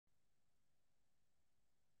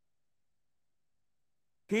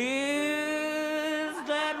Here's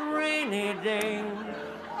that rainy day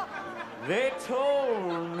they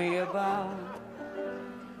told me about,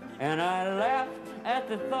 and I laughed at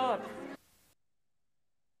the thought.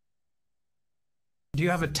 Do you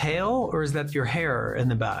have a tail, or is that your hair in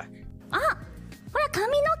the back? あ、これは髪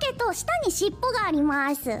の毛と下に尻尾があり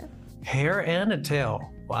ます。Hair and a tail.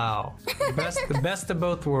 Wow. The best of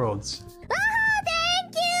both worlds. わあ、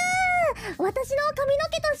Thank you! 私の髪の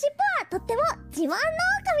毛と尻尾はとっても自慢の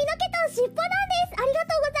髪の毛と尻尾なんです。ありがと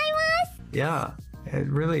うございます。Yeah, it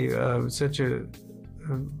really such a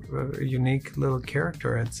unique little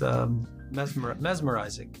character. It's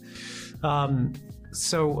mesmerizing.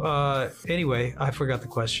 So anyway, I forgot the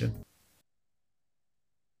question.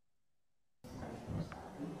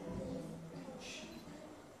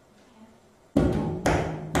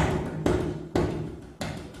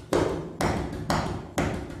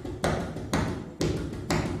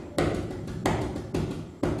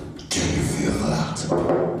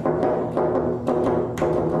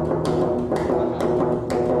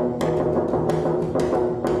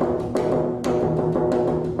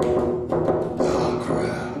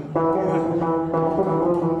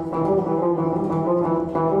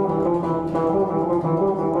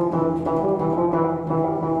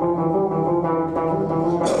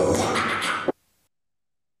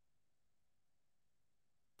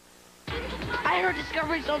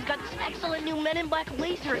 Discovery Zone's got this excellent new Men in Black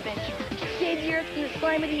laser adventure. Save the Earth from the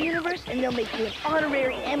slime of the universe, and they'll make you an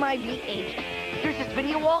honorary MIB agent. There's this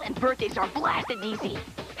video wall, and birthdays are blasted, DZ.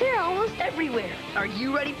 They're almost everywhere. Are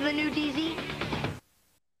you ready for the new DZ?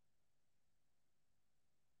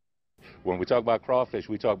 When we talk about crawfish,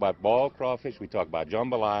 we talk about boiled crawfish, we talk about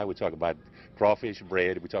jambalaya, we talk about crawfish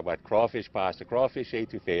bread, we talk about crawfish pasta, crawfish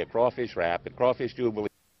etouffee, crawfish wrap, and crawfish jubilee.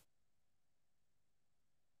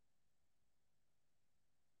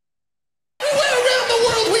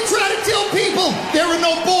 There are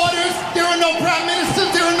no borders, there are no prime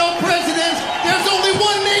ministers, there are no presidents. There's only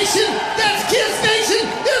one nation, that's Kiss Nation.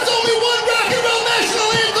 There's only one rock and roll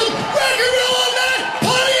national anthem. Rock and roll all night,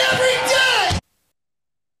 party every day.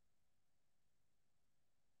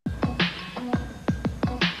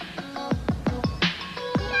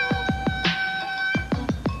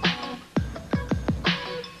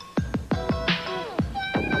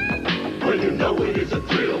 Well, you know it is a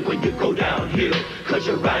thrill when you go downhill, 'cause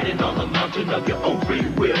you're riding on the mountain of your own free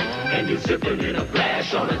will, and you're zipping in a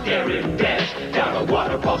flash on a daring dash down a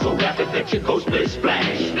waterfall so rapid that you go split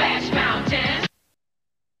splash. Splash Mountain.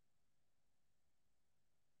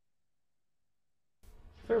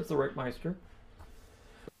 There's the Rickmeister.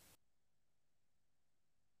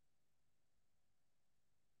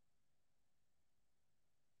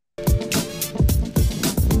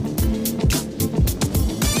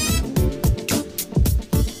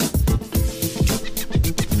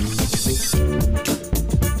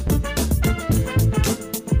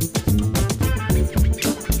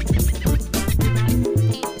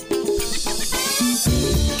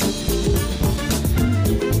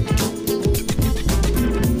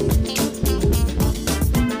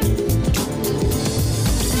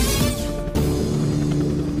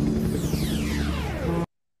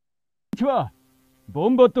ちは。ボ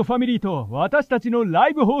ンボットファミリーと私たちのラ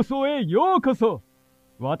イブ放送へようこそ。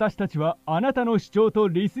私たちはあなたの視聴と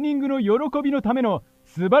リスニングの喜びのための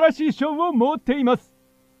素晴らしいショーを持っています。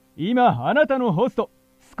今あなたのホスト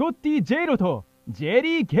スコッティ・ジェイロとジェ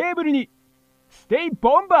リー・ケーブルにステイ・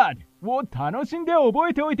ボンバードを楽しんで覚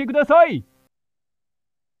えておいてください。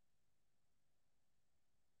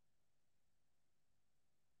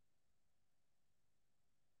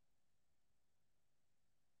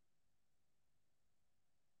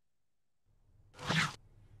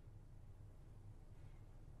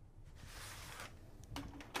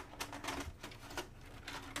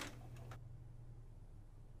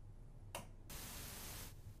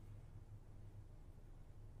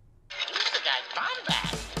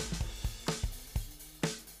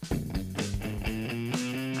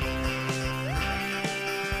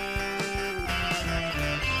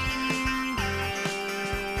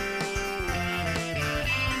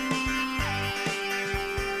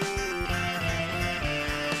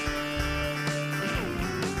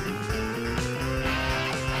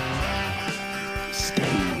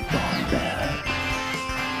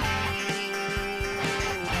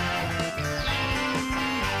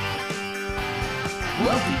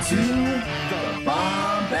Welcome to the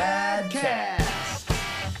Bombad Cast.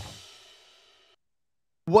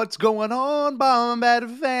 What's going on, Bombad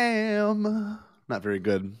fam? Not very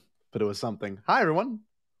good, but it was something. Hi, everyone.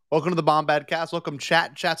 Welcome to the Bombad Cast. Welcome,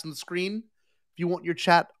 chat. Chat's on the screen. If you want your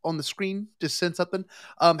chat on the screen, just send something.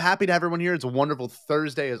 Happy to have everyone here. It's a wonderful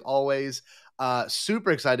Thursday as always.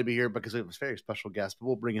 Super excited to be here because we have a very special guest, but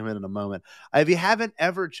we'll bring him in a moment. If you haven't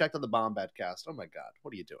ever checked out the Bombat Cast, oh my God,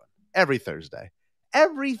 what are you doing? Every Thursday,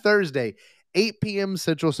 8 p.m.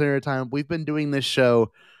 Central Standard Time. We've been doing this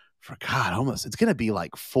show for it's going to be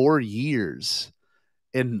like 4 years.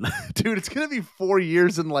 Dude, it's going to be 4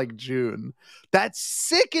 years in like June. That's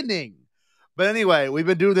sickening. But anyway, we've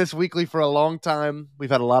been doing this weekly for a long time.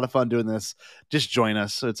 We've had a lot of fun doing this. Just join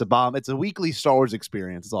us. It's a weekly Star Wars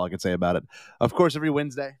experience. That's all I can say about it. Of course, every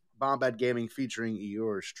Wednesday, Bombad Gaming featuring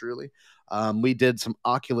yours truly. We did some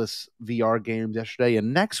Oculus VR games yesterday,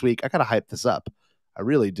 and next week, I got to hype this up. I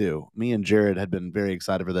really do. Me and Jared had been very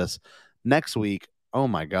excited for this. Next week, oh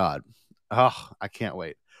my God. Oh, I can't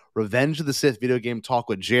wait. Revenge of the Sith video game talk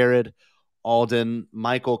with Jared, Alden,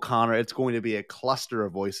 Michael, Connor. It's going to be a cluster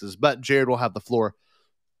of voices, but Jared will have the floor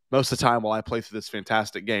most of the time while I play through this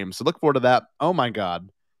fantastic game. So look forward to that. Oh my God.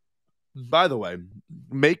 By the way,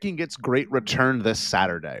 making its great return this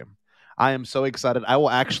Saturday. I am so excited. I will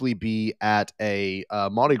actually be at a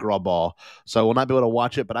Mardi Gras ball, so I will not be able to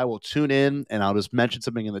watch it, but I will tune in and I'll just mention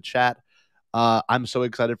something in the chat. I'm so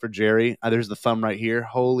excited for Jerry. There's the thumb right here.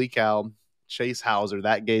 Holy cow. Chase Hauser,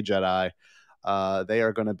 that gay Jedi. They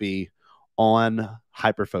are going to be on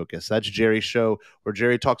Hyperfocus. That's Jerry's show where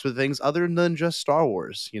Jerry talks about things other than just Star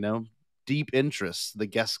Wars, deep interests. The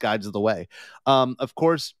guest guides the way. Of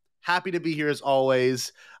course, happy to be here as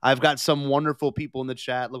always. I've got some wonderful people in the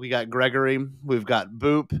chat. Look, we got Gregory. We've got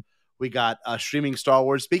Boop. We got Streaming Star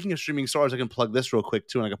Wars. Speaking of Streaming Star Wars, I can plug this real quick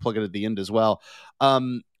too, and I can plug it at the end as well.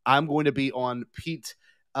 I'm going to be on Pete.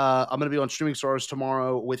 I'm going to be on Streaming Star Wars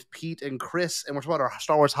tomorrow with Pete and Chris, and we're talking about our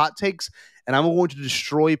Star Wars hot takes, and I'm going to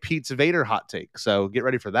destroy Pete's Vader hot take. So get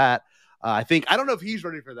ready for that. I don't know if he's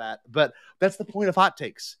ready for that, but that's the point of hot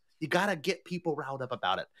takes. You got to get people riled up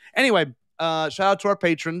about it. Anyway, shout out to our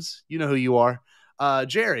patrons. You know who you are.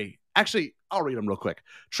 Jerry, actually, I'll read them real quick.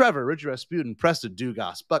 Trevor, Richard Rasputin, Preston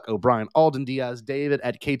Dugas, Buck O'Brien, Alden Diaz, David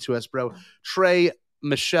at K2S Bro, Trey,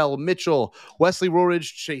 Michelle Mitchell, Wesley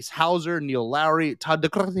Roridge, Chase Hauser, Neil Lowry, Todd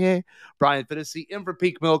DeCrozier, Brian Finnessy, Inver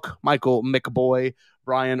Peak Milk, Michael McBoy,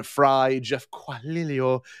 Brian Fry, Jeff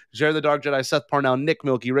Qualilio, Jared the Dark Jedi, Seth Parnell, Nick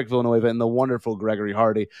Milky, Rick Villanueva, and the wonderful Gregory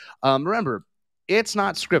Hardy. Remember, it's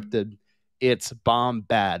not scripted. It's bomb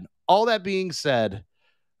bad. All that being said,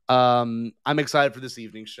 I'm excited for this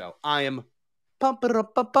evening's show. I am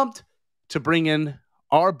pumped to bring in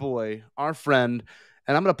our boy, our friend,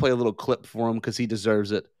 and I'm going to play a little clip for him because he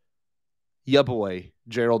deserves it. Ya boy,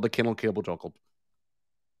 Gerald the Kennel Cable Jokel.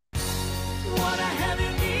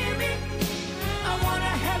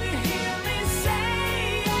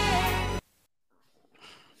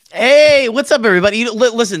 Hey, what's up, everybody?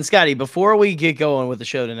 Listen, Scotty, before we get going with the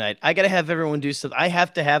show tonight, I got to have everyone do something. I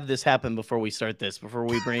have to have this happen before we start this, before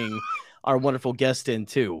we bring our wonderful guest in,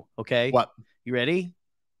 too. Okay? What? You ready?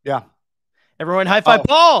 Yeah. Everyone, high five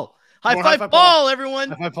Paul! High five Paul, everyone!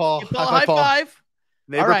 High five Paul! High five!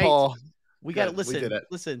 Neighbor all right. Paul. We got to listen. We did it.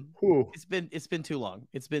 Listen. Ooh. It's been too long.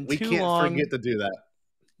 It's been we too can't long. Forget to do that.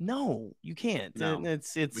 No, you can't. No,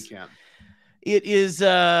 we can't. It is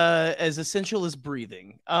as essential as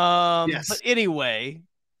breathing. Yes. But anyway.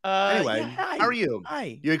 How are you?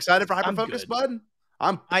 Hi. You excited for Hyperfocus, bud?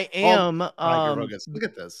 I am. Look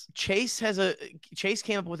at this. Chase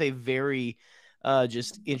came up with a very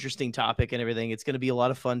just interesting topic and everything. It's going to be a lot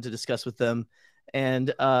of fun to discuss with them.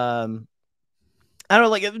 And I don't know,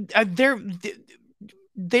 like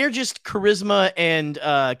they're just charisma and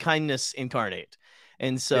kindness incarnate.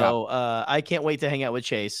 And so I can't wait to hang out with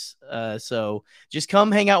Chase. So just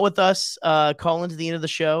come hang out with us, call into the end of the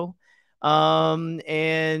show. And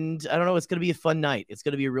I don't know, it's going to be a fun night. It's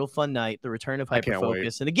going to be a real fun night. The return of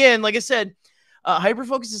Hyperfocus. And again, like I said,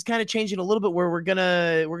 Hyperfocus is kind of changing a little bit where we're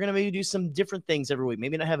gonna maybe do some different things every week.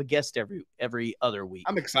 Maybe not have a guest every other week.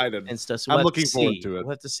 I'm excited and stuff. So I'm looking forward to it. We'll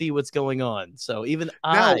have to see what's going on. So even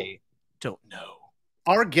now, I don't know.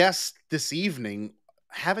 Our guests this evening,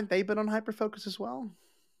 haven't they been on Hyperfocus as well?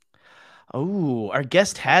 Oh, our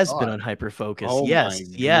guest has been on Hyperfocus. Oh yes.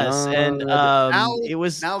 And it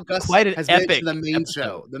was Gus quite an epic the main episode.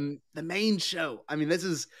 show. The main show. I mean, this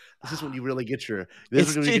is when you really get your.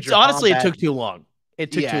 It's honestly, it took too long.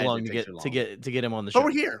 It took too long to get him on the show. But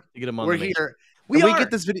we're here. To get him on. We're here. We get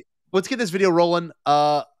this video. Let's get this video rolling.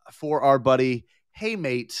 For our buddy. Hey,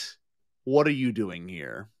 mate, what are you doing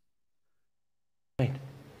here? Wait,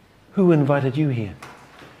 who invited you here?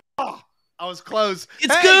 Oh, I was close.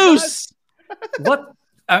 It's Goose. What?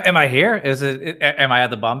 Am I here? Is it? Am I at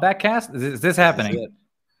the Bombat Cast? Is this happening?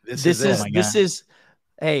 This is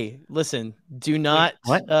Hey, listen, do not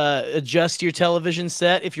what? adjust your television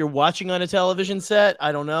set. If you're watching on a television set,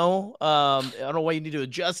 I don't know. I don't know why you need to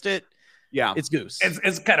adjust it. Yeah. It's Goose.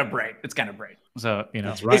 It's kind of bright. It's kind of bright. So, you know,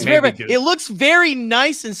 That's right. It's very maybe bright. Goose. It looks very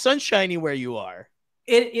nice and sunshiny where you are.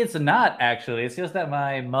 It's not actually. It's just that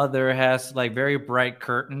my mother has like very bright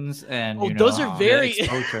curtains, and you know, those are the very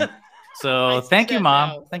exposure. So I thank see you, that Mom.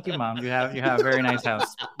 now. Thank you, Mom. You have a very nice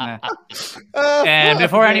house. And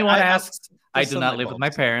before anyone asks, I do not live with my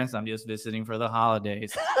parents. I'm just visiting for the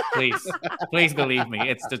holidays. Please believe me.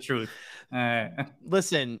 It's the truth.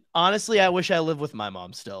 Listen, honestly, I wish I lived with my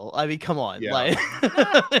mom still. I mean, come on. Yeah. Like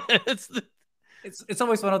it's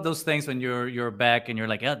always one of those things when you're back and you're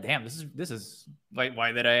like, oh damn, this is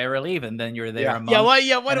why did I ever leave? And then you're there a month. why and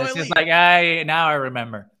do it's I just leave? like now I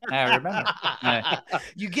remember.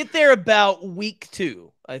 You get there about week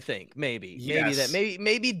 2, I think. Maybe Yes.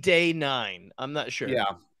 maybe day 9. I'm not sure. Yeah.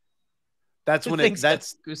 That's when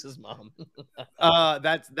that's Goose's mom.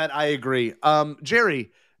 that I agree. Jerry,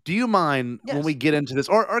 do you mind when we get into this,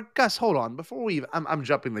 or Gus, hold on before we I'm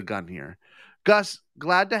jumping the gun here. Gus,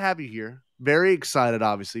 glad to have you here. Very excited,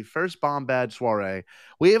 obviously. First Bomb Badge soiree.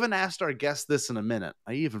 We haven't asked our guests this in a minute.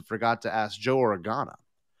 I even forgot to ask Joe Organa.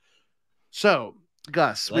 So,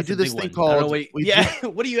 Gus, we do this thing called.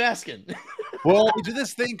 What are you asking? Well, we do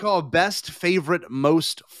this thing called Best Favorite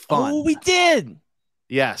Most Fun. Oh, we did.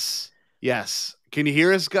 Yes. Can you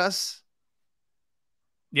hear us, Gus?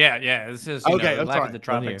 Yeah. This is okay. Live in the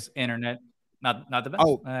Tropics internet. Not the best.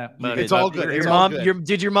 Oh, but it's all good. Your mom.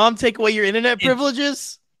 Did your mom take away your internet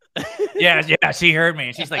privileges? Yeah. She heard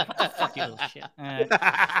me. She's like, oh, "Fuck you, little shit."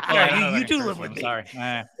 You do live with me. Sorry.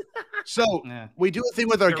 So we do a thing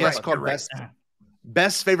with our guests right, called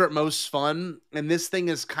Best Favorite Most Fun, and this thing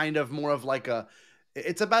is kind of more of like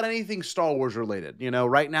it's about anything Star Wars related. You know,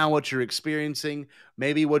 right now what you're experiencing,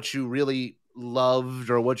 maybe what you really loved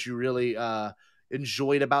or what you really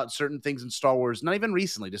enjoyed about certain things in Star Wars, not even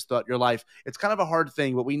recently, just throughout your life. It's kind of a hard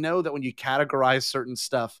thing, but we know that when you categorize certain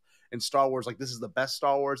stuff in Star Wars, like this is the best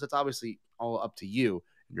Star Wars, that's obviously all up to you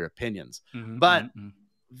and your opinions. But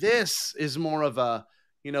this is more of a,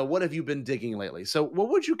 what have you been digging lately? So what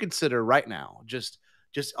would you consider right now, just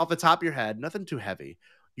off the top of your head, nothing too heavy,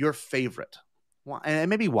 your favorite? Why, and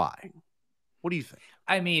maybe why? What do you think?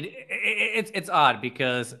 I mean, it's odd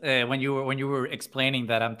because when you were explaining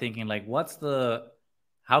that, I'm thinking like,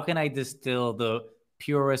 how can I distill the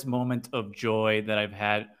purest moment of joy that I've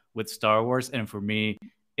had with Star Wars? And for me,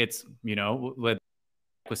 it's with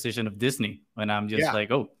acquisition of Disney, when I'm just like,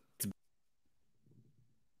 oh.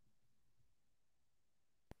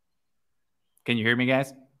 Can you hear me,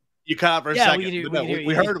 guys? You cut out for a second.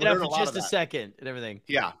 We heard a lot just a second and everything.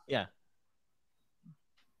 Yeah.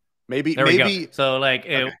 Maybe. Go. So like,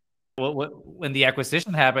 when the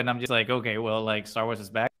acquisition happened, I'm just like, okay, well, like Star Wars is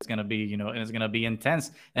back. It's gonna be, and it's gonna be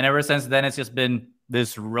intense. And ever since then, it's just been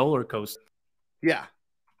this roller coaster. Yeah.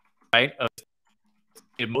 Right. Of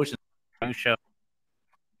emotions, show,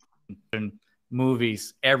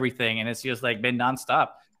 movies, everything, and it's just like been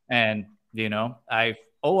nonstop. And I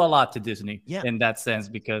owe a lot to Disney in that sense,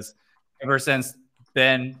 because ever since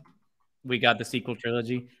then we got the sequel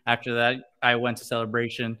trilogy. After that, I went to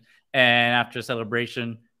Celebration, and after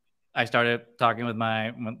Celebration, I started talking with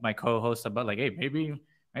my co-host about like, hey, maybe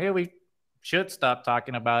we should stop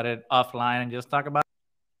talking about it offline and just talk about it.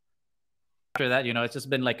 After that, it's just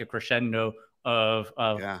been like a crescendo of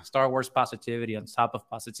Star Wars positivity on top of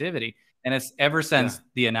positivity, and it's ever since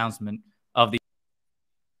the announcement of the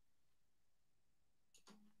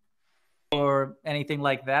or anything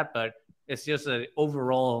like that, but it's just an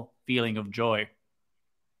overall feeling of joy.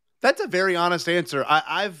 That's a very honest answer.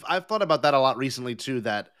 I've thought about that a lot recently too,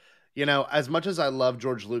 that as much as I love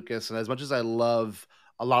George Lucas and as much as I love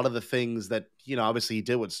a lot of the things that obviously he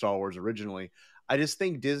did with Star Wars originally, I just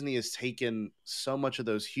think Disney has taken so much of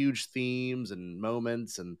those huge themes and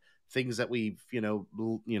moments and things that we've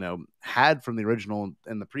had from the original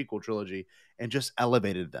and the prequel trilogy and just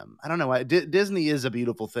elevated them. I don't know. Disney is a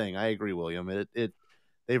beautiful thing. I agree, William.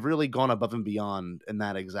 They've really gone above and beyond in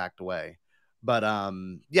that exact way. But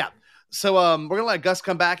yeah. So we're gonna let Gus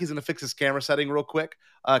come back. He's gonna fix his camera setting real quick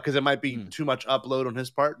because it might be too much upload on his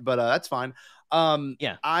part, but that's fine.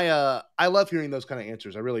 I love hearing those kind of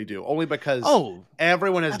answers. I really do. Only because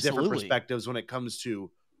everyone has different perspectives when it comes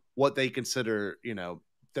to what they consider,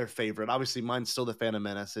 their favorite. Obviously, mine's still the Phantom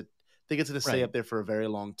Menace. I think it's going to stay up there for a very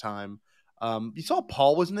long time. You saw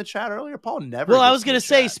Paul was in the chat earlier. Paul never. Well, I was going to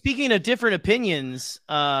say, speaking of different opinions,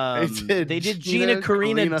 they did Gina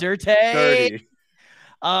Carina Dirty.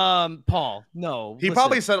 Paul, no. He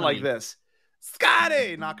probably said it like this.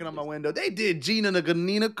 Scotty knocking on my window. They did Gina,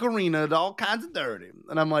 Nina, Karina, all kinds of dirty.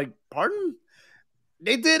 And I'm like, pardon?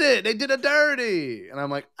 They did it. They did a dirty. And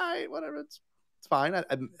I'm like, all right, whatever. It's fine.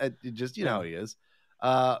 I just, you know how he is.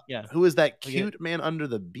 Who is that cute man under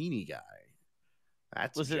the beanie guy?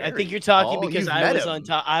 That's Listen, Jerry. I think you're talking Paul, because you've I met was him. on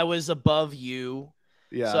top. I was above you.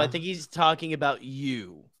 Yeah. So I think he's talking about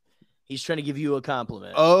you. He's trying to give you a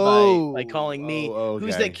compliment by calling me.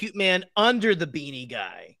 Who's that cute man under the beanie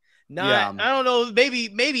guy? Not, I don't know.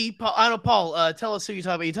 Maybe Paul. I don't know. Paul, tell us who you're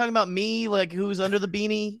talking about. You talking about me, like who's under the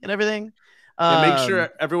beanie and everything? Make sure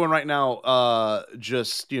everyone right now,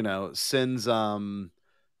 just sends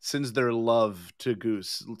their love to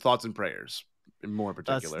Goose. Thoughts and prayers, in more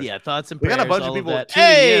particular. Thoughts and we prayers. got a bunch of people that. tuning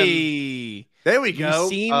Hey, in. There we go. You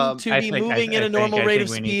seem to be moving at a normal rate of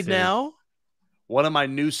speed now. One of my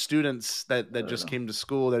new students that just came to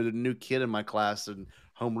school. There's a new kid in my class and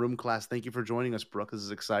homeroom class. Thank you for joining us, Brooke. This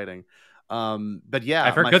is exciting. But yeah,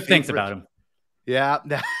 I've heard good things about him. Yeah,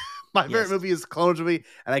 my favorite movie is Clones Movie,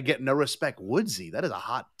 and I get no respect. Woodsy, that is a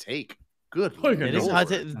hot take. Good. It is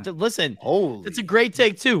hot. Listen, it's a great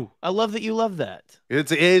take too. I love that you love that.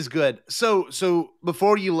 It is good. So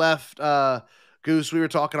before you left, Goose, we were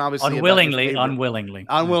talking obviously unwillingly.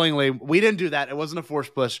 We didn't do that. It wasn't a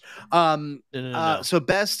forced push. No. So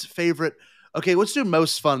best favorite. Okay, let's do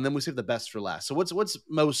most fun. Then we save the best for last. So what's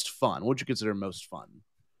most fun? What would you consider most fun?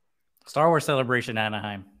 Star Wars Celebration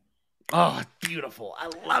Anaheim. Oh, beautiful! I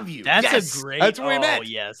love you. That's a great. That's where we met.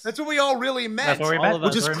 Yes, that's where we all really met. That's where we met,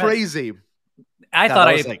 which is crazy. I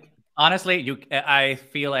thought honestly, I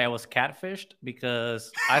feel I was catfished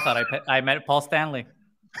because I thought I met Paul Stanley.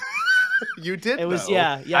 You did. It was though.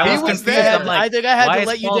 yeah. I was confused. I'm like, I think I had to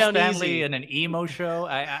let you Paul down Stanley easy. in an emo show.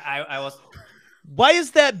 I was. Why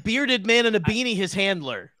is that bearded man in a beanie his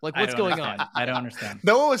handler? Like, what's going on? I don't understand.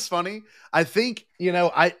 No, what was funny? I think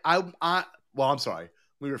well, I'm sorry.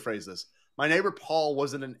 Let me rephrase this. My neighbor Paul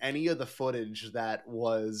wasn't in any of the footage that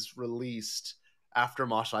was released after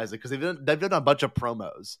Mosh Isaac because they've done a bunch of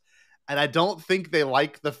promos, and I don't think they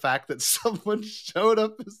like the fact that someone showed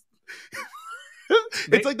up.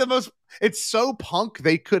 It's like it's so punk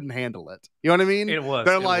they couldn't handle it. You know what I mean? It was.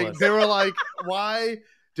 They were like, why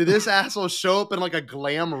did this asshole show up in like a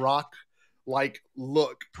glam rock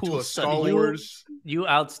look to a Star Wars? You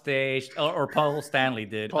outstaged, or Paul Stanley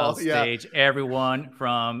did outstage everyone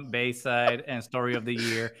from Bayside and Story of the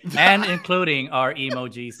Year, and including our emo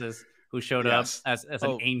Jesus who showed up as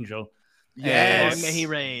an angel. Yes, long may he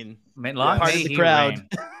reign. Long part may of the he crowd. reign.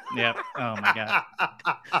 Yep. Oh my god.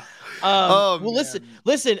 Well,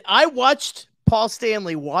 listen. I watched Paul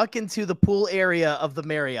Stanley walk into the pool area of the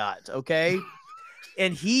Marriott. Okay.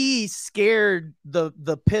 And he scared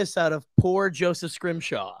the piss out of poor Joseph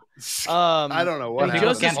Scrimshaw. I don't know what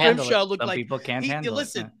Joseph Scrimshaw looked Some people can't handle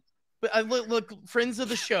listen, it. But look, friends of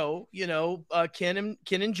the show, Ken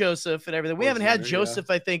and Joseph and everything. We haven't had Joseph,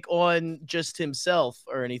 I think, on just himself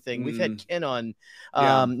or anything. We've had Ken on,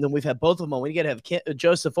 then we've had both of them on. We got to have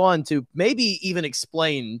Joseph on to maybe even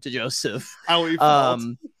explain to Joseph how he felt.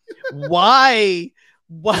 Why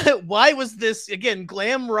was this again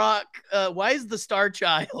glam rock? Why is the Star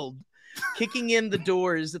Child kicking in the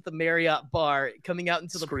doors at the Marriott bar, coming out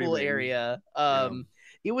into the pool area?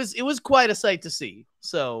 It was quite a sight to see.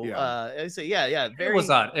 So I say It was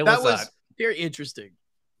odd. It was odd. Very interesting.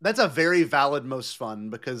 That's a very valid most fun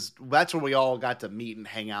because that's where we all got to meet and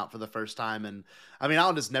hang out for the first time. And I mean,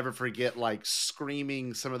 I'll just never forget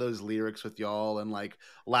screaming some of those lyrics with y'all and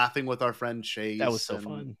laughing with our friend Chase. That was so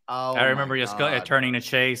fun. Oh, I remember just turning to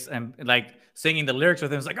Chase and singing the lyrics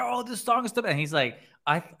with him. It's like, oh, this song is and he's like,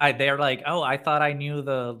 they're like, oh, I thought I knew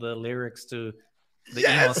the lyrics to the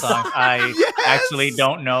emo songs. I actually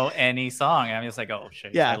don't know any song. I'm just like, oh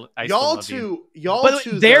shit. Yeah, I y'all two,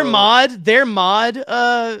 their mod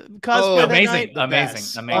cosplay amazing,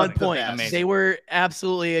 on point. Amazing. They were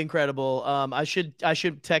absolutely incredible. I should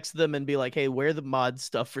text them and be like, hey, wear the mod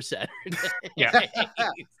stuff for Saturday. Yeah.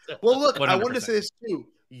 Well, look, 100%. I wanted to say this too.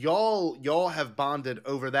 Y'all have bonded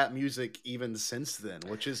over that music even since then,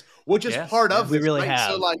 which is part of we this, really right?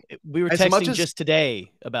 have. So we were texting just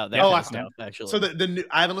today about that kind of stuff, actually. So the new,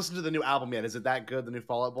 I haven't listened to the new album yet. Is it that good? The new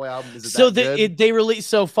Fall Out Boy album? Is it so that good? They released.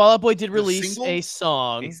 So Fall Out Boy did release a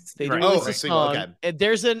song. They did release a song. Okay. And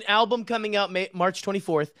there's an album coming out March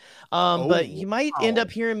 24th. But you might end up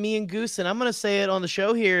hearing me and Goose, and I'm going to say it on the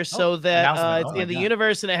show here, so that it's in the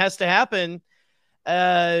universe and it has to happen.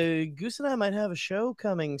 Goose and I might have a show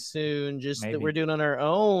coming soon, that we're doing on our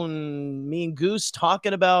own. Me and Goose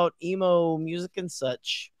talking about emo music and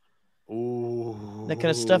such. Ooh. That kind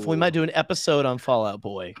of stuff. We might do an episode on Fallout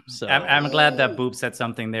Boy. So I'm glad that Boop said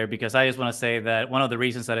something there, because I just want to say that one of the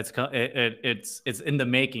reasons that it's in the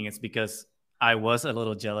making is because I was a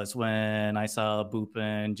little jealous when I saw Boop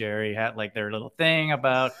and Jerry had like their little thing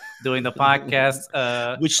about doing the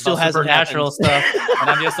podcast, which still about hasn't supernatural happened. stuff, and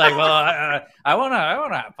I'm just like, well, I wanna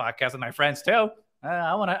have a podcast with my friends too.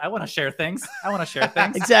 I want to share things. I want to share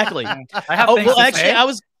things. Exactly. I have things to actually, say.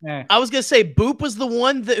 I was gonna say Boop was the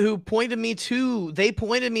one who pointed me to. They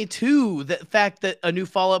pointed me to the fact that a new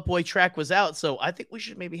Fall Out Boy track was out. So I think we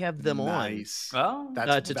should maybe have them on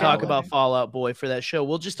to talk about Fall Out Boy for that show.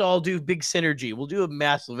 We'll just all do big synergy. We'll do a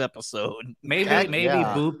massive episode. Maybe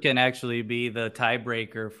Boop can actually be the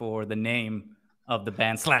tiebreaker for the name of the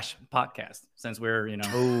band / podcast, since we're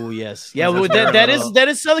Oh yes, yeah. Well, that is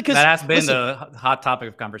something, because that has been the hot topic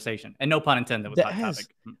of conversation, and no pun intended with hot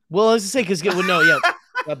topic. Well, I was to say, because God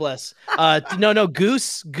bless. No.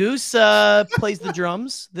 Goose plays the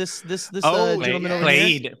drums. This gentleman over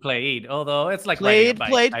here. Played. Although it's like played.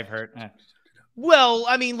 I've heard. Well,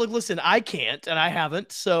 I mean, look, listen, I can't, and I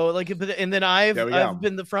haven't. So, and then I've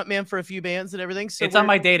been the front man for a few bands and everything. So it's on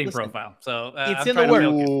my dating profile. So it's in the works.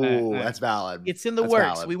 Ooh, that's valid. It's in the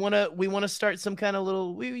works. We want to start some kind of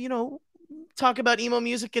little, talk about emo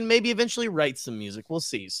music and maybe eventually write some music. We'll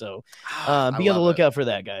see. So, be on the lookout for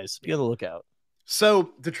that, guys. Be on the lookout.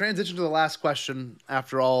 So to transition to the last question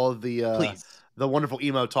after all of the please. The wonderful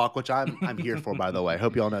emo talk, which I'm here for, by the way.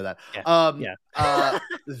 Hope you all know that.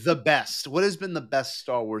 The best. What has been the best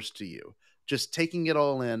Star Wars to you? Just taking it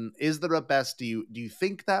all in. Is there a best? Do you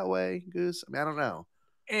think that way, Goose? I mean, I don't know.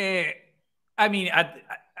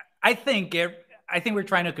 I think we're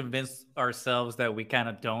trying to convince ourselves that we kind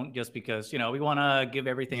of don't, just because we want to give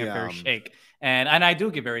everything a fair shake, and I do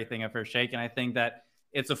give everything a fair shake, and I think that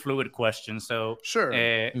it's a fluid question. So sure,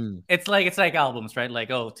 it's like albums, right?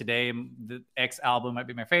 Like, oh, today the X album might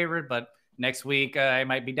be my favorite, but next week I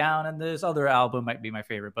might be down, and this other album might be my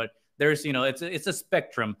favorite. But there's it's a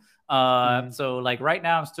spectrum. So like right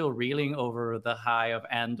now I'm still reeling over the high of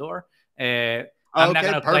Andor. I'm not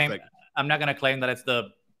gonna claim that it's the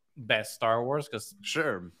best Star Wars, because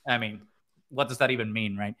I mean, what does that even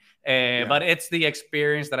mean, right? But it's the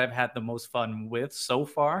experience that I've had the most fun with so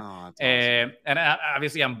far. Awesome. And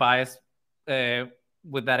obviously I'm biased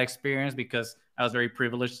with that experience, because I was very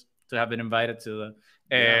privileged to have been invited to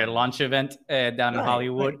the launch event down in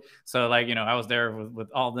Hollywood. Right. So like, I was there with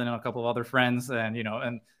Alden and a couple of other friends, and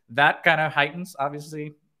and that kind of heightens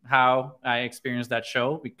obviously how I experienced that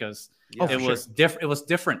show, because it was different. It was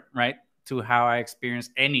different, right, to how I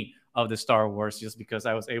experienced any of the Star Wars, just because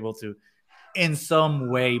I was able to in some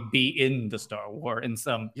way be in the Star Wars in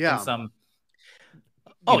some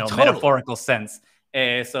metaphorical sense.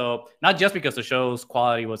 So not just because the show's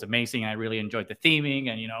quality was amazing, I really enjoyed the theming,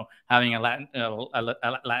 and having a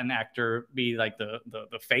Latin actor be like the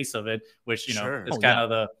face of it, which is kind of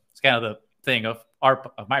the thing of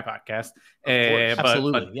my podcast.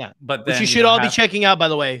 Absolutely, but you should all be checking out, by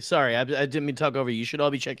the way. Sorry, I didn't mean to talk over you. You should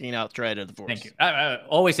all be checking out Triad of the Force. Thank you.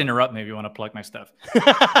 Always interrupt me if you want to plug my stuff.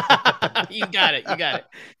 You got it. That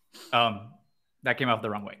came off the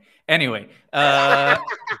wrong way. Anyway, I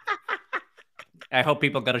hope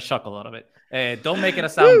people got a chuckle out of it. Don't make it a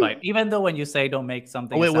soundbite. Even though when you say don't make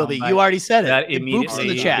something, it will be. You already said it. That it boops in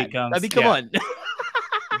the chat. Becomes, come on.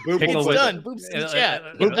 Boop done. Boop's in the chat.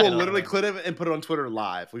 Boop will literally clip it and put it on Twitter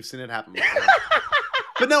live. We've seen it happen before.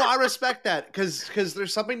 But no, I respect that, because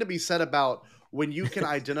there's something to be said about when you can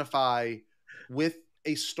identify with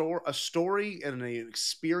a story and an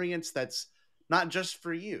experience that's not just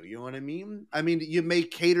for you. You know what I mean? I mean, you may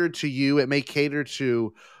cater to you. It may cater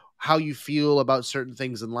to how you feel about certain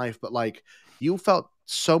things in life, but like you felt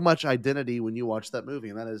so much identity when you watched that movie,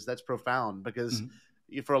 and that's profound, because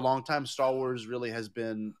for a long time, Star Wars really has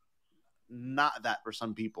been not that for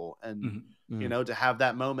some people. And, to have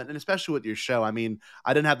that moment, and especially with your show, I mean,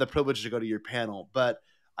 I didn't have the privilege to go to your panel, but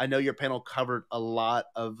I know your panel covered a lot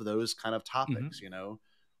of those kind of topics,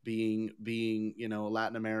 being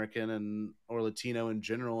Latin American or Latino in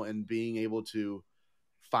general, and being able to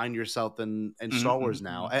find yourself in Star Wars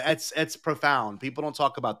now. It's profound. People don't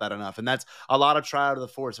talk about that enough. And that's a lot of Triad of the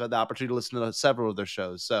Force. I've had the opportunity to listen to several of their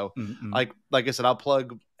shows. So like I said, I'll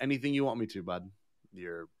plug anything you want me to, bud.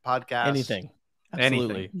 Your podcast. Anything.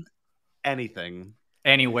 Absolutely. Anything.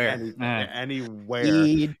 Anywhere. Anywhere.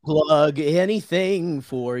 We'd plug anything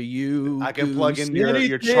for you. I can plug in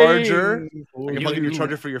your charger. I can plug in your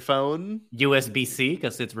charger for your phone. USB-C,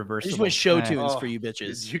 because it's reversible. Just with show tunes for you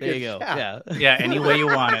bitches. There you go. Yeah, any way you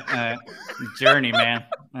want it. Journey, man.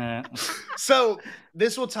 So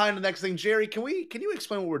this will tie into the next thing. Jerry, can you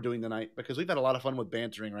explain what we're doing tonight? Because we've had a lot of fun with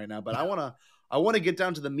bantering right now, but I want to get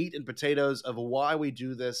down to the meat and potatoes of why we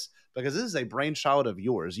do this, because this is a brainchild of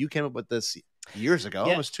yours. You came up with this years ago,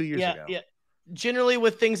 almost 2 years ago. Yeah. Generally,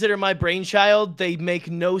 with things that are my brainchild, they make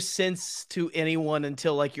no sense to anyone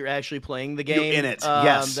until like you're actually playing the game. You're in it.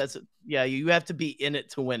 Yes. You have to be in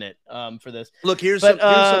it to win it. For this. Look, here's some.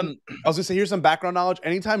 I was gonna say, here's some background knowledge.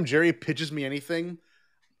 Anytime Jerry pitches me anything,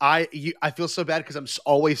 I feel so bad because I'm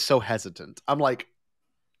always so hesitant. I'm like,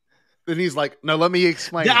 and he's like, "No, let me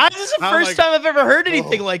explain." This is the first time I've ever heard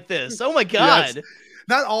anything like this. Oh my god! Yes.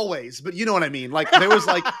 Not always, but you know what I mean. Like there was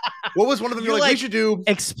like, what was one of them? You're like, we should do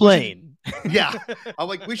explain. Yeah, I'm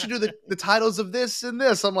like, we should do the titles of this and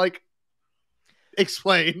this. I'm like,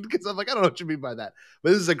 explain, because I'm like, I don't know what you mean by that.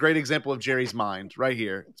 But this is a great example of Jerry's mind right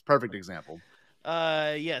here. It's a perfect example.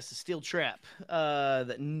 Yes, a steel trap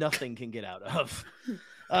that nothing can get out of.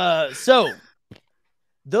 So,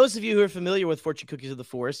 those of you who are familiar with Fortune Cookies of the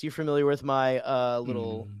Forest, you're familiar with my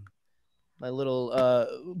little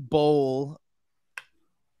bowl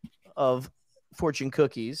of fortune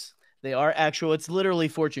cookies. They are actual. It's literally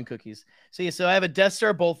fortune cookies. So I have a Death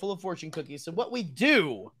Star bowl full of fortune cookies. So what we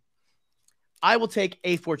do, I will take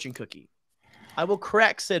a fortune cookie. I will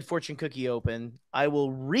crack said fortune cookie open. I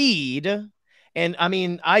will read, and I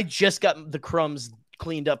mean, I just got the crumbs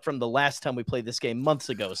cleaned up from the last time we played this game months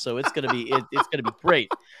ago. So it's gonna be it's gonna be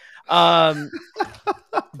great.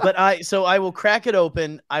 But I will crack it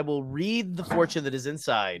open. I will read the fortune that is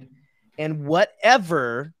inside, and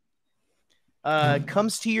whatever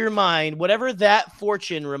comes to your mind, whatever that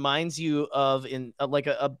fortune reminds you of, in like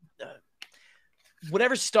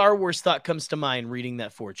whatever Star Wars thought comes to mind reading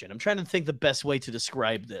that fortune. I'm trying to think the best way to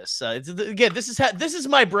describe this. Again, this is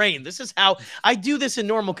my brain. This is how I do this in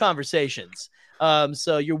normal conversations.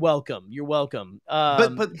 So you're welcome. You're welcome.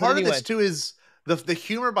 But part of this too is the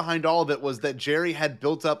humor behind all of it was that Jerry had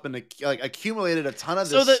built up and accumulated a ton of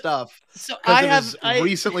this stuff. So I have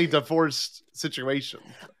recently divorced situation.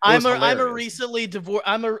 I'm a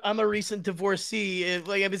recent divorcee.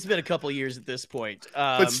 It's been a couple of years at this point.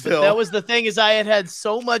 But still, that was the thing, is I had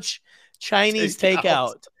so much Chinese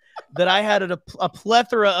takeout that I had a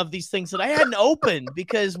plethora of these things that I hadn't opened,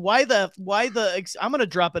 because why the I'm gonna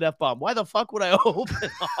drop an F-bomb. Why the fuck would I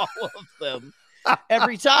open all of them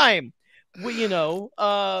every time? Well,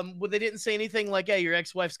 they didn't say anything like, "Hey, your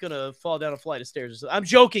ex-wife's gonna fall down a flight of stairs." Or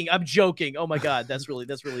something. I'm joking. Oh my god, that's really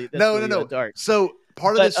no dark. So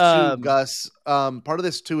part of this too, Gus. Part of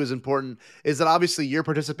this too is important. Is that obviously you're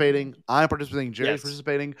participating, I'm participating, Jerry's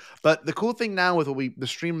participating. But the cool thing now with the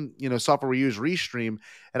stream, software we use, Restream,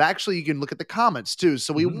 and actually you can look at the comments too.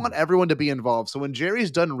 So we want everyone to be involved. So when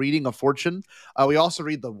Jerry's done reading a fortune, we also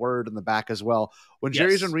read the word in the back as well. When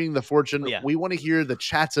Jerry's done reading the fortune, we want to hear the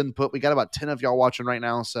chat's input. We got about 10 of y'all watching right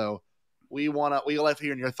now, so we love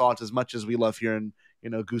hearing your thoughts as much as we love hearing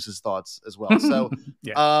Goose's thoughts as well. So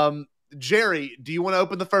Jerry, do you want to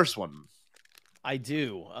open the first one? I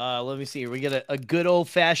do. Let me see. We get a good old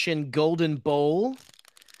fashioned golden bowl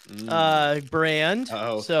brand.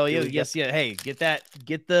 So hey, get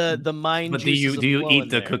the mind. But do you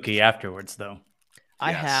eat the cookie afterwards though?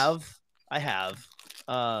 I have.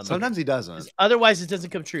 Sometimes he doesn't. Otherwise, it doesn't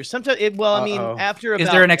come true. Sometimes after about. Is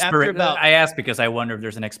there an expiration? I ask because I wonder if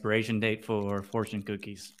there's an expiration date for fortune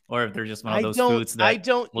cookies, or if they're just one of those foods that I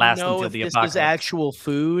don't last know until if the this apocalypse. is actual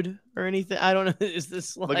food or anything. I don't know. Is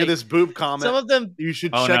this look at this boob comment? Some of them. You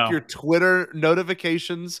should check your Twitter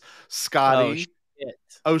notifications, Scotty.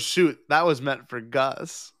 Oh shoot, that was meant for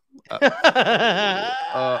Gus.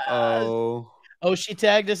 Oh, she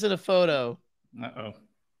tagged us in a photo. Uh-oh.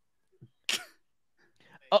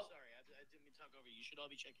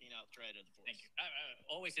 Triad. Thank you.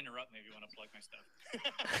 Always interrupt me if you want to plug my stuff.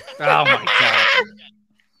 Oh my god.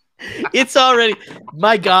 It's already,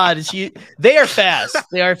 my god, they are fast.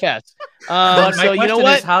 They are fast. So you know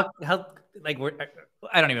what? Is how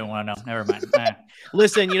I don't even want to know. Never mind.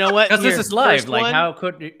 Listen, you know what? Because this is live. Like, how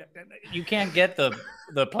could you can't get the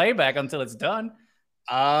playback until it's done?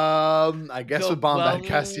 I guess with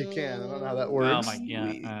Bombadcast you can. I don't know how that works. Oh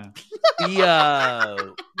my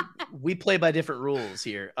god. We play by different rules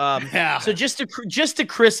here. So just to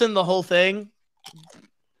christen the whole thing.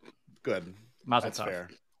 Good. That's fair.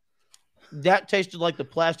 That tasted like the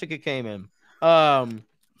plastic it came in.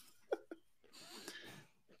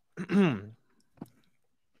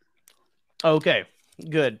 Okay,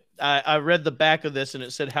 good. I read the back of this and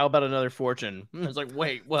it said, "How about another fortune?" I was like,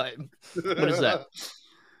 "Wait, what? What is that?"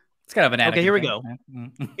 It's kind of an okay. Here we go.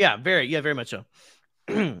 Very much so.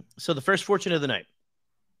 So the first fortune of the night: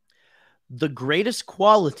 the greatest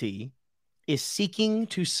quality is seeking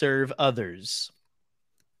to serve others.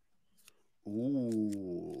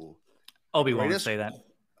 Ooh. Obi-Wan would say that.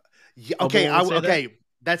 Yeah, okay, okay,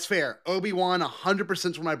 that's fair. Obi-Wan,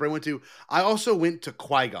 100% where my brain went to. I also went to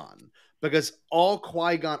Qui-Gon because all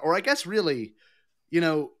Qui-Gon, or I guess really,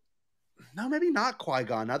 no, maybe not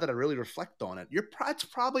Qui-Gon. Now that I really reflect on it, it's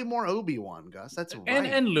probably more Obi-Wan, Gus. That's right.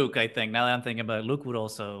 And Luke, I think. Now that I'm thinking about it, Luke would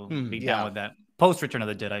also be down with that. Post Return of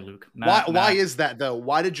the Jedi, Luke. Why is that though?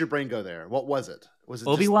 Why did your brain go there? What was it? Was it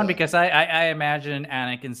Obi-Wan? Because I imagine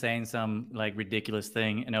Anakin saying some like ridiculous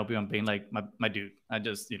thing, and Obi-Wan being like, my dude, I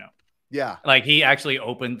just yeah, like he actually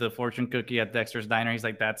opened the fortune cookie at Dexter's Diner. He's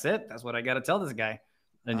like, that's it. That's what I got to tell this guy,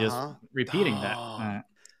 and just repeating that.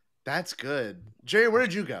 That's good. Jerry, where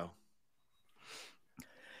did you go?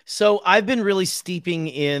 So I've been really steeping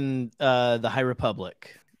in the High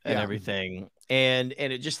Republic and everything, and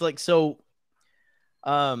it just like so.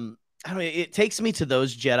 I don't know. It takes me to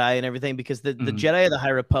those Jedi and everything because the Jedi of the High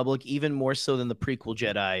Republic, even more so than the prequel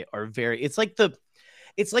Jedi, are very. It's like the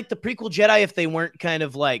prequel Jedi if they weren't kind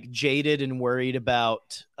of like jaded and worried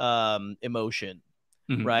about emotion,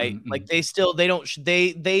 right? Like they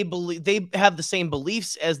believe they have the same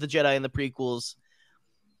beliefs as the Jedi in the prequels.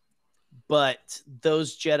 But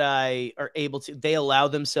those Jedi are able to, they allow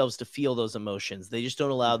themselves to feel those emotions. They just don't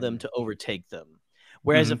allow them to overtake them.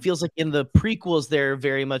 Whereas it feels like in the prequels, they're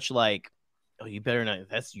very much like, oh, you better not,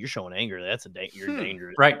 you're showing anger. You're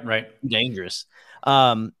dangerous. Right. Dangerous.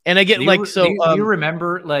 And I get do you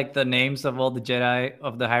remember like the names of all the Jedi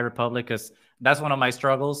of the High Republic? Because that's one of my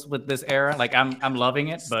struggles with this era. Like I'm loving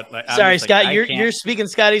it, but like, sorry, Scott, you're speaking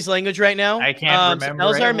Scotty's language right now. I can't remember.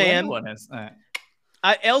 Elzar Mann.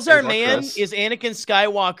 Elzar Mann is Anakin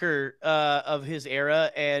Skywalker of his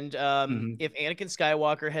era, and if Anakin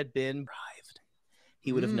Skywalker had been bribed,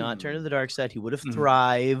 he would have not turned to the dark side. He would have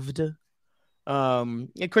thrived. Of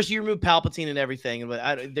course, you remove Palpatine and everything,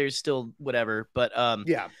 but there's still whatever. But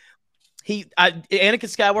Anakin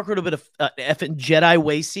Skywalker would have been a effing Jedi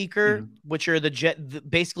Wayseeker, which are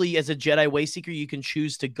basically as a Jedi Wayseeker, you can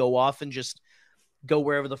choose to go off and just go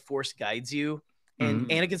wherever the Force guides you. And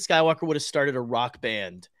Anakin Skywalker would have started a rock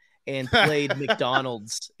band and played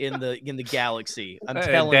McDonald's in the galaxy. I'm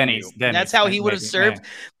telling you, that's how he would have served.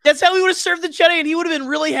 That's how he would have served the Jedi, and he would have been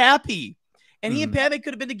really happy. And he and Padme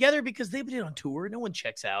could have been together because they've been on tour. No one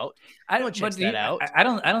checks out. No one checks that out. I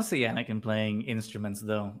don't see Anakin playing instruments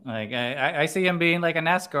though. Like I see him being like a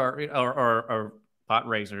NASCAR or pot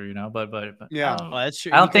racer, But yeah, that's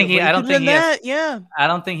true. I don't think he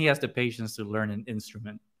has the patience to learn an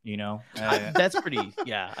instrument. That's pretty.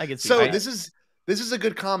 Yeah, I can see. So that. this is a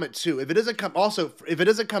good comment too. If it doesn't come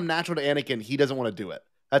natural to Anakin, he doesn't want to do it.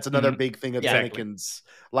 That's another big thing of Anakin's.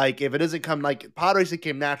 Like if it doesn't come like pod racing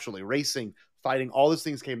came naturally, racing, fighting, all those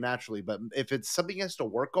things came naturally. But if it's something he has to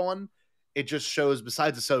work on, it just shows.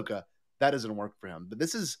 Besides Ahsoka, that doesn't work for him. But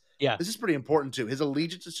this is pretty important too. His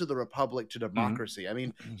allegiance is to the Republic, to democracy. I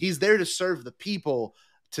mean, he's there to serve the people,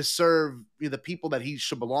 to serve the people that he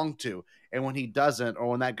should belong to. And when he doesn't, or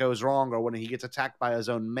when that goes wrong, or when he gets attacked by his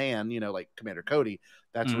own man, like Commander Cody,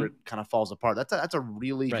 that's where it kind of falls apart. That's a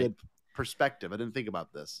really good perspective. I didn't think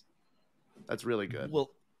about this. That's really good.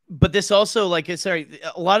 Well, but this also, a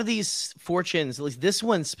lot of these fortunes, at least this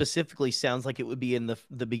one specifically, sounds like it would be in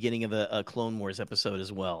the beginning of a Clone Wars episode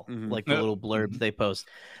as well. Like the little blurbs they post.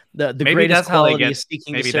 The maybe greatest that's how quality is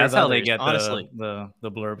seeking to serve that's how others, they get honestly. the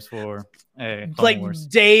blurbs for Clone Wars.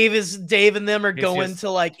 Dave and them are going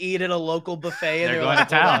to eat at a local buffet, and they're going to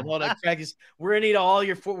town. Hold on, we're gonna eat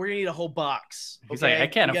we're gonna eat a whole box. He's like, I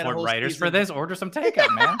can't afford writers for this. Order some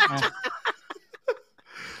takeout, man.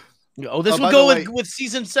 Oh, this will go with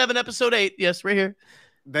season 7, episode 8. Yes, right here.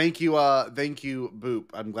 Thank you, Boop.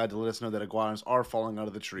 I'm glad to let us know that iguanas are falling out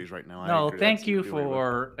of the trees right now. No, thank you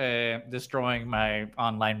for destroying my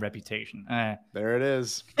online reputation. There it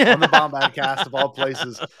is on the Bombad cast of all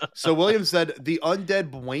places. So William said the undead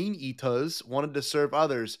Bwayne Eaters wanted to serve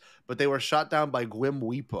others, but they were shot down by Gwyn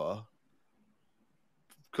Weepa.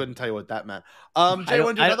 Couldn't tell you what that meant. Jay,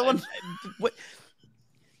 want to do another one? What?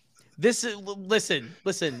 This is listen.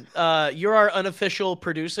 You're our unofficial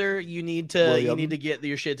producer. You need to get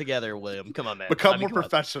your shit together, William. Come on, man. Become more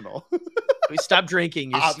professional. Stop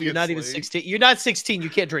drinking. You're not even 16. You're not 16. You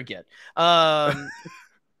can't drink yet.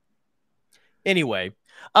 Anyway, you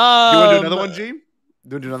want to do another one, G? You want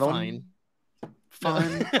to do another one?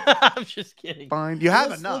 Fine. I'm just kidding. Fine. You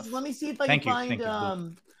have enough. Let me see if I can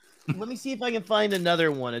find. Let me see if I can find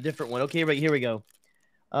another one, a different one. Okay, right here we go.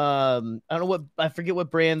 I don't know I forget what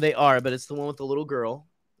brand they are, but it's the one with the little girl.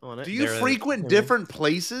 on it. Do you There- frequent there- different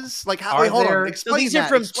places? Like how? Are Wait, hold there- on. Explain so these that. are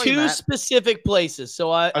from Explain two that. specific places.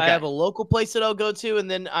 So I Okay. have a local place that I'll go to, and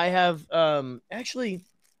then I have actually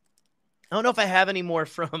I don't know if I have any more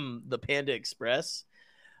from the Panda Express.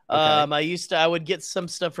 I would get some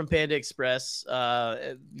stuff from Panda Express,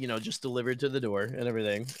 just delivered to the door and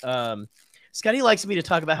everything. Scotty likes me to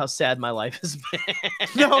talk about how sad my life has been.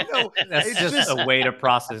 No, That's it's just a way to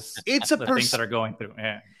process It's a the things that are going through.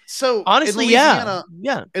 Yeah. So Honestly, in yeah.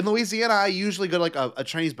 Louisiana, In Louisiana, I usually go to like a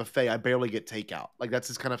Chinese buffet. I barely get takeout. Like that's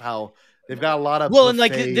just kind of how they've got a lot of. Well, and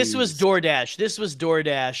like this was buffets. DoorDash. This was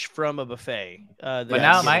DoorDash from a buffet. But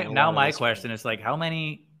now my question is like, how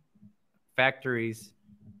many factories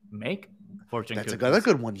make fortune That's cookies? another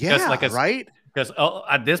good one. Just Yeah, right? Because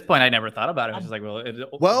at this point, I never thought about it. It's just like,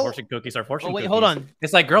 fortune cookies are fortune cookies. hold on.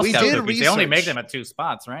 It's like Girl We Scout did cookies. They only make research. them at 2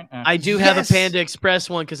 spots, right? I do have a Panda Express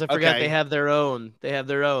one because I forgot Okay. they have their own. They have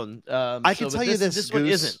their own. I can tell you this, This one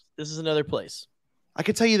Goose. isn't. This is another place. I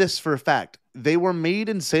can tell you this for a fact. They were made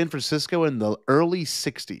in San Francisco in the early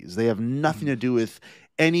 60s. They have nothing to do with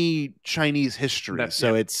any Chinese history.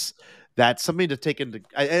 That's something to take into,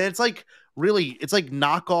 and it's like really, it's like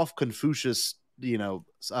knockoff Confucius,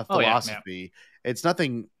 philosophy. It's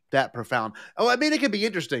nothing that profound. Oh, I mean, it could be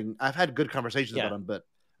interesting. I've had good conversations about them, but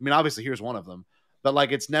I mean, obviously here's one of them, but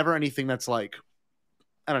like, it's never anything that's like,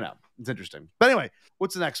 I don't know. It's interesting. But anyway,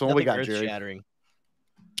 what's the next one? What we got, Jerry? Shattering.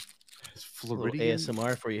 Floridian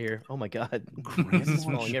ASMR for you here. Oh my god, Grandma it's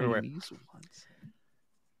falling everywhere. Chinese ones.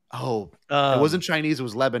 Oh, it Um, wasn't Chinese. It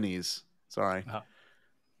was Lebanese. Sorry.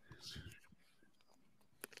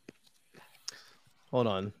 Hold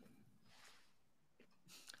on.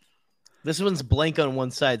 This one's blank on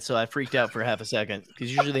one side, so I freaked out for half a second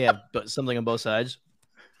because usually they have something on both sides.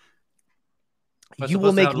 But You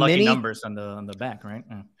will make lucky many numbers on the back, right?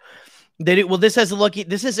 Yeah. They do, well, this has the lucky.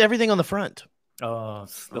 This is everything on the front. Oh,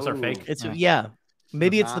 those are fake. It's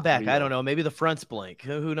maybe They're it's the not back. I real. don't know. Maybe the front's blank.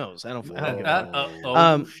 Who knows? I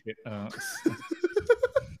don't. Shit.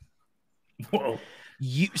 Whoa.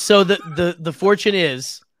 So the fortune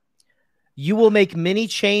is, you will make many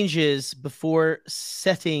changes before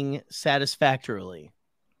setting satisfactorily.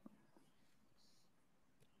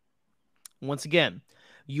 Once again,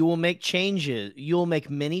 you will make changes. You will make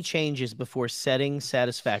many changes before setting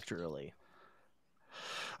satisfactorily.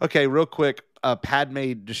 Okay, real quick.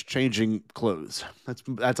 Padme just changing clothes.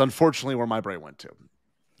 That's unfortunately where my brain went to.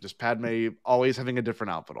 Just Padme always having a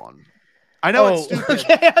different outfit on. I know it's stupid,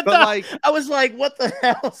 but I was like, what the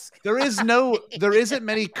hell? there isn't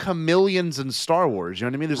many chameleons in Star Wars. You know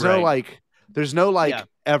what I mean? There's no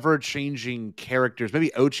ever changing characters.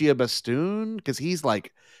 Maybe Ochia Bastoon, because he's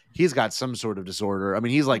got some sort of disorder. I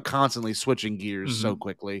mean, he's like constantly switching gears so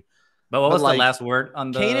quickly. But what was the last word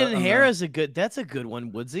on the? Kanan and Hera's that's a good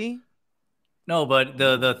one, Woodsy. No, but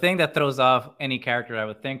the thing that throws off any character I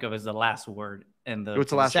would think of is the last word. What's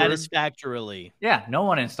the last word? Satisfactorily. Yeah, no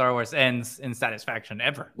one in Star Wars ends in satisfaction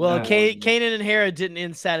ever. Well, No. Kanan and Hera didn't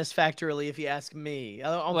end satisfactorily, if you ask me. I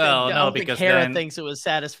don't think because Hera then- thinks it was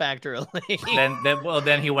satisfactorily.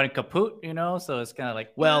 then he went kaput, so it's kind of like,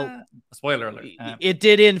 spoiler alert. It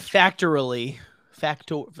did end factorily,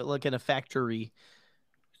 like in a factory.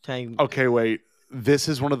 Time. Okay, wait. This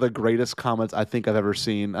is one of the greatest comments I think I've ever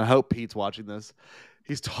seen. I hope Pete's watching this.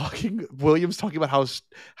 William's talking about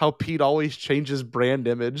how Pete always changes brand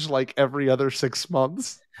image like every other 6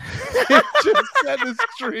 months. He just said his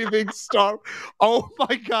streaming star. Oh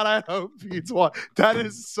my god, I hope Pete's watching. That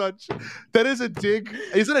is a dig.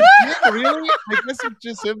 Is it a dig, really? I guess it's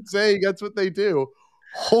just him saying that's what they do.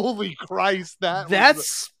 Holy Christ,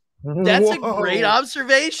 that's a great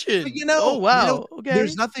observation. But oh wow. Okay.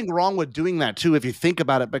 There's nothing wrong with doing that too, if you think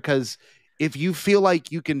about it, because if you feel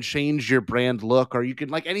like you can change your brand look, or you can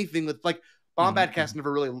like anything with like Bombadcast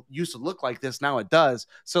never really used to look like this. Now it does.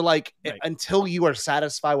 So like until you are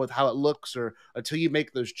satisfied with how it looks, or until you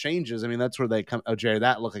make those changes, I mean, that's where they come. Oh, Jerry,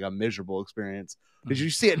 that looked like a miserable experience. Did you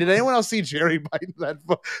see it? Did anyone else see Jerry biting that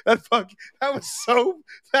fuck? That was so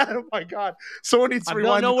bad. Oh my god! Someone needs to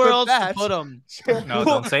rewind. I don't know where else that. to put them. No,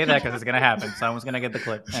 don't say that because it's gonna happen. Someone's gonna get the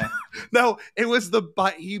clip. Yeah. No, it was the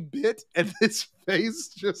bite he bit, and his face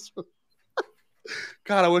just.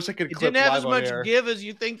 God, I wish I could. It clip didn't have live as on much air. give as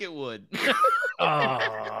you think it would.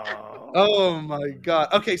 Oh my god.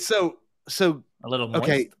 Okay, so a little moist.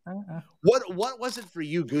 Okay, what was it for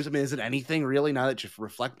you, Goose? I mean, is it anything really? Now that you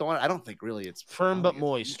reflect on it, I don't think really it's firm but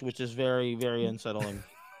moist, which is very, very unsettling.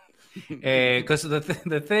 Because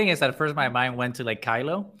the thing is, at first my mind went to like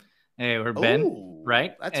Kylo or Ben, Ooh,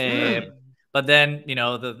 right? that's weird. But then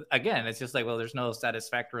again, it's just like, well, there's no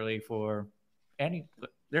satisfactorily for any.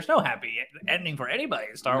 There's no happy ending for anybody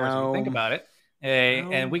in Star Wars. If you think about it,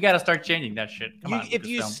 And we got to start changing that shit. Come on, if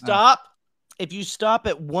you Lucasfilm. if you stop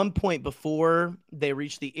at one point before they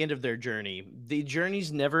reach the end of their journey, the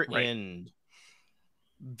journeys never end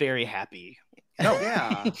very happy. No,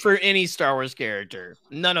 yeah. For any Star Wars character,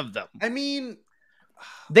 none of them. I mean,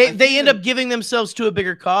 they end up giving themselves to a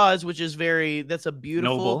bigger cause, which is that's a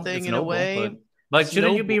beautiful noble. thing It's in noble, a way. But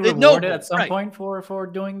shouldn't you be rewarded at some point for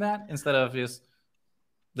doing that instead of just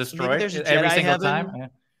destroy there's a every Jedi single heaven time?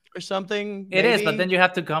 Or something. It is, but then you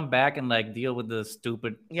have to come back and like deal with the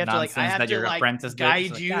stupid nonsense that your apprentice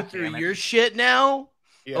guide did. you through your shit now.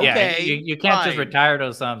 Yeah. Okay, you can't just retire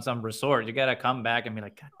to some resort. You gotta come back and be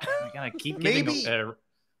like, God, I gotta keep giving.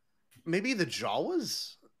 Maybe the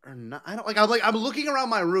Jawas or not. I don't I'm looking around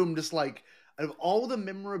my room, just like out of all the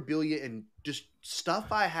memorabilia and just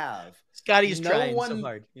stuff I have. Scotty's trying so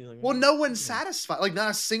hard. Well, no one's satisfied. Like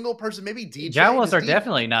not a single person. Maybe DJ. Jawas are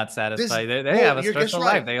definitely not satisfied. They have a stressful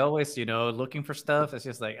life. They always, looking for stuff. It's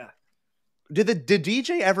just like. Did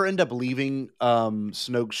DJ ever end up leaving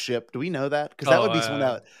Snoke's ship? Do we know that? Because that would be someone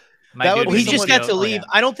that would be he just got to leave.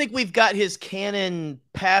 I don't think we've got his canon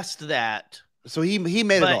past that. So he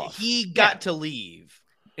made it off. He got to leave.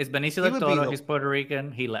 It's Benicio del Toro. He's Puerto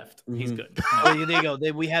Rican. He left. He's good. Oh, there you go.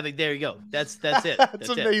 We have it. There you go. That's it. That's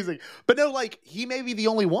amazing. But no, like he may be the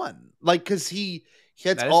only one. Like because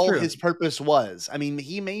that's all true. His purpose was. I mean,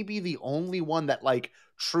 he may be the only one that like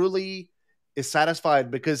truly is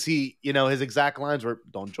satisfied because he, his exact lines were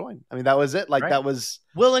 "Don't join." I mean, that was it. Like that was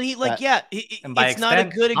and he like it's not a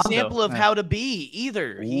good example of how to be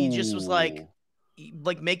either. He just was like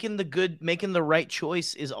making the right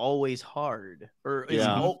choice is always hard, or is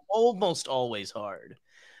almost always hard,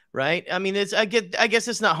 right? I mean, I guess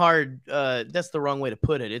it's not hard. That's the wrong way to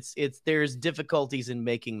put it. There's difficulties in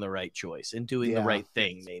making the right choice and doing the right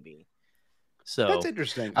thing, maybe. So that's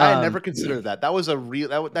interesting. I had never considered that. That was a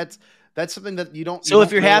real that's something that you don't. So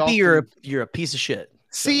if you're happy, you're a piece of shit.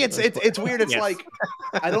 See, it's weird. It's like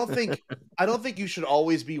I don't think you should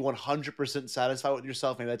always be 100% satisfied with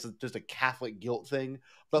yourself. Maybe that's just a Catholic guilt thing.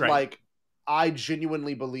 But like, I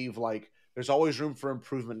genuinely believe like there's always room for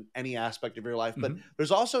improvement in any aspect of your life. But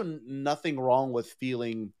there's also nothing wrong with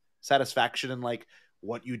feeling satisfaction in like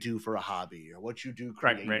what you do for a hobby or what you do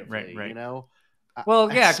creatively. Right.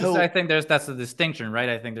 Well, yeah, because I think that's a distinction, right?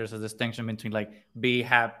 I think there's a distinction between like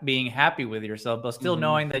being happy with yourself, but still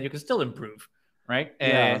knowing that you can still improve. Right.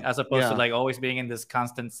 As opposed to like always being in this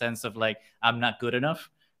constant sense of like, I'm not good enough,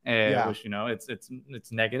 which,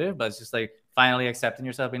 it's negative, but it's just like finally accepting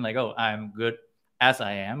yourself being like, oh, I'm good as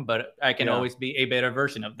I am, but I can always be a better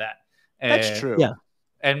version of that. That's true. Yeah.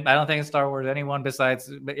 And I don't think in Star Wars anyone besides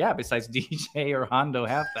DJ or Hondo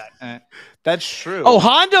have that. That's true. Oh,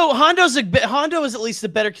 Hondo is at least the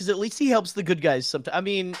better because at least he helps the good guys sometimes. I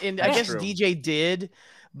mean, and I guess DJ did.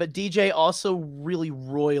 But DJ also really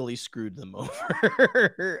royally screwed them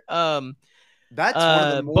over. That's one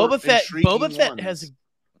of the more Boba Fett ones.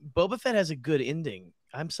 Boba Fett has a good ending.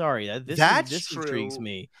 I'm sorry, this intrigues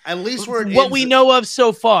me. At least what we know of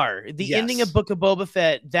so far. The ending of Book of Boba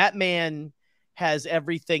Fett. That man has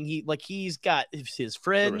everything. He's got his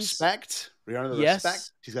friends, the respect.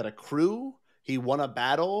 Respect. He's got a crew. He won a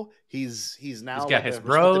battle. He's now got his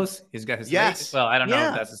bros. He's got his lady. Well, I don't know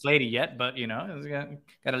if that's his lady yet, but he's got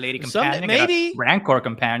a lady companion, maybe got a Rancor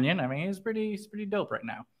companion. I mean, he's pretty dope right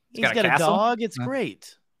now. He's got a dog. It's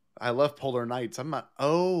great. I love Polar Knights. I'm not.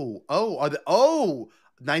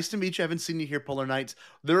 Nice to meet you. I haven't seen you here, Polar Knights.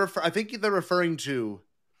 I think they're referring to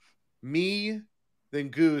me, then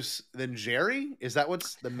Goose, then Jerry. Is that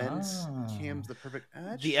what's the men's cam's the perfect?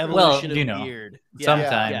 The evolution of weird.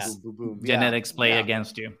 Sometimes genetics play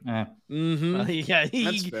against you. Well, you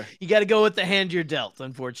got to go with the hand you're dealt.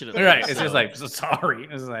 Unfortunately, right? It's just like sorry.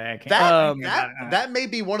 It's like I can't. That may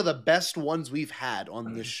be one of the best ones we've had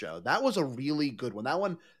on this show. That was a really good one. That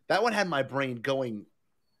one had my brain going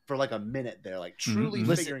for like a minute there, like truly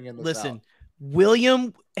figuring in this out.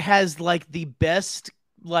 William has like the best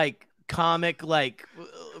comic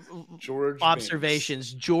George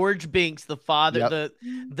observations. Binks. George Binks, the father,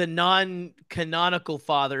 the non-canonical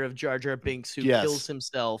father of Jar Jar Binks, who kills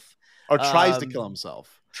himself or tries to kill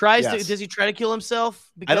himself. Does he try to kill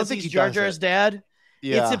himself because I don't think he's Jar Jar's dad?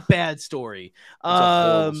 Yeah, it's a bad story. It's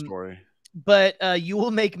a horrible story. But you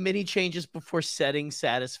will make many changes before setting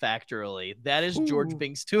satisfactorily. That is George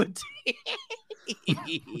Binks to a T.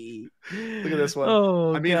 Look at this one.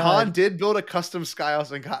 Oh, I mean, God. Han did build a custom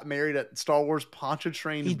skyhouse and got married at Star Wars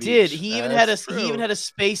Pontchartrain Beach. Did. He even had a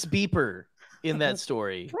space beeper in that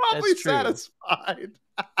story. Probably satisfied.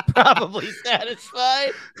 probably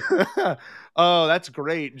satisfied. Oh, that's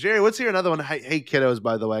great. Jerry, let's hear another one. Hey, kiddos,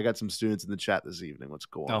 by the way, I got some students in the chat this evening. What's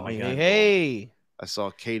going on? Oh my God. Hey. I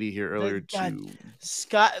saw Katie here earlier too.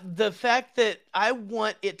 Scott, the fact that I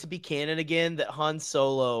want it to be canon again that Han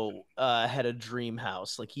Solo had a dream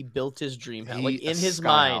house, like he built his dream house, like in his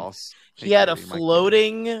mind, house. he had a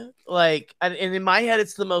floating like, and in my head,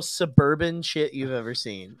 it's the most suburban shit you've ever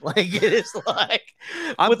seen. Like it is like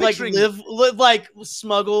with like live like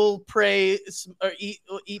smuggle, pray, or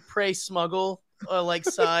eat, pray, smuggle. Like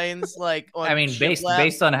signs, like on I mean,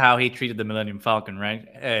 based on how he treated the Millennium Falcon, right?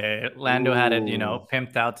 Lando had it,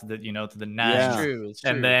 pimped out to the, to the nines. It's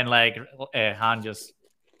true. And then like Han just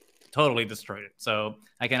totally destroyed it. So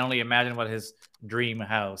I can only imagine what his dream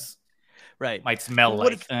house might smell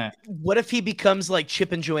like. What if he becomes like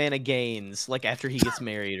Chip and Joanna Gaines, like after he gets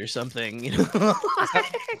married or something?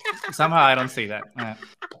 Somehow I don't see that.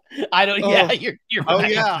 I don't. Yeah, you're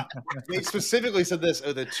right. Yeah. They specifically said this.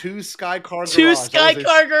 Oh, the two sky car garage. Two sky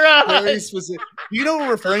car garage. Very specific. You know what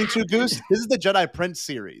we're referring to, Goose? This is the Jedi Prince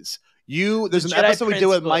series. There's an episode we did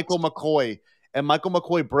with Michael McCoy, and Michael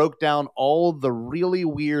McCoy broke down all the really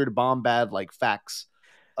weird bombad like facts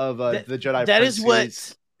of the Jedi Prince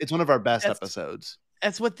series. It's one of our best episodes.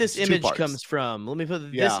 That's what this image comes from. Let me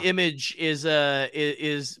put this image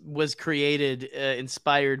was created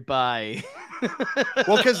inspired by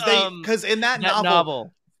well, because in that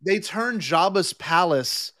novel they turned Jabba's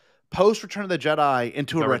palace post Return of the Jedi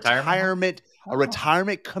into a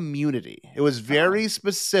retirement community. It was very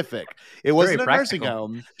specific. It wasn't a nursing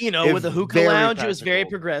home. With a hookah lounge, it was very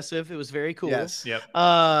progressive. It was very cool. Yes. Yep.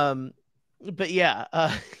 But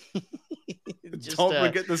yeah. Don't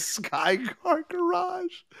forget the Sky Car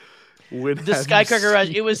Garage. The Sky Car Garage.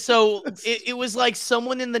 It was so. It was like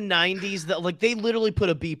someone in the '90s that like they literally put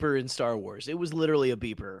a beeper in Star Wars. It was literally a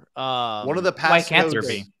beeper. One of the past. Why can't there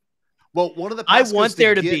be? Well, one of the. I want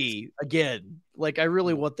there to be again. Like I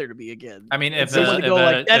really want there to be again. I mean, if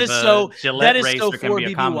that is so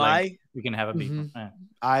 4BBY, we can have a beeper. Mm-hmm.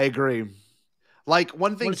 I agree. Like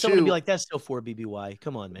one thing someone to be like, that's still 4BBY.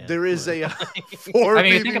 Come on, man. There is a 4BBY. I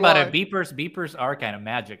mean, you think about it, beepers are kind of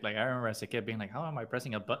magic. Like I remember as a kid being like, how am I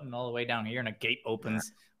pressing a button all the way down here and a gate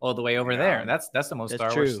opens all the way over there? That's the most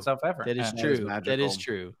Star Wars stuff ever. That is true. That is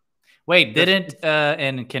true. Wait, didn't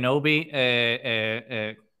in Kenobi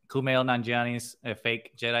Kumail Nanjiani's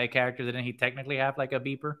fake Jedi character, didn't he technically have like a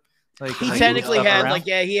beeper? Like, he technically had around?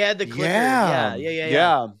 He had the clicker.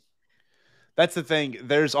 Yeah. That's the thing.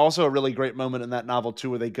 There's also a really great moment in that novel too,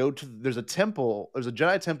 where they go to there's a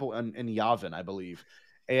Jedi temple in Yavin, I believe,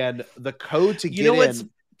 and the code to get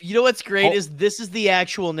in. You know what's great is this is the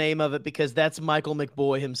actual name of it because that's Michael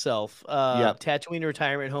McBoy himself. Tatooine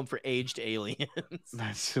Retirement Home for Aged Aliens.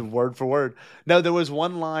 That's word for word. No, there was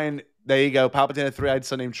one line. There you go. Palpatine had a three-eyed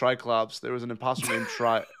son named Triclops. There was an imposter named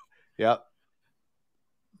Yep.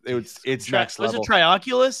 It's next level. Was it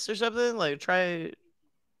Trioculus or something like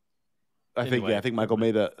I think Michael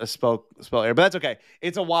made a spell error, but that's okay.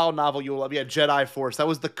 It's a wild novel you will love. Yeah, Jedi Force. That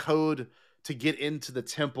was the code to get into the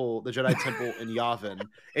temple, the Jedi temple in Yavin.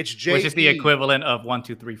 It's which is the equivalent of 1,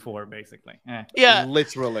 2, 3, 4, basically. Yeah,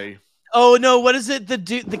 literally. Oh no, what is it? The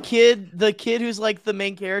kid who's like the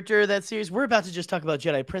main character of that series. We're about to just talk about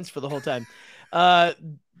Jedi Prince for the whole time.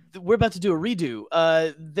 We're about to do a redo.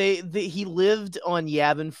 He lived on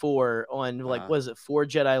Yavin 4 on was it 4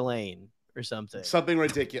 Jedi Lane or something? Something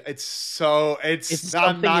ridiculous.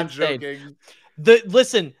 I'm not joking.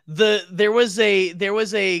 There was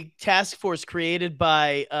a task force created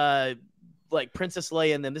by like Princess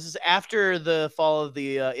Leia and them. This is after the fall of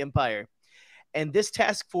the Empire. And this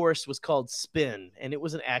task force was called SPIN, and it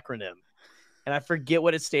was an acronym. And I forget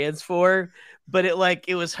what it stands for, but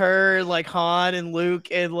it was her, like Han and Luke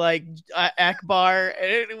and like Akbar, and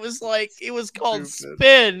it was called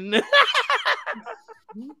SPIN.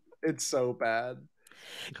 It's so bad.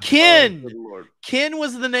 Kin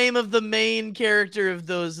was the name of the main character of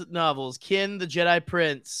those novels. Kin, the Jedi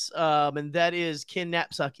Prince, and that is Kin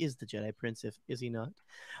Knapsack is the Jedi Prince. Is he not?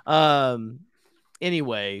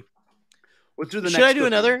 Anyway, should I do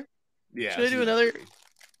another? Yeah. Should I do another?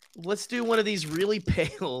 Let's do one of these really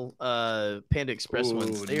pale Panda Express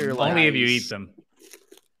ones. They're only if you eat them.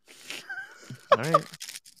 All right.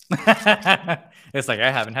 It's like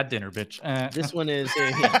I haven't had dinner, bitch. This one is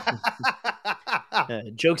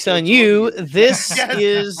jokes on you. This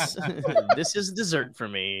is this is dessert for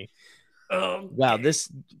me. Wow,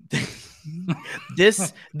 this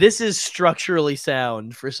is structurally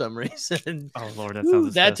sound for some reason. Oh Lord, that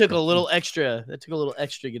sounds that took a little extra. That took a little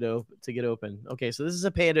extra to get open. Okay, so this is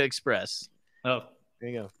a Panda Express. Oh, there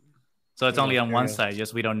you go. So it's only on one side.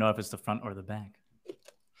 Just we don't know if it's the front or the back.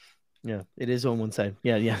 Yeah, it is on one side.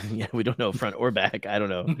 Yeah, yeah, yeah. We don't know front or back. I don't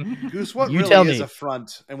know. Goose, what You really tell is me. a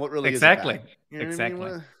front and what really Exactly. is a back? You know what I mean?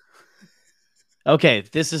 Exactly. What- Okay,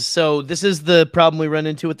 this is the problem we run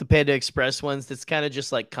into with the Panda Express ones. That's kind of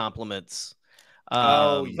just like compliments.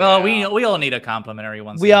 Oh, Well, yeah. we all need a complimentary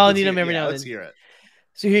once. We in a all while. need them every Yeah, now and let's then. hear it.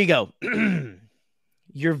 So here you go.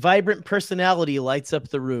 Your vibrant personality lights up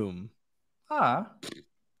the room. Ah,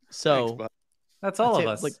 So Thanks, bud. that's all of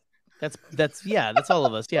us. Like that's yeah, that's all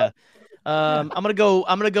of us. Yeah. I'm gonna go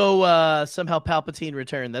somehow Palpatine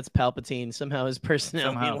return. That's Palpatine. Somehow his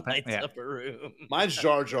personality Somehow, lights yeah. up a room. Mine's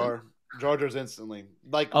Jar Jar. Jar Jar's instantly.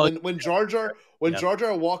 Like Oh, when Jar Jar Yep. Jar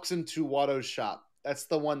Jar walks into Watto's shop, that's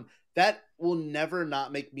the one that will never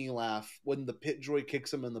not make me laugh when the pit droid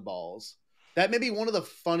kicks him in the balls. That may be one of the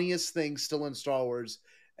funniest things still in Star Wars.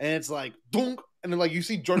 And it's like dunk, and then like you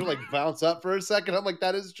see Jar Jar like bounce up for a second. I'm like,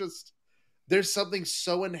 that is just there's something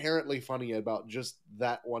so inherently funny about just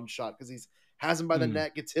that one shot because he's has him by the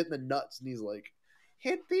neck, gets hit in the nuts, and he's like,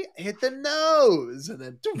 hit the nose, and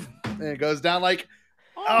then and it goes down like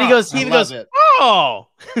He goes, it. oh,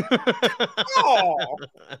 Oh,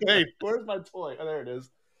 hey, where's my toy? Oh, there it is.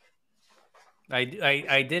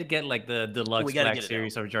 I did get like the deluxe We gotta Black get it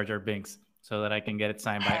series of Jar Jar Binks so that I can get it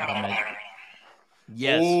signed by Ahmed.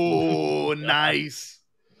 yes. Oh, nice.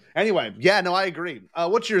 Anyway, yeah, no, I agree.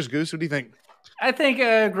 What's yours, Goose? What do you think? I think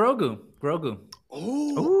Grogu.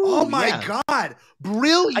 Oh my yeah. God,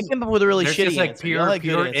 brilliant! I came up with a really There's shitty just like answer. Y'all like good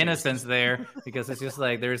pure answers. innocence there because it's just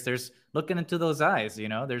like there's looking into those eyes, you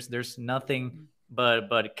know. There's nothing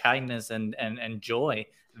but kindness and joy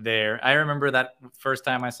there. I remember that first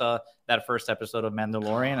time I saw that first episode of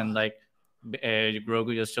Mandalorian, and like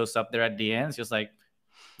Grogu just shows up there at the end. It's just like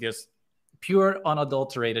just pure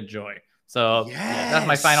unadulterated joy. So yeah, that's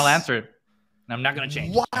my final answer. And I'm not gonna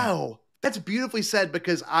change. Wow, that's beautifully said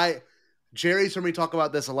because Jerry's heard me talk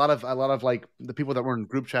about this a lot of like the people that we're in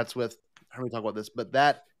group chats with heard me talk about this, but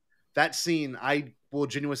that scene I will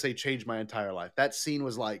genuinely say changed my entire life. That scene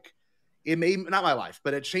was like it made not my life,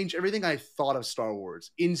 but it changed everything I thought of Star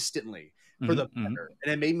Wars instantly for the better,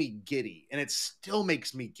 and it made me giddy, and it still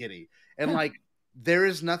makes me giddy. And like there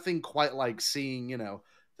is nothing quite like seeing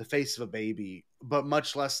the face of a baby, but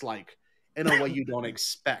much less like in a way you don't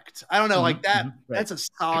expect. I don't know, like that. That's a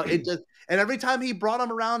solid. It just, and every time he brought him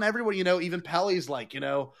around, everyone, even Pelly's like,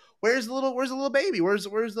 where's the little baby? Where's the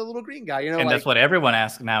little green guy? And that's what everyone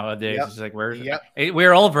asks nowadays. Yep. It's like,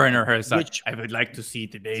 we're all Werner Herzog. I would like to see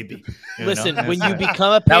the baby. Listen, when you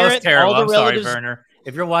become a parent, that was terrible. all the I'm relatives... sorry, Werner.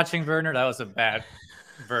 If you're watching Werner, that was a bad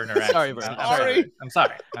Werner. Sorry, Werner. I'm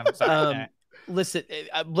sorry. Listen,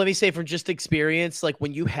 let me say from just experience, like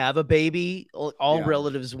when you have a baby, all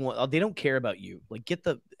relatives they don't care about you. Like, get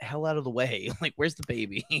the hell out of the way. Like, where's the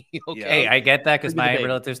baby? Okay. Hey, I get that because my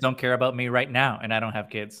relatives don't care about me right now, and I don't have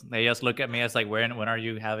kids. They just look at me as like, when are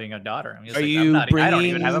you having a daughter? I'm just are like, you bringing I don't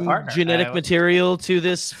even have a partner. genetic material to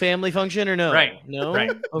this family function or no? Right. No.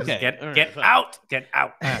 Right. Okay. Get out. Get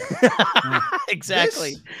out.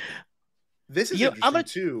 Exactly. This is interesting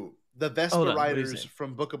too. The Vespa Riders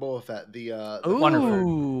from Book of Boba Fett.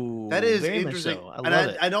 Wonderful. That is very interesting. much so. I love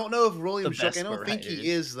it. I don't know if William The Shook. I don't Vespa think Riders. he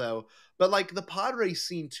is though. But like the pod race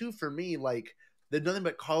scene too, for me, like there's nothing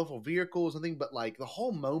but colorful vehicles, nothing but like the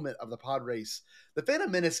whole moment of the pod race. The Phantom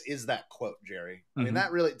Menace is that quote, Jerry. I mean,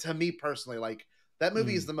 that really, to me personally, like that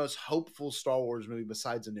movie is the most hopeful Star Wars movie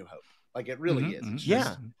besides A New Hope. Like it really is. It's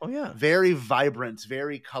just very vibrant,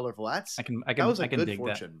 very colorful. That was a good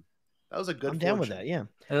fortune. That was a good. I'm down with that. Yeah.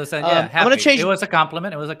 It was, I'm gonna change. It was a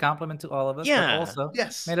compliment. It was a compliment to all of us. Yeah. But also,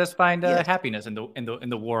 made us find happiness in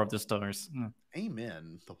the War of the Stars.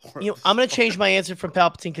 Amen. I'm gonna change my answer from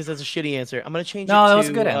Palpatine because that's a shitty answer. I'm gonna change it. No, that to, was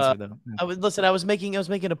a good answer though. I was making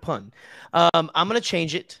a pun. I'm gonna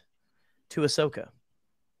change it to Ahsoka.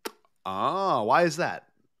 Oh, why is that?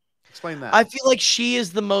 Explain that. I feel like she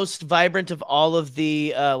is the most vibrant of all of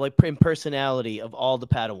the like in personality of all the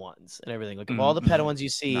Padawans and everything. Like of all the Padawans you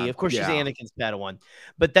see, of course she's Anakin's Padawan,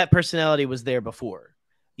 but that personality was there before.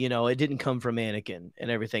 It didn't come from Anakin and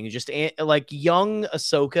everything. It's just like young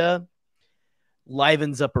Ahsoka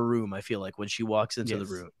livens up a room. I feel like when she walks into the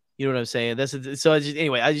room, you know what I'm saying.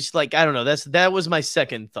 Anyway. I just like I don't know. That was my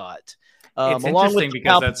second thought. It's along interesting with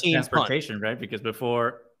because that's Palpatine transportation, right? Because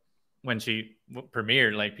before, when she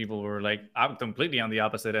premiered, like people were like, I'm completely on the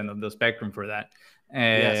opposite end of the spectrum for that.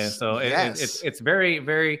 So it's very,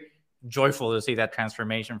 very joyful to see that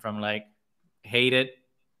transformation from like hated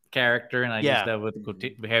character, and I use that with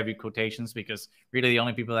heavy quotations because really the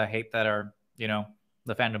only people that hate that are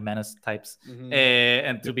the Phantom Menace types,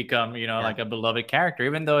 and to become like a beloved character,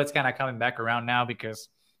 even though it's kind of coming back around now because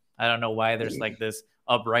I don't know why there's like this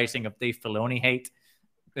uprising of Dave Filoni hate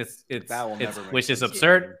which is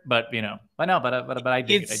absurd, but but I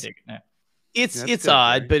dig it. I dig it. Yeah. It's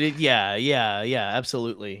odd, but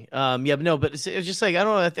absolutely. But no, but it's just like I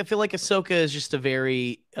don't know. I feel like Ahsoka is just a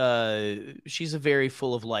very she's a very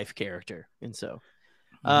full of life character, and so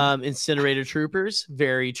Incinerator Troopers,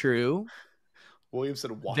 very true. William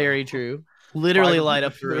said, "Wow, very true." Literally light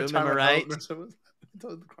up the room. Am I right?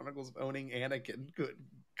 The Chronicles of Owning Anakin. Good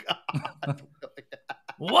God.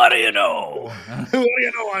 What do you know? What do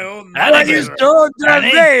you know? I own Anakin.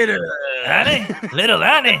 Annie? Little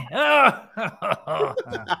Annie. Oh.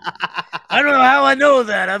 I don't know how I know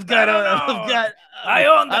that. I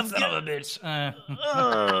own that son of a bitch.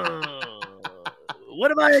 What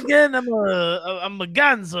am I again? I'm a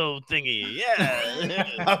Gonzo thingy.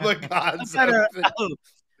 Yeah. I'm a Gonzo.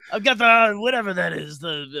 I've got the whatever that is.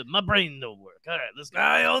 My brain don't work. All right, let's go.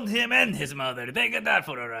 I owned him and his mother. They got that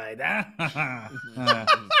for a ride, huh?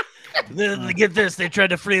 Get this. They tried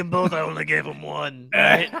to free them both. I only gave them one.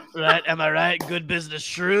 Right? Right? Am I right? Good business.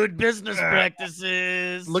 Shrewd business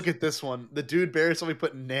practices. Look at this one. The dude barely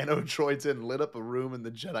put nano droids in, lit up a room in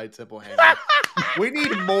the Jedi Temple hangar. We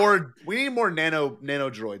need more nano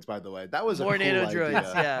droids, by the way. That was more a cool nano idea.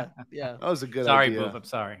 droids. Yeah. That was a good Sorry, idea. Boop, I'm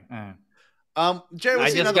sorry. Jerry,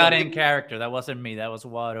 I just got in character. That wasn't me. That was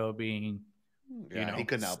Watto being, he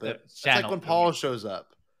couldn't help it. It's like when Paul shows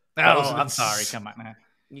up. Oh, I'm sorry. Come on.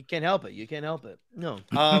 You can't help it. You can't help it. No.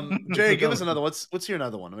 Jerry, give us another one. Let's hear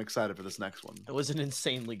another one. I'm excited for this next one. It was an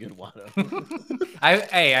insanely good Watto.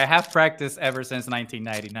 I have practiced ever since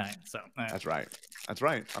 1999. So that's right. That's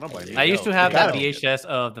right. I don't blame you. I used to have that VHS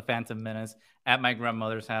of the Phantom Menace at my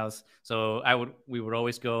grandmother's house. So we would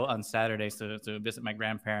always go on Saturdays to visit my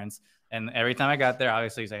grandparents. And every time I got there,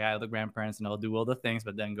 obviously, it's like I had the grandparents and I'll do all the things,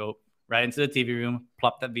 but then go right into the TV room,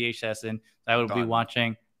 plop that VHS in. So I would be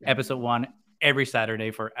watching episode 1 every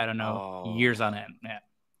Saturday for, I don't know, years on end. Yeah.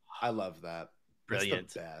 I love that. Brilliant.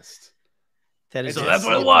 That's the best. That is so that's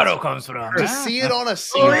where Watto comes from. To see it on a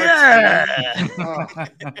CRT.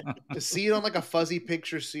 To see it on like a fuzzy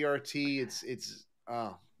picture CRT, it's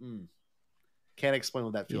can't explain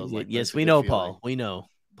what that feels like. Yes, we know, Paul. We know.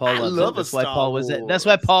 Paul loves it. That's why Paul was at. That's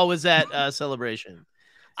why Paul was at Celebration.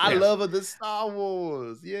 I love the Star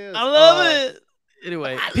Wars. Yes, I love it.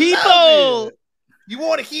 Anyway, people, you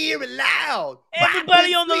want to hear it loud.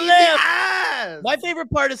 Everybody on the left. My favorite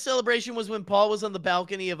part of Celebration was when Paul was on the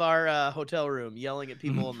balcony of our hotel room yelling at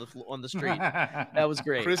people on the street. That was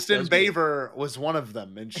great. Kristen Baver was one of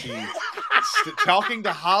them, and she talking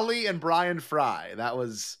to Holly and Brian Fry. That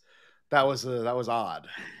was odd.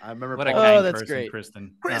 I remember. What a kind that's person, great,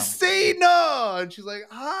 Kristen. Christina, and she's like,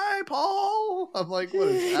 "Hi, Paul." I'm like, "What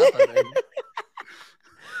is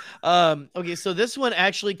happening?" Okay, so this one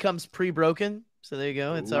actually comes pre-broken. So there you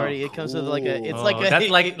go. It's already. It comes with like a. It's like a. That's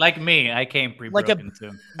like me. I came pre-broken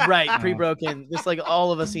too. Right, pre-broken. Just like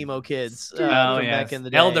all of us emo kids back in the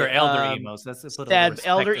day. Elder emos. That's sad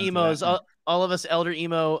elder emos. All of us elder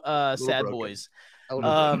emo sad broken boys.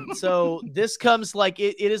 So this comes like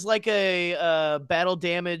it is like a battle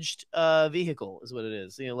damaged vehicle is what it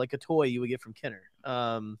is. Like a toy you would get from Kenner.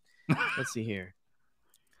 Let's see here.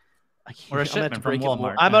 Or a shipment from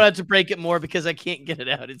Walmart. I'm gonna have to break it more because I can't get it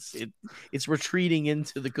out. It's retreating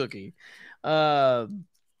into the cookie. All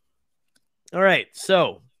right,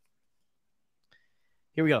 so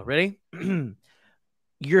here we go. Ready?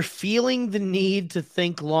 You're feeling the need to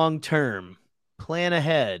think long term. Plan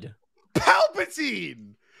ahead.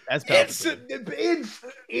 Palpatine. That's Palpatine.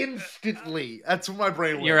 Instantly. That's what my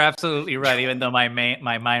brain went. You're absolutely right. Even though my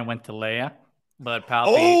mind went to Leia, but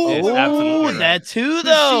Palpatine is absolutely right. That too,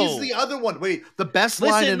 though. She's the other one. Wait, the best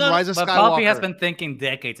line in Rise of Skywalker. But Palpatine has been thinking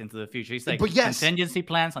decades into the future. He's like contingency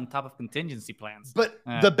plans on top of contingency plans. But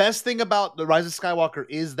the best thing about the Rise of Skywalker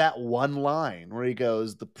is that one line where he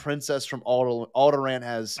goes, "The princess from Alderaan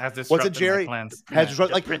has what's it, Jerry? Has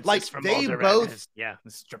like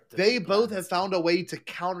they both have found a way to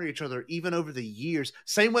counter each other even over the years.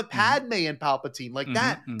 Same with Padme and Palpatine, like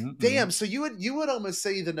that. Damn. So you would almost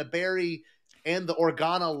say the Naberi and the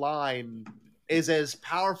Organa line is as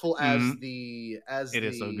powerful as it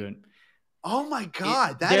is so good. Oh my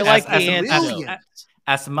god, they're like brilliant.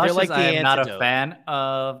 As much as I am not a fan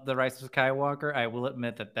of the Rise of Skywalker, I will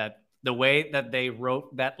admit that the way that they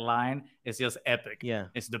wrote that line is just epic. Yeah,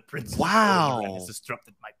 it's the princess. Wow, has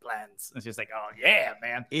disrupted my plans. It's just like, oh yeah,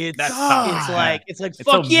 man. It's like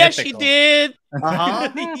fuck so yeah, mythical. She did. Uh-huh.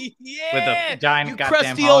 Yeah, with a giant you goddamn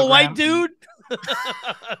crusty hologram. Old white dude.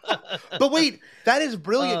 But wait, that is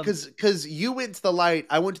brilliant because you went to the light,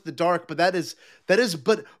 I went to the dark, but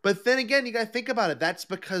but then again, you gotta think about it. That's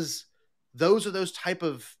because those are those type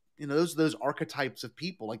of those archetypes of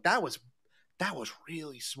people. Like that was That was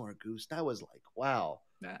really smart, Goose. That was like, wow.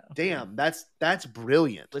 Damn, that's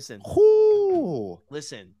brilliant. Listen. Ooh.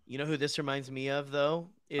 Listen, you know who this reminds me of though?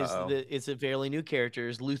 It's a fairly new character,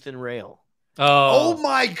 is Luthen Rail. Oh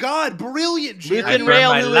my God, brilliant, Jerry. Luthen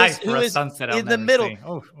Rail, who is in the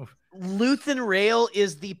middle. Luthen Rail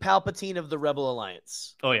is the Palpatine of the Rebel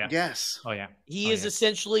Alliance. Oh yeah. Yes. Oh yeah. He is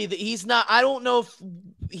essentially he's not. I don't know if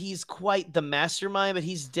he's quite the mastermind, but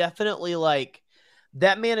he's definitely like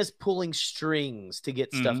that man is pulling strings to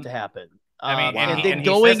get stuff to happen. I mean, and then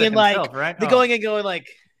going and like right? going and going like,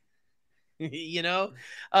 you know,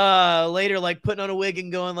 later like putting on a wig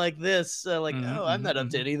and going like this, like, oh, I'm not up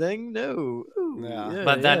to anything. No. Ooh, yeah,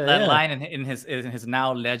 but that line in his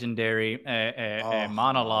now legendary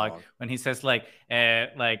monologue when he says I'm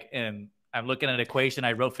looking at an equation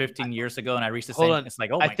I wrote 15 years ago and I reached the same. It's like,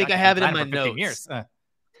 oh my God, I think I have it in my notes. Years.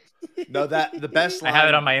 No, the best line. I have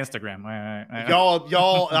it on my Instagram.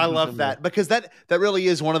 Y'all, I love that because that really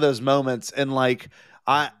is one of those moments, and like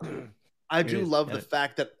I do love the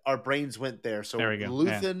fact that our brains went there. So there we go.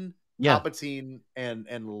 Luthen, Palpatine, and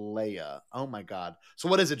Leia. Oh my God. So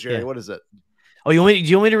what is it, Jerry? What is it? Oh, do you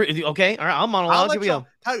want me to? Okay, all right. I'll monologue. Here we go.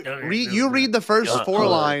 You read the first 4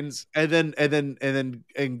 lines, and then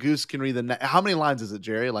Goose can read the. How many lines is it,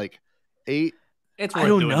 Jerry? Like 8. I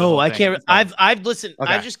don't know. I can't. I've listened.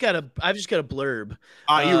 Okay. I've just got a blurb.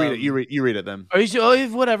 You read it. You read it then. Are you? Oh,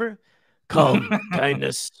 whatever. Calm,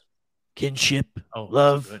 kindness, kinship,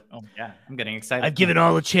 love. Oh yeah, I'm getting excited. I've given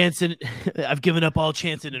all a chance and I've given up all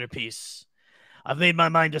chance in inner peace. I've made my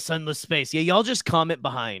mind a sunless space. Yeah, y'all just comment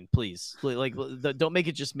behind, please. Like, don't make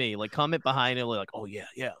it just me. Like, comment behind and like, oh yeah,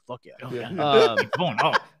 fuck yeah. Go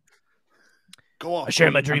on. Go on. I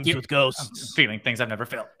share my dreams with ghosts. I'm feeling things I've never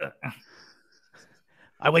felt.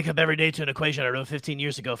 I wake up every day to an equation I wrote 15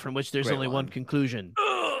 years ago from which there's only one conclusion.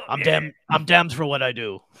 I'm damned for what I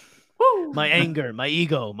do. Woo. My anger, my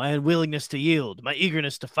ego, my unwillingness to yield, my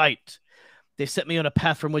eagerness to fight. They set me on a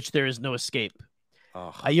path from which there is no escape.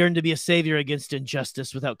 I yearn to be a savior against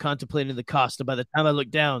injustice without contemplating the cost. And by the time I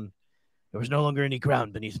looked down, there was no longer any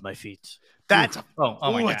ground beneath my feet. That's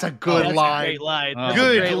that's a good line. A great line.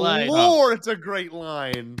 Good Lord, it's a great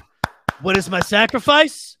line. What is my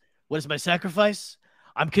sacrifice? What is my sacrifice?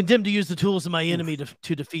 I'm condemned to use the tools of my enemy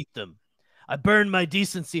to defeat them. I burn my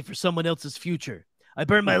decency for someone else's future. I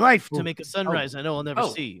burn my life to make a sunrise I know I'll never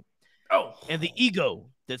see. And the ego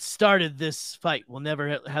that started this fight will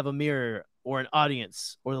never have a mirror or an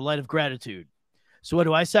audience or the light of gratitude. So what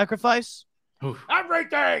do I sacrifice?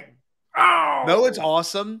 Everything! Oh! No, it's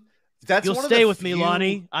awesome. You'll stay with me,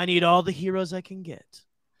 Lonnie. I need all the heroes I can get.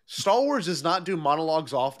 Star Wars does not do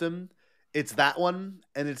monologues often. It's that one,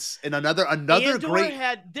 and it's in another Andor great.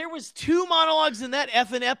 There was 2 monologues in that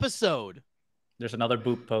effing episode. There's another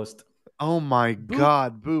Boop post. Oh my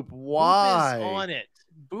God, Boop! Why? Boop is on it.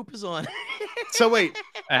 Boop is on it. So wait,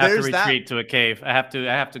 I have to retreat to a cave. I have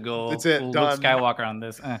to go. That's it. Luke Done. Skywalker on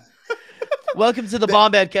this. Welcome to the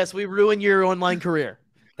Bombadcast. We ruin your online career.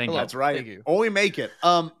 Thank you. That's right. Thank you. Or we make it.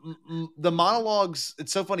 The monologues.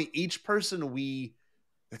 It's so funny. Each person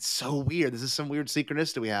it's so weird. This is some weird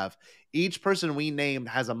synchronicity we have. Each person we named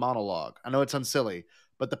has a monologue. I know it sounds silly,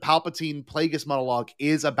 but the Palpatine Plagueis monologue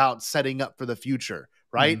is about setting up for the future,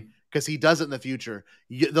 right? Because he does it in the future.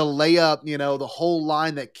 The Leia, the whole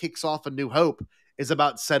line that kicks off A New Hope is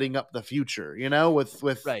about setting up the future, with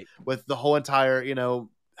the whole entire,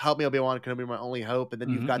 help me, Obi-Wan, can be my only hope. And then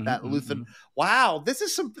you've got that Luthen. Wow, this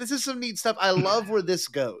is some neat stuff. I love where this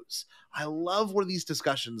goes. I love where these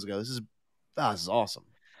discussions go. This is awesome.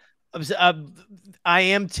 I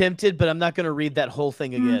am tempted, but I'm not going to read that whole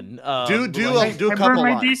thing again. Do a couple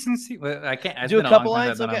lines. Decency. Well, I can't. Do a couple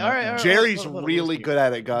lines. Okay, all right. Jerry's really good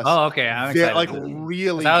at it, Gus. Oh, okay. I'm excited. Like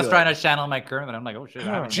really. I was trying to channel my current, but I'm like, oh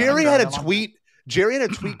shit. Jerry had a tweet. Jerry had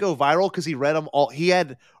a tweet go viral because he read them all. He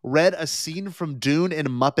had read a scene from Dune in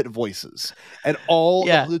Muppet voices, and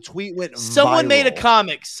the tweet went. Someone viral. made a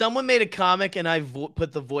comic. Someone made a comic, and I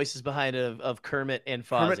put the voices behind it of Kermit and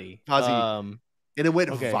Fozzie. And it went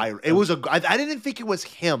viral. It was I didn't think it was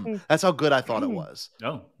him. That's how good I thought it was.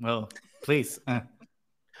 Oh, well, please.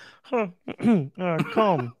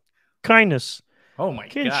 Calm. Kindness. Oh, my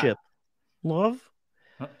kinship. God. Love.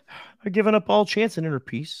 I've given up all chance in inner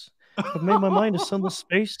peace. I've made my mind a sunless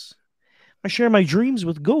space. I share my dreams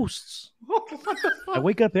with ghosts. I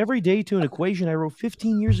wake up every day to an equation I wrote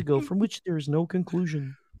 15 years ago from which there is no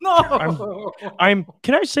conclusion. No,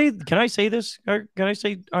 Can I say this? Can I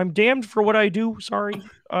say I'm damned for what I do? Sorry.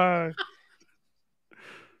 That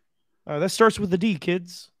starts with the D,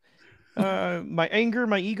 kids. My anger,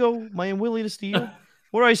 my ego, my unwillingness to yield.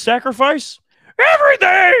 What do I sacrifice?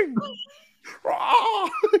 Everything.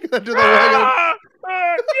 Do the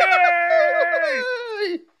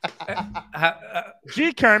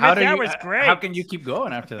Gee, Kermit, how do that you- was great. How can you keep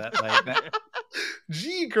going after that? Like that?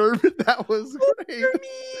 Gee, Kermit, that was great.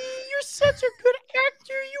 You're such a good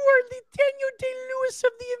actor. You are the Daniel Day-Lewis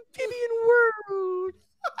of the amphibian world.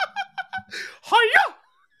 Hiya!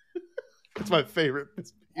 That's my favorite.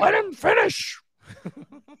 Let him finish.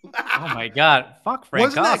 Oh my god! Fuck Frank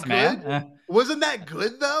Wasn't that Oz, man. good? Wasn't that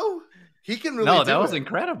good though? He can really. No, do that was it.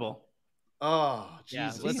 incredible. Oh, Yeah,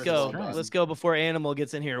 Jesus. let's Christ. go. Let's go before Animal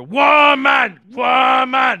gets in here. Woman!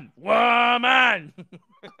 Woman! Woman!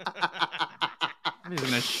 He's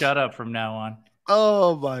gonna shut up from now on.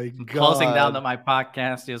 Oh my God! Closing down my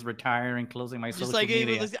podcast, is retiring, closing my Just social like, hey,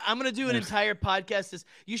 media. listen, I'm gonna do an entire podcast.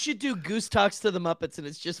 You should do Goose Talks to the Muppets, and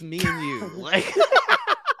it's just me and you. Like,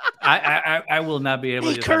 I will not be able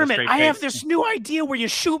to. hey just have a Kermit, straight I have face. this new idea where you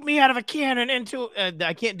shoot me out of a cannon into.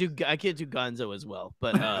 I can't do Gonzo as well,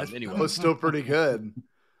 but anyway, That was still pretty good.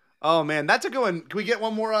 Oh man, that's a good one. Can we get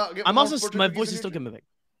one more? I'm also my voice is still coming back.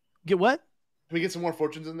 Get what? Can we get some more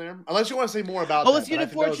fortunes in there? Unless you want to say more about. Oh, let's get a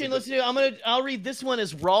fortune. I'll read this one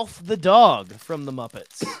as Rolf the dog from the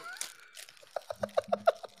Muppets.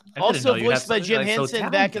 Also voiced by Jim Henson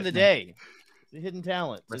back in the day. The hidden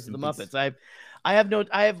talent. This is the Muppets. I've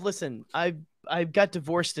got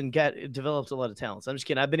divorced and developed a lot of talents. I'm just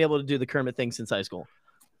kidding. I've been able to do the Kermit thing since high school.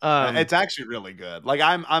 It's actually really good. Like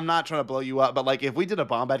I'm not trying to blow you up, but like if we did a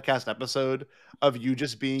Bombadcast episode of you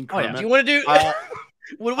just being Kermit, do you want to do?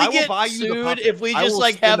 Would we get sued if we just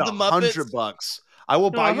like have the Muppets? $100. I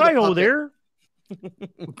will buy you the puppet. There.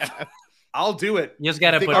 I'll do it. You just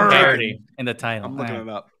gotta put parody in the title. I'm looking it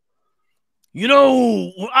up. You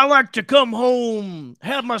know, I like to come home,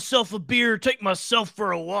 have myself a beer, take myself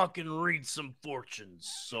for a walk, and read some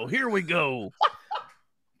fortunes. So here we go.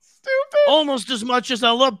 Stupid. Almost as much as I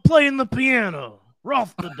love playing the piano.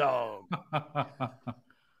 Rolf the dog.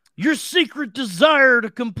 Your secret desire to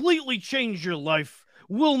completely change your life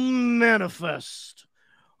will manifest.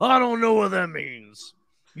 I don't know what that means.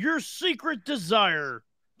 Your secret desire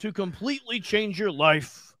to completely change your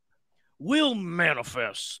life will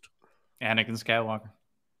manifest. Anakin Skywalker.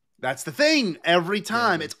 That's the thing. Every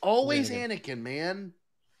time, it's always Anakin, man.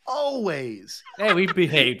 Always. Hey, we've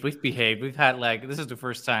behaved. We've had like this is the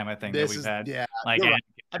first time I think that we've had like Anakin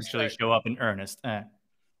actually show up in earnest.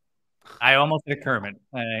 I almost did Kermit.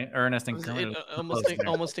 Ernest and Kermit.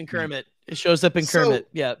 Almost in Kermit. It shows up in Kermit.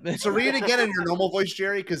 Yeah. So read it again in your normal voice,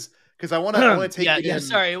 Jerry, because I want to take it in. Yeah,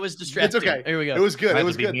 sorry, it was distracting. It's okay. Here we go. It was good. It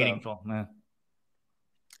was good. Meaningful.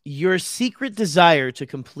 Your secret desire to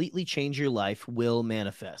completely change your life will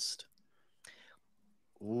manifest.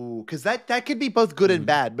 Ooh, because that could be both good and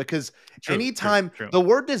bad. Because anytime the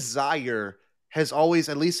word desire has always,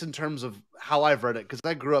 at least in terms of how I've read it, because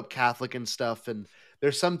I grew up Catholic and stuff, and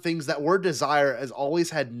there's some things that word desire has always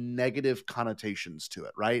had negative connotations to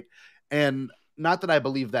it, right? And not that I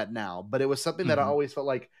believe that now, but it was something that I always felt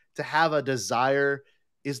like to have a desire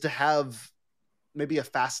is to have maybe a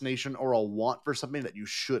fascination or a want for something that you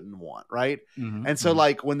shouldn't want, right? And so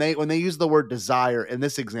like when they use the word desire in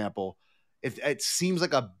this example, it seems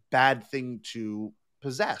like a bad thing to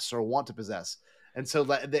possess or want to possess. And so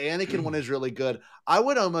the Anakin one is really good. I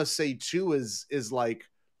would almost say too is like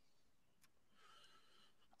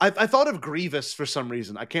I thought of Grievous for some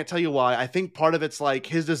reason. I can't tell you why. I think part of it's like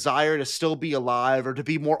his desire to still be alive or to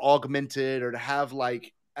be more augmented or to have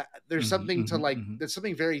like there's something to like there's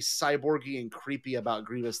something very cyborgy and creepy about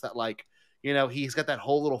Grievous that like, you know, he's got that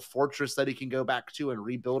whole little fortress that he can go back to and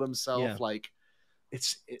rebuild himself. Yeah. Like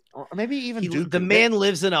or maybe even the man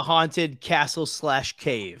lives in a haunted castle /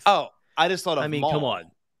 cave. Oh, I just thought of Maul. Come on.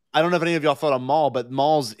 I don't know if any of y'all thought of Maul, but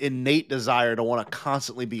Maul's innate desire to want to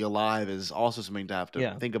constantly be alive is also something to have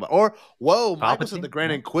to think about. Or, whoa, Michael said the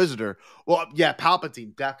Grand Inquisitor. Well, yeah,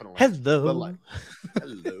 Palpatine, definitely. Hello. But like,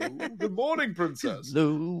 hello. Good morning, princess.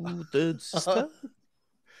 Hello, sister.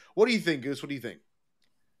 What do you think, Goose? What do you think?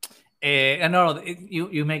 No,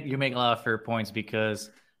 you make a lot of fair points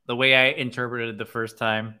because the way I interpreted it the first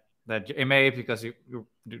time, that it may be because you're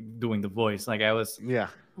doing the voice. Like I was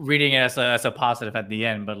reading it as a positive at the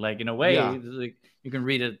end, but like in a way, like, you can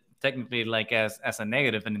read it technically like as a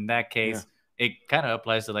negative, and in that case, it kind of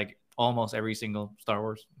applies to like almost every single Star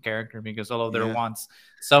Wars character because all of their wants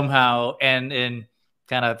somehow end in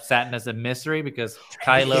kind of sadness and misery because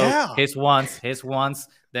Kylo his wants,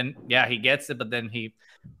 then he gets it, but then he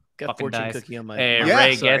fucking dies. Cookie on my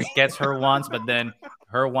Rey gets her wants, but then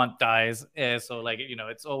her want dies. So like, you know,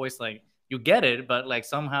 it's always like you get it, but like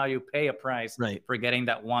somehow you pay a price for getting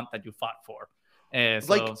that want that you fought for. And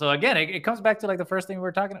so again, it comes back to like the first thing we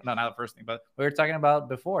were talking. No, not the first thing, but we were talking about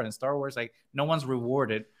before in Star Wars. Like no one's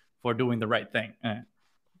rewarded for doing the right thing.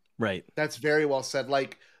 Right. That's very well said.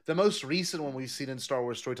 Like the most recent one we've seen in Star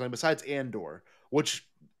Wars storytelling, besides Andor, which,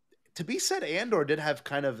 to be said, Andor did have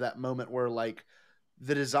kind of that moment where like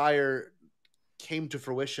the desire came to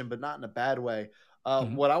fruition, but not in a bad way.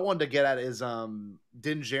 What I wanted to get at is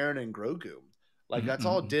Din Djarin and Grogu. Like that's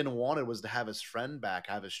all Din wanted, was to have his friend back,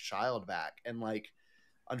 have his child back, and like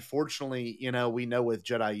unfortunately, you know, we know with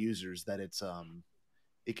Jedi users that it's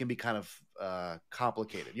it can be kind of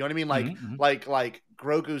complicated. You know what I mean? Like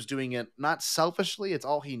Grogu's doing it not selfishly, it's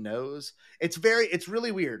all he knows. It's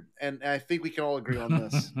really weird. And I think we can all agree on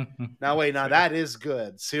this. Now that is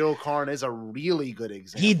good. Cyril Karn is a really good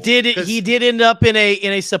example. He did end up in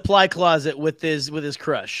a supply closet with his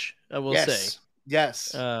crush, I will say.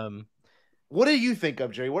 Yes. What do you think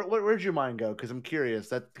of, Jerry? Where'd your mind go? Because I'm curious.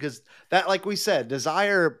 Because that, like we said,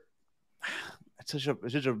 desire. It's such a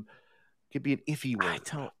could be an iffy word.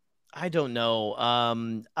 I don't know.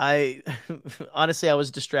 I honestly, I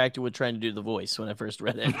was distracted with trying to do the voice when I first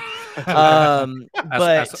read it. But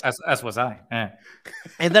as was I.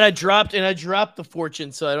 And then I dropped the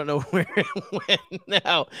fortune, so I don't know where it went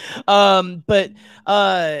now.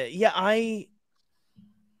 Yeah, I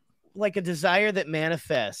like a desire that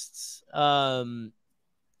manifests.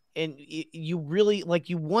 And you really like,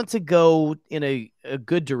 you want to go in a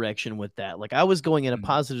good direction with that. Like I was going in a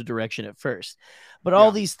positive direction at first, but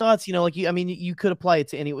all these thoughts, you know, like you could apply it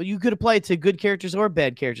to anyone. You could apply it to good characters or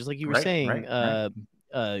bad characters. Like you were saying,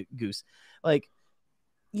 Goose, like,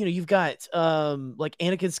 you know, you've got like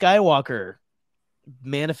Anakin Skywalker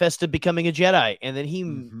manifested becoming a Jedi, and then he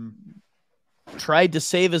tried to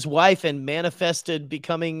save his wife and manifested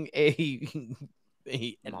becoming an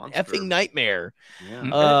effing nightmare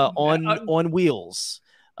on wheels.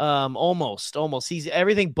 Almost he's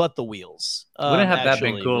everything but the wheels. Wouldn't have that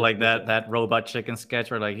been cool, like that robot chicken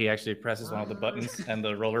sketch where like he actually presses one of the buttons and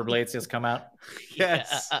the rollerblades just come out?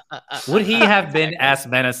 Yes. Would he have been as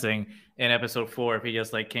menacing in episode 4 if he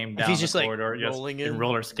just like came down the corridor, like rolling in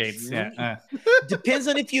roller skates? Depends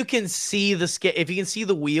on if you can see the if you can see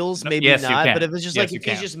the wheels, maybe yes, not. But if it's just like if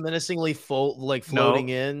he's just menacingly floating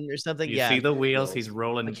in or something, you see the wheels, he's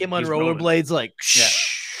rolling. Like him on rollerblades, like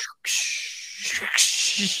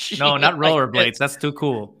no, not rollerblades. That's too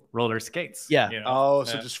cool. Roller skates. Yeah. You know? Oh,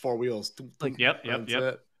 so just 4 wheels. Like yep.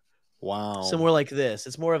 Wow. So more like this.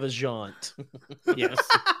 It's more of a jaunt. Yes.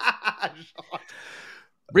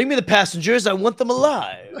 Bring me the passengers. I want them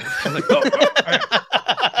alive. And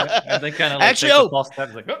they kind of like actually,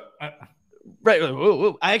 right.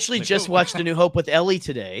 I actually like, just watched A New Hope with Ellie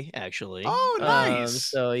today. Actually. Oh, nice.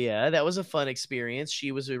 So yeah, that was a fun experience.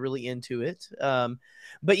 She was really into it.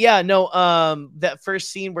 But yeah, no. That first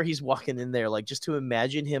scene where he's walking in there, like just to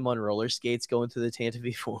imagine him on roller skates going to the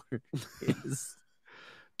Tantive 4 is.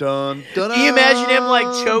 Dun, dun, Can you imagine him like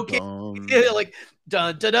choking, like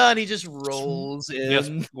dun dun dun? He just rolls in,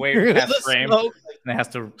 just way past frame, and it has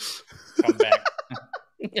to come back.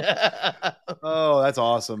 Oh, that's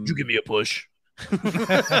awesome! You give me a push,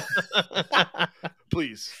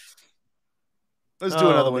 please. Let's do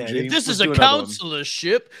another one, Gene. This is a counselor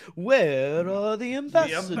ship. Where are the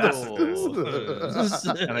ambassadors?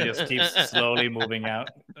 And it just keeps slowly moving out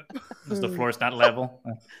because the floor's not level.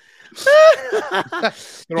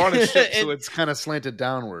 They're on a ship, so it's kind of slanted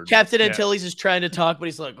downward. Captain Antilles is trying to talk, but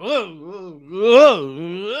he's like, whoa,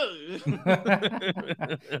 whoa.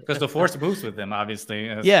 Because the force moves with them, obviously.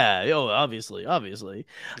 Obviously. Because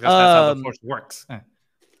that's how the force works.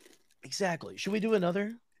 Exactly. Should we do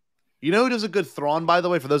another? You know who does a good Thrawn, by the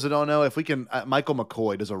way, for those who don't know? If we can, Michael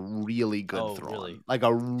McCoy does a really good Thrawn. Really? Like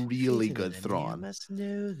a really good Thrawn. You must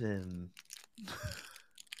know them.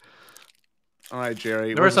 All right,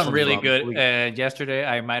 Jerry. There were some really good. Yesterday,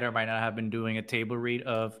 I might or might not have been doing a table read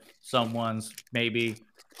of someone's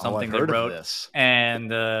something they wrote.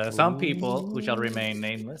 And some people, who shall remain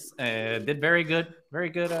nameless, did very good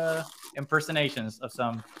impersonations of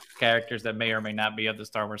some characters that may or may not be of the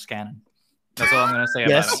Star Wars canon. That's all I'm going to say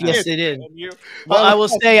about it. Yes, they did. Well, I will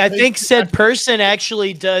say, I think said person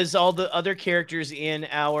actually does all the other characters in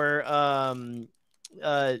our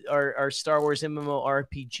Star Wars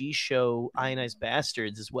MMORPG show, Ionized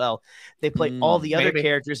Bastards, as well. They play all the other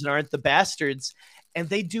characters and aren't the bastards, and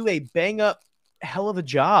they do a bang up hell of a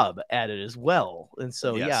job at it as well. And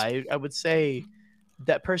so, I would say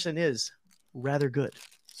that person is rather good.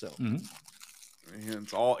 So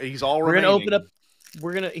he's all. We're gonna open up.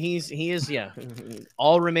 He is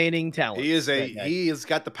all remaining talent. He has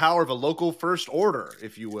got the power of a local first order,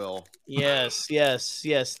 if you will. Yes.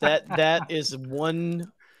 That is one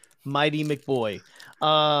Mighty McBoy.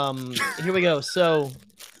 Here we go. So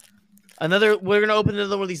we're gonna open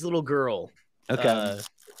another one of these little girl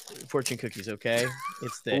fortune cookies. Okay,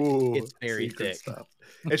 it's thick. Ooh, it's very secret thick. stuff.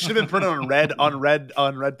 It should have been printed on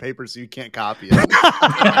red paper so you can't copy it.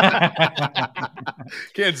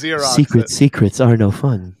 Can't Xerox it. Secrets are no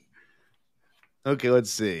fun. Okay,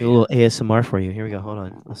 let's see. A little ASMR for you. Here we go. Hold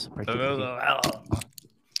on. Let's break the cookie.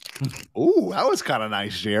 Ooh, that was kind of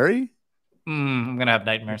nice, Jerry. I'm gonna have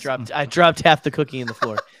nightmares. I dropped half the cookie in the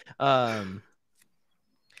floor.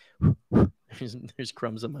 There's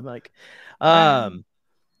crumbs on my mic.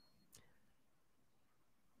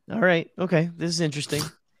 All right. Okay. This is interesting.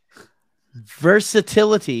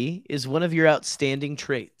 Versatility is one of your outstanding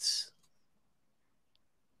traits.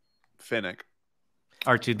 Finnick.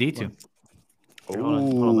 R2D2.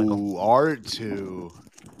 Ooh, R2.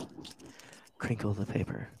 Crinkle the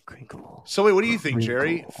paper. Crinkle. So wait, what do you think,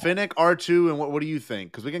 Jerry? Finnick, R2, and what do you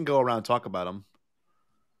think? Because we can go around and talk about them.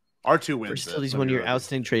 R2 wins. Versatility is one of your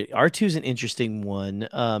outstanding traits. R2 is an interesting one.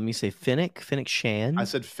 You say Finnick Shan. I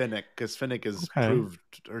said Finnick because Finnick has proved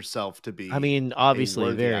herself to be. I mean,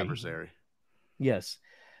 obviously, a very adversary. Yes.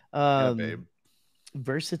 Yeah, babe.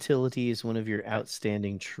 Versatility is one of your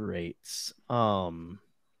outstanding traits. Damn,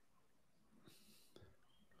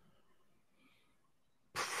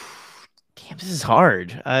 this is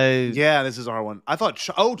hard. Yeah, this is our one. I thought.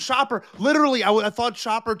 Chopper. Literally, I thought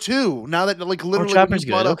Chopper too. Now that literally, Chopper's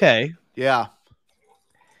good. Okay. Yeah.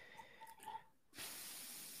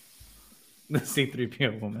 The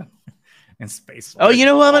C-3PO woman in space. Oh, you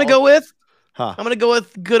know who I'm gonna go with? Huh. I'm gonna go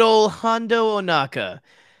with good old Hondo Onaka.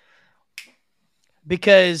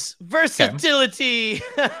 Because versatility,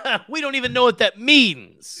 we don't even know what that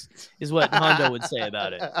means, is what Hondo would say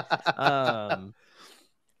about it.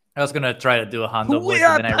 I was gonna try to do a Hondo voice,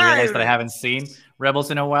 and then I realized that I haven't seen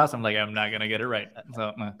Rebels in a while, so I'm like, I'm not gonna get it right.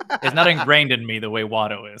 So it's not ingrained in me the way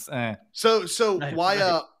Watto is. So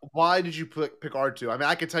why did you pick R2? I mean,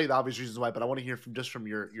 I can tell you the obvious reasons why, but I want to hear from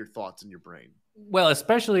your thoughts in your brain. Well,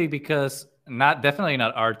 especially because definitely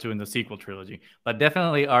not R2 in the sequel trilogy, but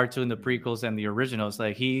definitely R2 in the prequels and the originals.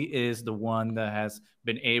 Like, he is the one that has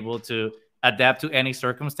been able to adapt to any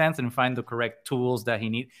circumstance and find the correct tools that he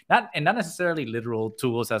needs. Not necessarily literal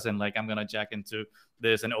tools, as in like I'm gonna jack into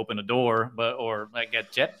this and open a door, or like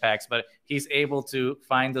get jetpacks. But he's able to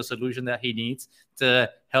find the solution that he needs to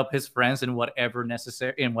help his friends in whatever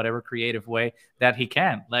creative way that he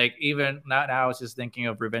can. Like, even now, I was just thinking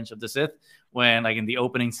of Revenge of the Sith, when like in the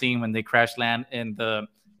opening scene when they crash land in the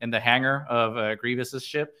hangar of Grievous's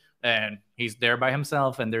ship, and he's there by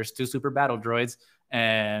himself, and there's 2 super battle droids,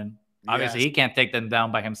 and obviously he can't take them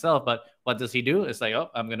down by himself. But what does he do? It's like, oh,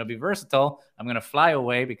 I'm gonna be versatile. I'm gonna fly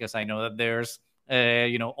away because I know that there's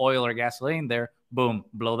oil or gasoline there. Boom,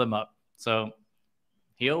 blow them up. So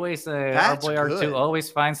he always our boy R2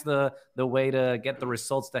 always finds the way to get the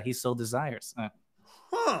results that he so desires.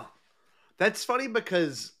 Huh. That's funny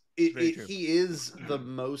because he is the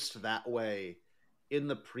most that way in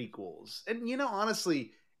the prequels. And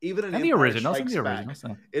honestly, even in the originals,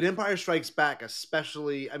 in Empire Strikes Back,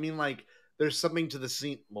 especially, I mean, like, there's something to the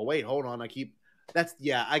scene. Well, wait, hold on. I guess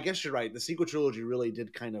you're right. The sequel trilogy really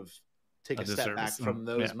did kind of take a step back from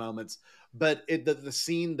those moments. But the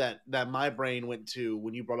scene that my brain went to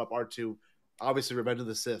when you brought up R2, obviously Revenge of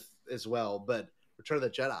the Sith as well, but Return of the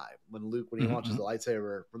Jedi, when he launches the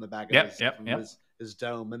lightsaber from the back of his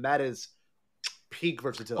dome, and that is peak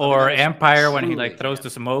versatility. Or Empire, when he like throws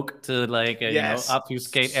the smoke to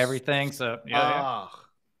obfuscate everything. So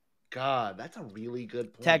God, that's a really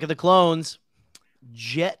good point. Attack of the Clones,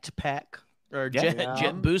 jetpack or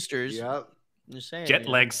jet boosters. Yep. I'm just saying, jet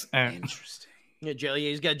legs. Interesting. Yeah,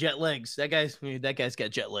 he's got jet legs. That guy's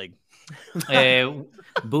got jet leg.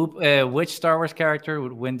 Which Star Wars character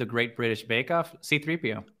would win the Great British Bake Off?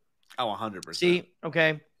 C-3PO. Oh, 100%. See,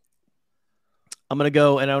 okay. I'm going to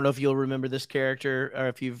go, and I don't know if you'll remember this character, or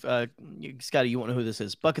if you've, Scotty, you won't know who this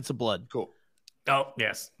is. Buckets of Blood. Cool. Oh,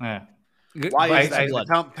 yes. Why is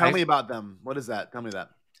that? Tell me about them. What is that? Tell me that.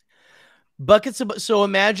 Buckets of, so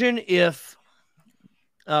imagine if,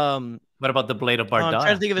 what about the Blade of Bardot? I'm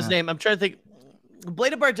trying to think of his name. I'm trying to think.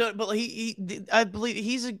 Blade of Bardot, but I believe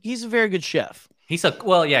he's a very good chef. He's a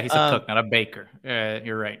cook, not a baker.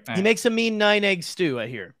 You're right. He makes a mean 9-egg stew, I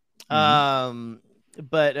hear. Mm-hmm.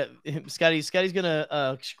 But Scotty's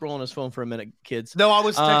gonna scroll on his phone for a minute, kids. No, I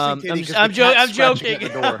was texting Kitty. I'm joking.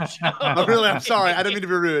 I'm sorry. I didn't mean to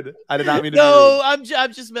be rude. I did not mean to. No, I'm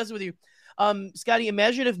just messing with you. Scotty,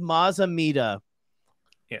 imagine if Maz Amida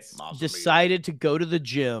decided to go to the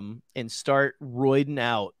gym and start roiding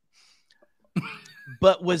out,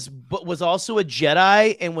 but was also a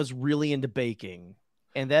Jedi and was really into baking.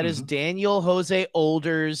 and that is Daniel Jose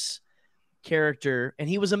Older's character, and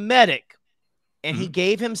he was a medic, and he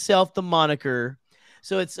gave himself the moniker.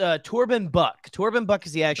 So it's Torben Buck. Torben Buck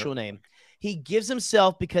is the actual name. He gives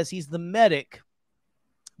himself, because he's the medic,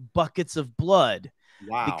 buckets of blood.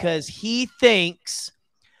 Wow. Because he thinks,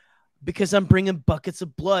 because I'm bringing buckets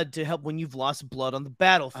of blood to help when you've lost blood on the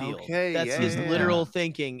battlefield. Okay, that's his literal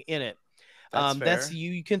thinking in it. That's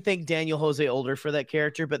you can thank Daniel Jose Older for that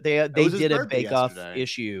character, but they did a bake-off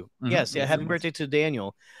issue. Yes, yeah, happy birthday to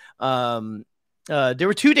Daniel. There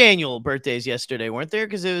were 2 Daniel birthdays yesterday, weren't there?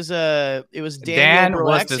 Because it was Daniel Dan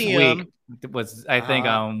was this Broaxium. week. It was, I think,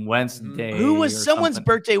 on Wednesday. Who was someone's something.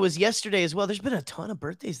 birthday was yesterday as well. There's been a ton of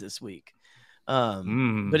birthdays this week. But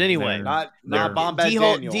anyway, not Bombad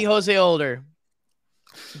Daniel. D. Jose Older.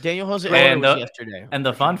 Daniel Jose Older was yesterday. And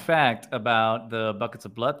the fun fact about the buckets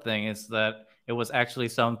of blood thing is that it was actually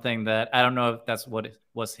something that I don't know if that's what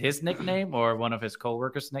was his nickname or one of his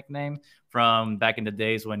coworkers' nickname from back in the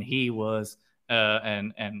days when he was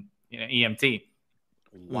an EMT.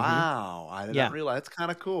 Wow, I did not realize. That's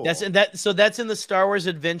kind of cool. That's in the Star Wars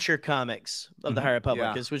Adventure comics of the High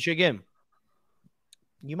Republic. Is which again,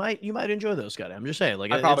 you might enjoy those, Scott. I'm just saying.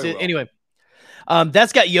 Like, I probably will. Anyway,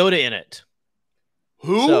 that's got Yoda in it.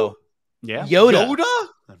 Who? So, yeah, Yoda.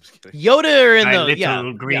 I'm just kidding. Yoda are in my the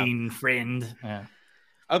little green friend. Yeah.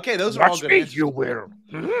 Okay, those are all good. You will.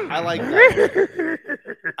 I like that.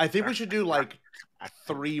 I think we should do like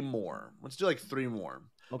 3 more. Let's do like 3 more.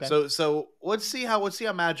 Okay. So let's see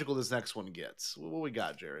how magical this next one gets. What we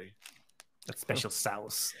got, Jerry? That special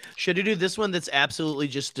sauce. Should you do this one that's absolutely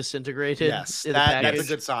just disintegrated? Yes, that's a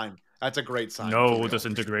good sign. That's a great sign. No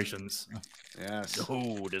disintegrations. Yes.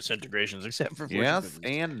 No disintegrations, except for yes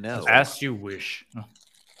and no. As you wish.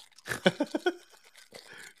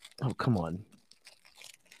 Oh, come on.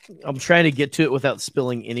 I'm trying to get to it without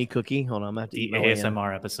spilling any cookie. Hold on, I'm going to have to eat the my way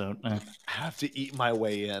ASMR episode. I have to eat my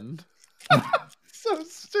way in. So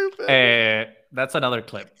stupid. That's another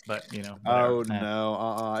clip, but you know. Oh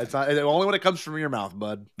no, it's not only when it comes from your mouth,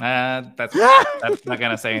 bud. That's not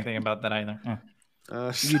gonna say anything about that either.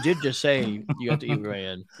 You did just say you have to eat your way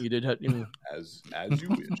in. You did as you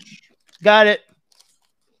wish. Got it.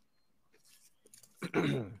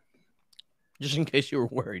 Just in case you were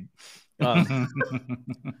worried.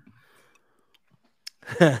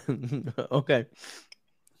 Okay.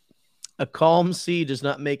 A calm sea does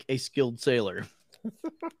not make a skilled sailor.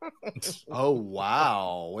 Oh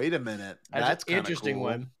wow! Wait a minute. That's an interesting cool.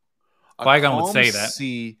 one. Qui-Gon would say that.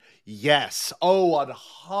 Sea, yes. Oh,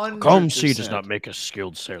 100%. Calm sea does not make a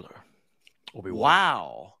skilled sailor.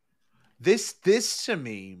 Wow. This to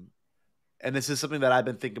me, and this is something that I've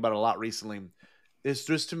been thinking about a lot recently. This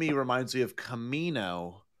to me reminds me of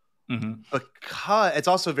Camino. Because it's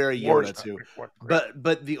also very Yoda too.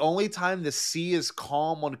 But the only time the sea is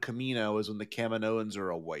calm on Camino is when the Kaminoans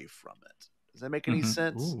are away from it. Does that make any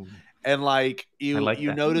sense? Ooh. And like you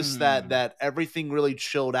that. notice that everything really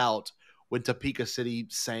chilled out when Topeka City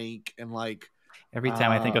sank, and like every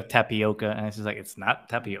time I think of tapioca, and it's just like it's not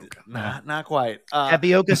tapioca. Not quite.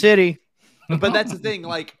 Tapioca City. But that's the thing.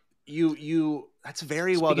 Like you that's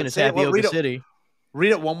very well done. Speaking of Tapioca City.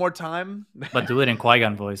 Read it one more time. But do it in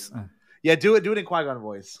Qui-Gon voice. Yeah, do it in Qui-Gon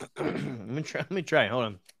voice. Let me try. Hold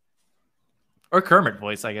on. Or Kermit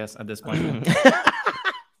voice, I guess, at this point.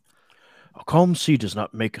 A calm sea does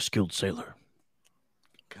not make a skilled sailor.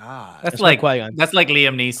 God. That's like Liam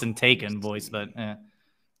Neeson Taken voice, but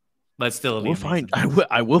still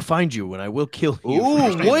I will find you and I will kill you.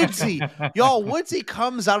 Ooh, Woodsy. Y'all, Woodsy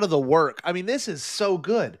comes out of the work. I mean, this is so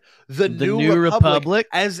good. The new Republic.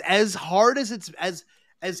 As hard as it's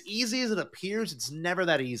as easy as it appears, it's never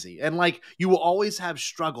that easy. And like you will always have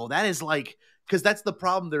struggle. That is like because that's the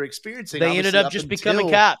problem they're experiencing. They ended up just becoming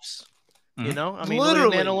cops. You know? I mean,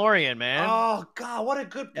 literally Mandalorian, man. Oh god, what a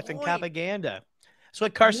good effing point. Propaganda. That's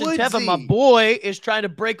what Carson Teva, my boy, is trying to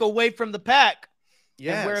break away from the pack.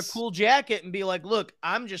 Yes. And wear a cool jacket and be like, look,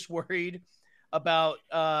 I'm just worried about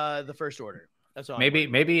the First Order. That's all. Maybe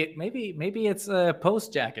it's a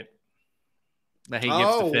post jacket that he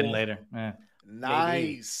gives to Finn later. Yeah.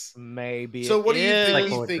 Nice. Maybe. So what do you think? Like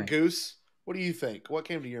what do you think, Goose? What do you think? What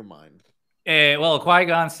came to your mind? Well,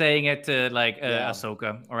 Qui-Gon saying it to like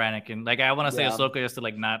Ahsoka or Anakin. Like I want to say Ahsoka just to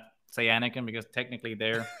like not say Anakin because technically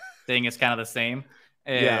their thing is kind of the same.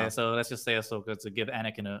 So let's just say Ahsoka to give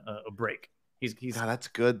Anakin a break. He's God, that's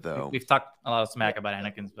good though. We've talked a lot of smack about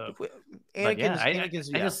Anakin, but yeah,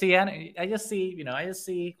 I just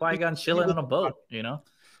see Qui-Gon chilling on a boat, you know.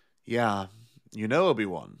 Yeah, you know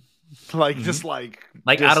Obi-Wan, like just like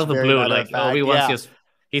out of the blue, like Obi-Wan's just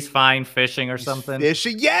he's fine fishing or something.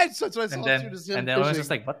 Fishing, yes, that's what I saw. And then I was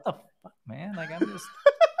just like, what the fuck, man? Like I'm just.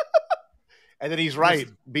 And then he's right.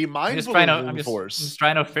 Be mindful of I'm the force. just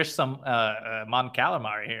trying to fish some Mon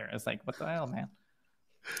Calamari here. It's like, what the hell, man?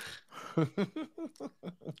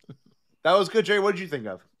 That was good, Jerry. What did you think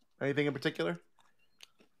of? Anything in particular?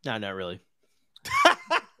 No, not really.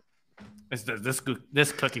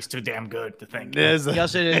 This cookie's too damn good to think. Yes,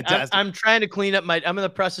 it is. I'm trying to clean up I'm in the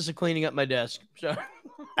process of cleaning up my desk. So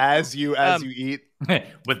as you eat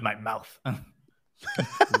with my mouth.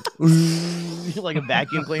 Like a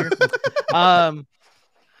vacuum cleaner. A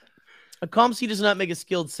calm sea does not make a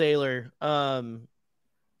skilled sailor.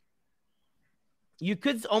 You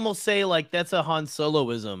could almost say like that's a Han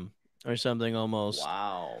Soloism or something almost.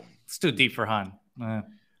 Wow. It's too deep for Han.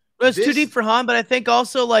 It's too deep for Han, but I think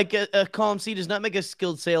also like a calm sea does not make a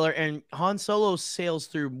skilled sailor, and Han Solo sails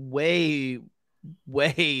through way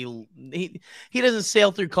he doesn't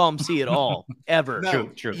sail through calm sea at all ever. No,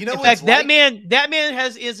 true. You know, in fact, that man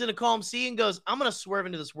is in a calm sea and goes, "I'm gonna swerve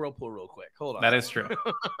into this whirlpool real quick." Hold on. That is true.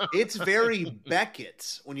 It's very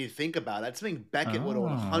Beckett when you think about it. That's something Beckett would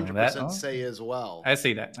 100% say as well. I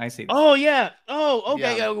see that. Oh yeah. Oh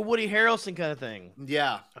okay. Yeah. Woody Harrelson kind of thing.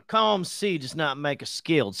 Yeah. A calm sea does not make a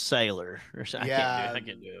skilled sailor. Or something. Yeah. I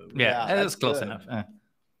can't do it. Yeah, that is close good. enough.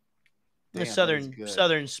 The Damn,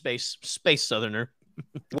 southern space southerner.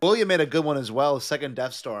 William made a good one as well, second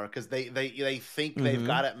Death Star, because they think they've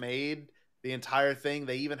got it made, the entire thing.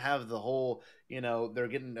 They even have the whole, they're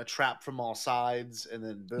getting a trap from all sides, and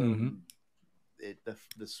then boom,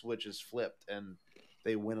 the switch is flipped, and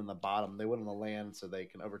they win on the bottom. They win on the land, so they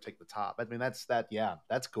can overtake the top. I mean, that's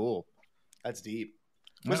cool. That's deep.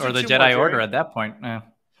 Or the Jedi Order at that point.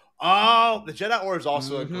 Oh, the Jedi Order is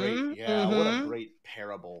also a great, what a great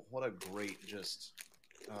parable. What a great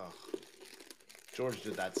George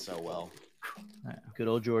did that so well. Good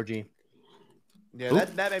old Georgie. Yeah,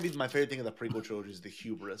 that may be my favorite thing of the prequel trilogy is the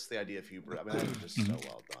hubris, the idea of hubris. I mean, that was just so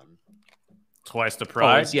well done. Twice the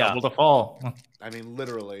prize, double the fall. I mean,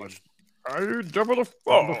 literally. Double the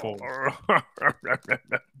fall.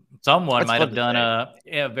 Someone might have done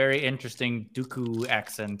a very interesting Dooku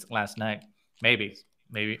accent last night. Maybe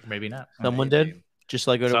not. Someone did. Just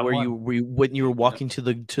like where you when you were walking to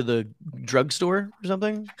the drugstore or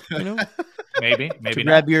something, maybe to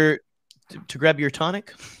not. grab your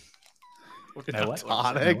tonic. My what?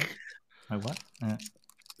 Tonic. My what?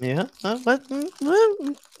 Yeah. What?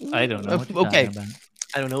 I don't know. Okay.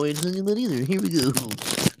 I don't know what you're talking about either. Here we go.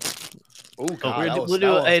 Oh God, we'll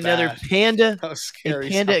do another bad. Panda. That was scary.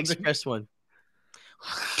 Panda Express one.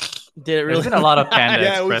 Did it really? There's been a lot of Panda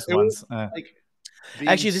Express ones.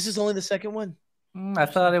 Actually, this is only the second one. I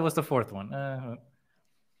thought it was the fourth one.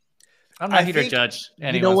 I'm not here to judge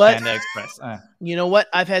anyone's Panda Express. You know what?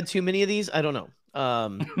 I've had too many of these. I don't know.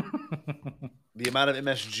 The amount of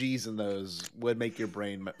MSGs in those would make your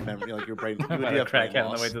brain memory, like your brain. You would have crackhead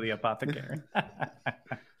on the way to the apothecary.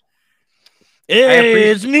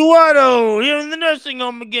 Hey, it's me, Watto. Here in the nursing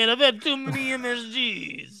home again. I've had too many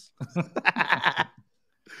MSGs.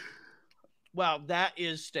 Wow, that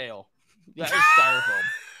is stale. That is styrofoam.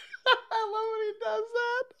 I love when he does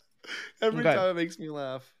that. Every time it makes me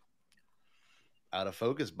laugh. Out of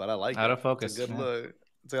focus, but I like it. Out of focus. It's a good look.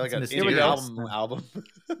 It's like an album.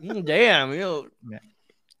 Damn,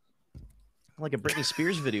 like a Britney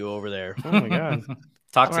Spears video over there. Oh my God.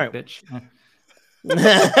 Toxic bitch.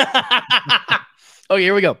 Oh,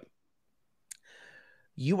 here we go.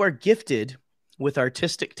 You are gifted with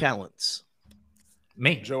artistic talents.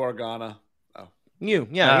 Me. Joe Organa. Oh. You.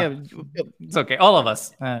 Yeah. It's okay. All of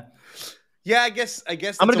us. Yeah, I guess. I'm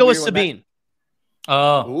going to go with Sabine.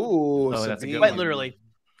 Oh, that's a Sabine. good Quite one. literally.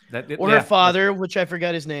 Her father, which I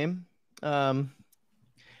forgot his name.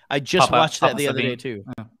 I just watched that the other day too.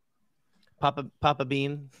 Papa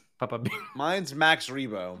Bean. Papa Bean. Mine's Max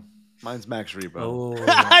Rebo. Oh,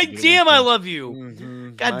 damn, I love you.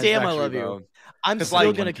 Mm-hmm. God damn, I love you. I'm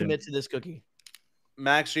still going to commit to this cookie.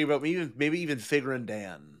 Max Rebo, maybe even Figure and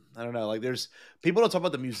Dan. I don't know. Like, there's people don't talk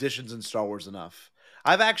about the musicians in Star Wars enough.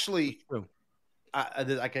 I've actually, I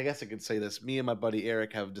guess I could say this. Me and my buddy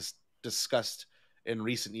Eric have discussed in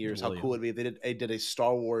recent years how cool it'd be if they did a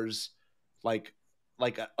Star Wars like La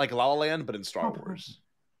La Land, but in Star Wars.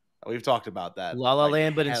 We've talked about that. La La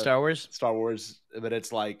Land, but in Star Wars. Star Wars, but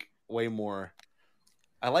it's like way more.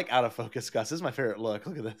 I like out of focus, Gus. This is my favorite look.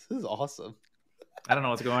 Look at this. This is awesome. I don't know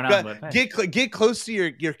what's going on, but get close to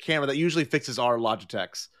your camera. That usually fixes our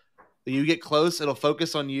Logitechs. You get close, it'll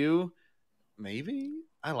focus on you. Maybe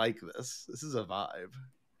I like this. This is a vibe.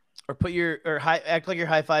 Or act like you're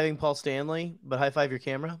high fiving Paul Stanley, but high five your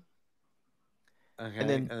camera. Okay, and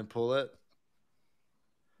then pull it.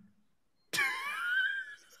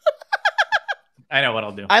 I know what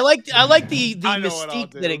I'll do. I like the I know what I'll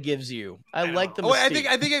mystique that do. it gives you. I like the Oh, mystique.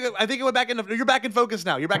 I think it went back in. You're back in focus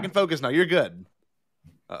now. You're back in focus now. You're good.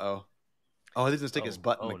 Oh, he's gonna stick his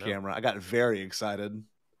butt in the camera. I got very excited.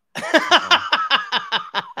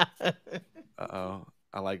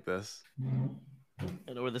 I like this.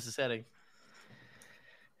 I know where this is heading.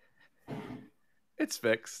 It's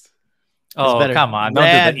fixed. Oh, come on.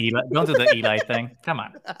 Don't do the Eli thing. Come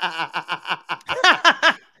on.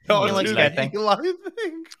 Don't do that thing. Eli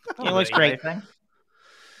thing. It looks great.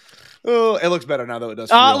 Oh, it looks better now though. It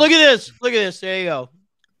does. Look at this. Look at this. There you go.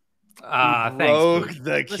 Thanks. Broke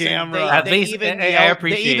the camera. At least I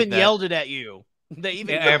appreciate They even that. yelled it at you. They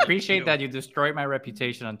even. I appreciate that you destroyed my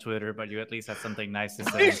reputation on Twitter, but you at least had something nice to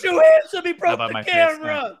say. He's too handsome. He broke about the my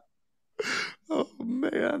camera. Oh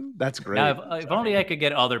man, that's great. Now, if only I could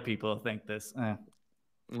get other people to think this.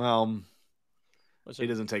 Well, it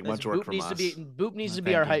doesn't take much work from us. Boop needs to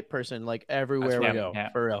be our hype person, like everywhere we go.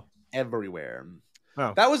 Yeah. For real. Everywhere.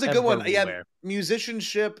 Oh, that was a good one. Yeah, everywhere.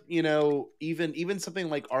 musicianship. You know, even something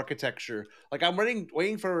like architecture. Like I'm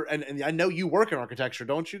waiting for, and I know you work in architecture,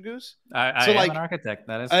 don't you, Goose? I am an architect.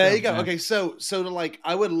 That is. There you go. Okay, so to like,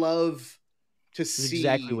 I would love to see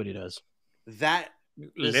exactly what he does. That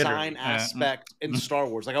design aspect in Star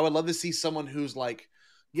Wars. Like I would love to see someone who's like,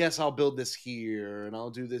 yes, I'll build this here and I'll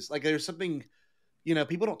do this. Like there's something, you know,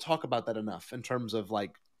 people don't talk about that enough in terms of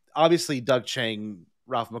like, obviously Doug Chang,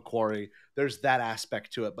 Ralph McQuarrie, there's that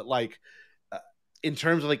aspect to it. But like in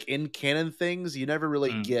terms of like in canon things, you never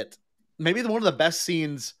really get maybe one of the best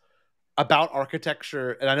scenes about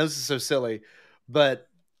architecture. And I know this is so silly, but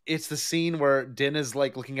it's the scene where Din is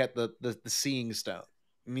like looking at the seeing stone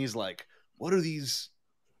and he's like, what are these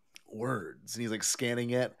words? And he's like scanning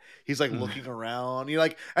it. He's like looking around. You're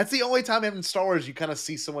like, that's the only time in Star Wars you kind of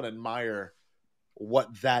see someone admire what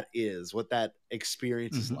that is, what that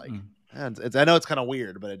experience is like. And I know it's kind of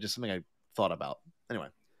weird, but it's just something I thought about. Anyway,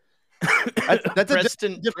 that's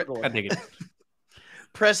Preston. I dig it.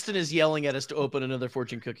 Preston is yelling at us to open another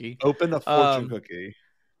fortune cookie. Open the fortune cookie.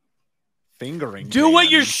 Fingering. Do what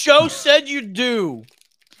your show said you do.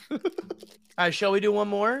 All right, shall we do one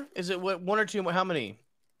more? Is it one or two more? How many?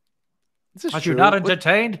 Are you not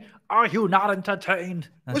entertained? Are you not entertained?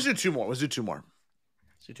 Let's do two more. Let's do two more.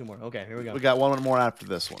 Okay, here we go. We got one more after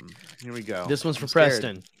this one. Here we go. This one's for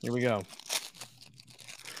Preston. Here we go.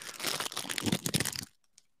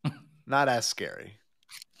 Not as scary.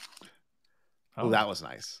 Oh, that was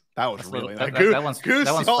nice. That was really nice. That one's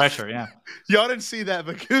fresher, yeah. Y'all didn't see that,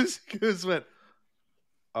 but Goose went,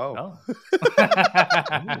 oh.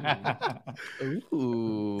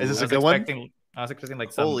 Ooh. Is this a good one? I was expecting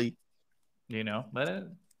like some, holy, you know, but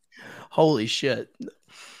holy shit.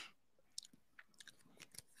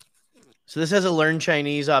 So this has a learn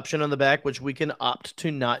Chinese option on the back, which we can opt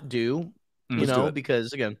to not do, you know,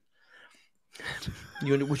 because again,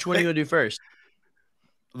 which one are you gonna do first?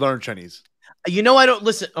 Learn Chinese. You know, I don't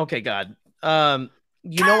listen. Okay, God. You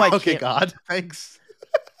know, I okay, can't. God. Thanks.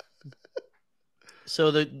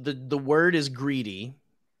 So the word is greedy.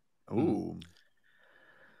 Ooh.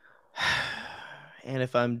 And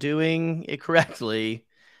if I'm doing it correctly,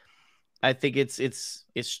 I think it's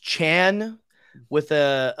Chan with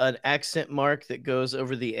an accent mark that goes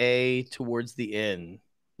over the A towards the N,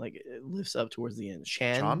 like it lifts up towards the N.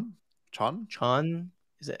 Chan.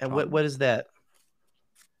 Is it? And what is that?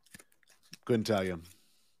 Couldn't tell you.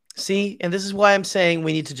 See, and this is why I'm saying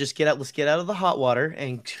we need to just let's get out of the hot water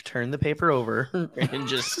and turn the paper over and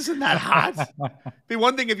just. Isn't that hot? It'd be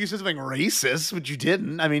one thing if you said something racist, but you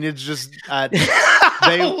didn't. I mean, it's just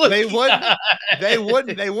they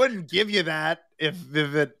wouldn't give you that if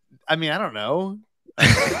it. I mean, I don't know.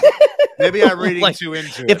 Maybe I'm reading too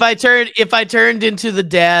into it. If I turned into the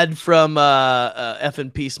dad from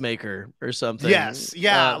effing Peacemaker or something. Yes,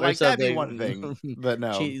 yeah, like that'd be one thing. But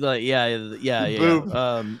no. Yeah.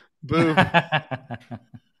 Boo.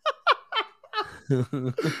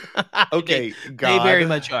 Okay, God. They very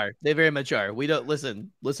much are. They very much are. We don't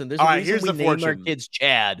listen. There's a reason we name our kids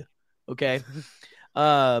Chad. Okay.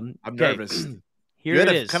 I'm nervous. Here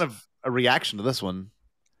it is. Kind of a reaction to this one.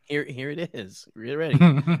 Here it is. Get ready.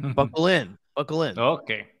 Buckle in.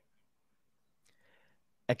 Okay.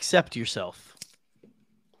 Accept yourself.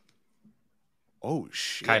 Oh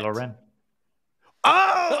shit. Kylo Ren.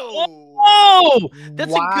 Oh,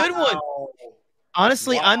 that's a good one.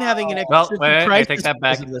 Honestly, I'm having an existential crisis. I take that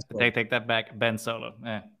back. Take that back. Ben Solo.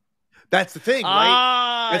 That's the thing,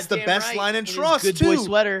 right? It's the best line in Trust good too. Boy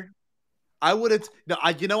sweater. I would have. No,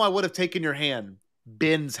 I would have taken your hand,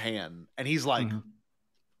 Ben's hand, and he's like,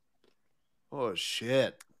 "Oh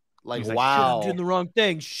shit." Like, Shit, wow. I'm doing the wrong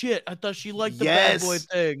thing. Shit, I thought she liked the bad boy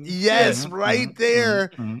thing. Yes, Shit. right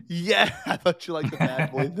there. Yeah, I thought you liked the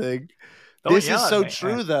bad boy thing. This is so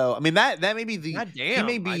true, though. I mean, that may be the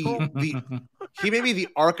he may be the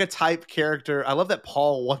archetype character. I love that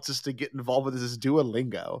Paul wants us to get involved with this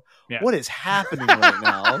Duolingo. Yeah. What is happening right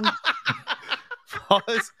now? Paul.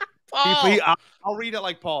 I'll read it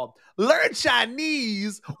like Paul. Learn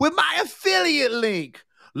Chinese with my affiliate link.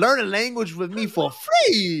 Learn a language with me for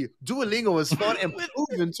free. Duolingo is fun and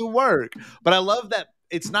proven to work. But I love that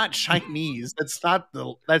it's not Chinese. That's not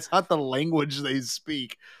the language they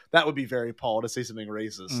speak. That would be very Paul to say something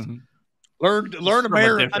racist. Learn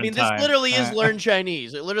American. I mean, this literally is learn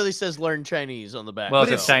Chinese. It literally says learn Chinese on the back. Well,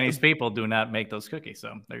 because Chinese people do not make those cookies,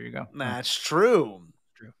 so there you go. That's true.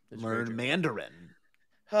 It's learn Mandarin.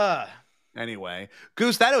 Anyway,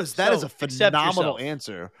 Goose, that is a phenomenal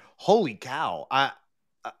answer. Holy cow!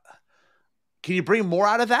 Can you bring more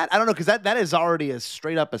out of that? I don't know, because that is already as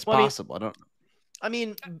straight up as possible. I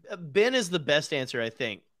mean, Ben is the best answer, I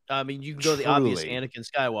think. I mean, you can go the obvious Anakin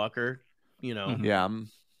Skywalker, you know. Yeah.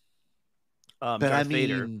 Darth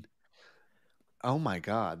Vader. Oh my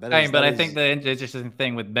God! I think the interesting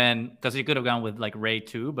thing with Ben, because he could have gone with like Rey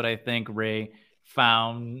too, but I think Rey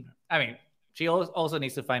found. I mean, she also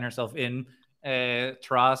needs to find herself in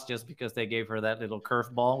Tross, just because they gave her that little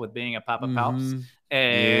curveball with being a Papa Palps.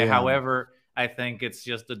 However, I think it's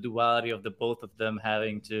just the duality of the both of them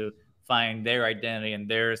having to find their identity and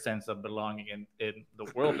their sense of belonging in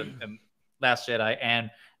the world and Last Jedi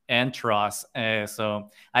and Tross. So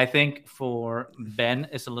I think for Ben,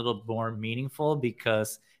 it's a little more meaningful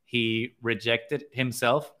because he rejected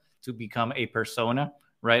himself to become a persona,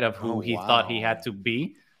 right, of who he thought he had to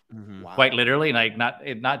be. Quite literally, like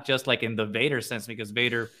not just like in the Vader sense, because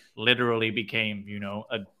Vader literally became,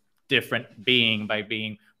 a different being by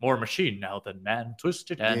being more machine now than man,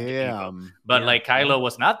 twisted and evil. But like Kylo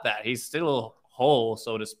was not that. He's still whole,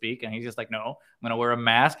 so to speak, and he's just like, no, I'm gonna wear a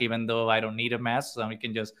mask, even though I don't need a mask, so we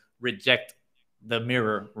can just reject the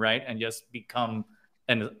mirror, right, and just become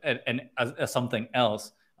a something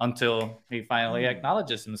else until he finally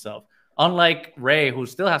acknowledges himself. Unlike Rey, who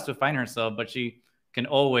still has to find herself, but she can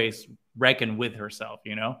always reckon with herself,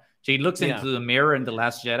 She looks into the mirror in The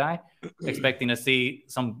Last Jedi, expecting to see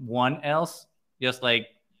someone else, just like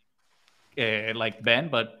Ben,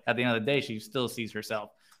 but at the end of the day, she still sees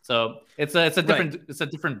herself. So it's a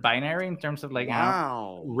different binary in terms of like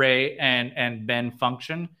how Rey and Ben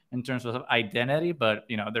function in terms of identity, but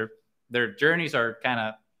their journeys are kind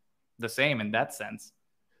of the same in that sense.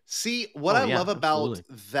 See, what I love about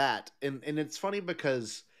that, and it's funny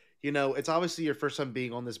because it's obviously your first time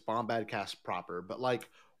being on this Bombad cast proper, but like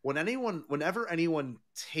whenever anyone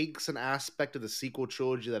takes an aspect of the sequel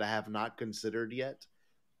trilogy that I have not considered yet,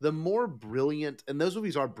 the more brilliant, and those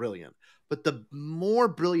movies are brilliant, but the more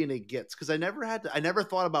brilliant it gets, because I never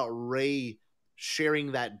thought about Rey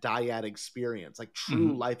sharing that dyad experience, like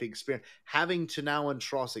true life experience, having to now in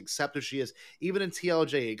Tross accept who she is, even in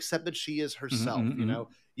TLJ, accept that she is herself.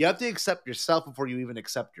 You have to accept yourself before you even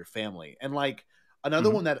accept your family. And like another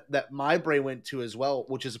one that my brain went to as well,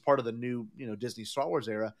 which is a part of the new Disney Star Wars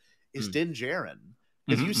era, is Din Djarin.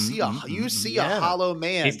 Because you see a hollow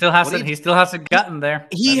man. He still hasn't gotten there.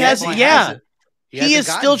 He is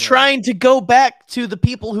still trying to go back to the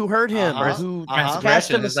people who hurt him or who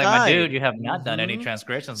cast him aside. Like, my dude, you have not done any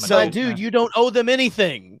transgressions. So, dude, you don't owe them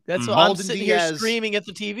anything. That's what I'm sitting here screaming at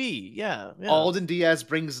the TV. Yeah. Alden Diaz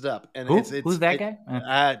brings it up, and who's that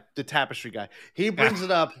guy? The tapestry guy. He brings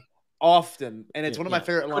it up often, and it's one of my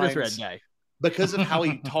favorite lines. Red guy. Because of how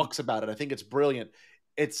he talks about it. I think it's brilliant.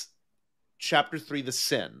 It's Chapter 3, the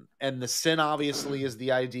sin, and the sin obviously is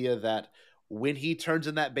the idea that when he turns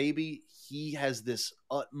in that baby, he has this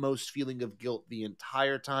utmost feeling of guilt the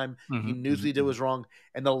entire time. He knew what he did was wrong.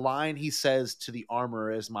 And the line he says to the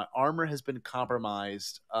armorer is, "My armor has been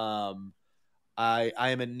compromised. I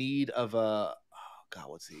am in need of a," God,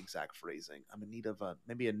 what's the exact phrasing? "I'm in need of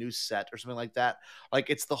maybe a new set," or something like that. Like,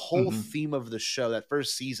 it's the whole theme of the show. That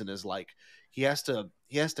first season is like, he has to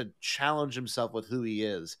challenge himself with who he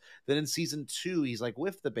is. Then in season 2, he's like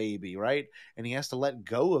with the baby, right? And he has to let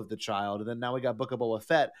go of the child. And then now we got Book of Boba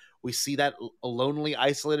Fett. We see that a lonely,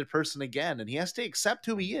 isolated person again, and he has to accept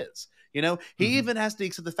who he is. He even has to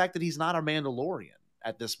accept the fact that he's not a Mandalorian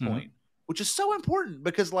at this point, which is so important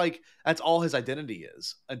because like that's all his identity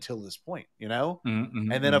is until this point,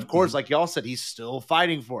 And then of course, like y'all said, he's still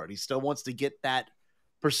fighting for it. He still wants to get that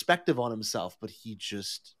perspective on himself, but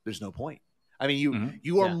there's no point. I mean,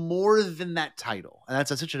 you are more than that title, and that's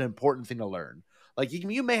such an important thing to learn. Like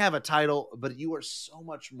you may have a title, but you are so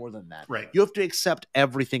much more than that. Right. You have to accept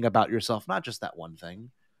everything about yourself, not just that one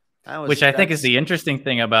thing. Which I think is the interesting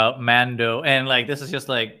thing about Mando. And like, this is just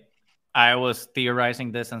like, I was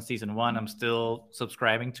theorizing this in season 1. I'm still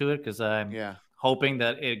subscribing to it because I'm hoping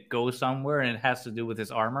that it goes somewhere, and it has to do with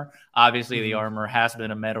his armor. Obviously, the armor has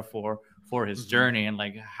been a metaphor for his journey and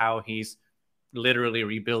like how he's literally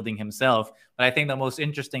rebuilding himself. But I think the most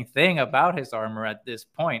interesting thing about his armor at this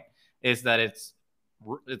point is that it's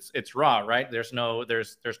raw, right? There's no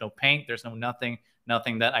paint, there's nothing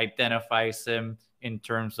that identifies him in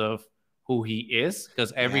terms of who he is,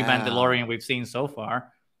 because every Mandalorian we've seen so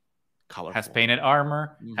far has painted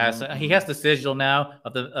armor. He has the sigil now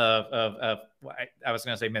of the I was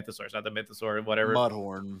going to say mythosaurs, not the mythosaur, whatever.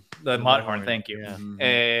 Mudhorn. The Mudhorn, thank you.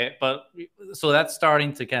 But so that's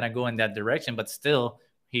starting to kind of go in that direction, but still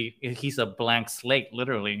he's a blank slate,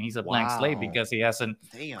 literally, and he's a blank slate because he hasn't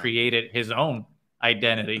created his own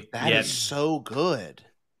identity That yet. is so good.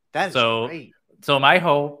 That is great. So my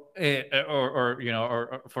hope,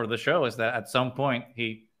 or for the show, is that at some point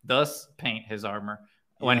he does paint his armor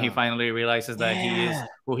when he finally realizes that he is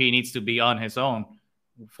who he needs to be on his own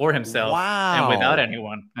for himself and without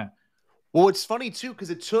anyone. Well, it's funny too because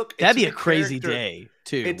that'd be a crazy day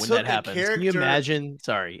too when that happens. Can you imagine?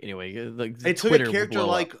 Sorry. Anyway, it took a character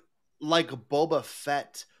like Boba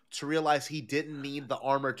Fett to realize he didn't need the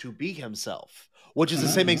armor to be himself, which is the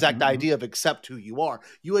same exact idea of accept who you are.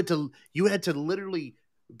 You had to literally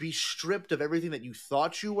be stripped of everything that you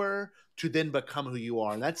thought you were to then become who you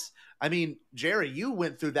are. And that's, I mean, Jerry, you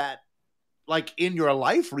went through that like in your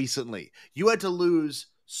life recently. You had to lose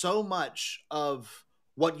so much of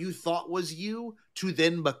what you thought was you to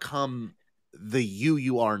then become the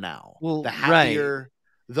you are now. Well, the happier,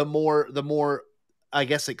 the more I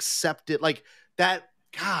guess accepted, like that.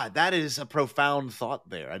 God, that is a profound thought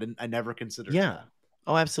there. I never considered that.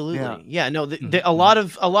 Oh, absolutely. Yeah. No, a lot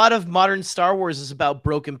of modern Star Wars is about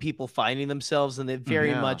broken people finding themselves, and it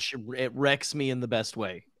very much it wrecks me in the best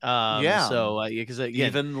way. So because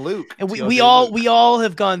even Luke, and we all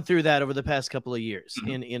have gone through that over the past couple of years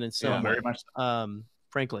in some way. Very much.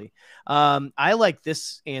 Frankly, I like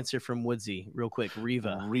this answer from Woodsy real quick.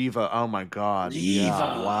 Riva, oh my God,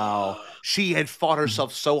 wow. She had fought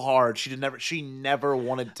herself so hard. She never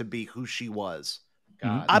wanted to be who she was.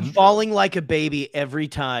 God, I'm bawling like a baby every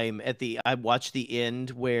time I watch the end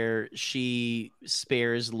where she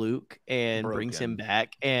spares Luke and brings him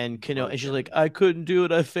back, and and she's like, I couldn't do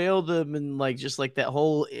it, I failed him, and like just like that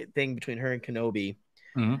whole thing between her and Kenobi.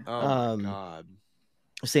 Oh my God,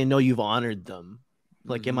 saying no, you've honored them.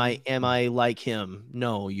 Like, am I like him?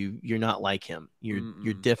 No, you're not like him.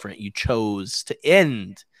 You're different. You chose to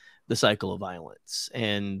end the cycle of violence,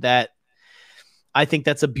 and that I think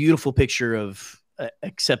that's a beautiful picture of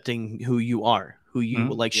accepting who you are,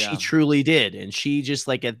 she truly did, and she just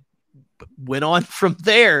like went on from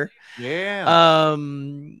there. I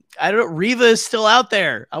don't know. Riva is still out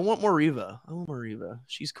there. I want more Riva.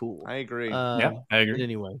 She's cool. I agree. I agree.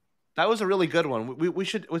 Anyway, that was a really good one.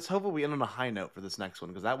 Let's hope we end on a high note for this next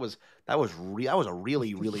one, because that was a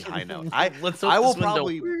really really high note. I will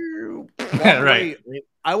probably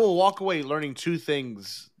I will walk away learning two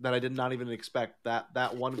things that I did not even expect.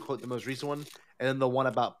 That one quote, the most recent one, and then the one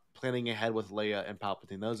about planning ahead with Leia and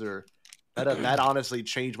Palpatine. That honestly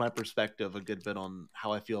changed my perspective a good bit on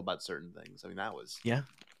how I feel about certain things. I mean, that was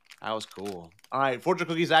cool. All right, fortune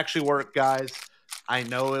cookies actually work, guys. I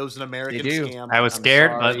know it was an American scam. I was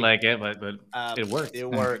scared, but it worked. It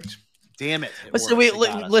worked. Damn it! So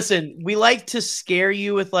listen. We like to scare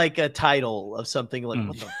you with like a title of something like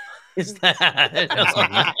what the is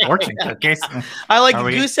that? Fortune cookies.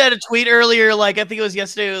 Goose had a tweet earlier, like I think it was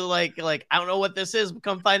yesterday, like I don't know what this is, but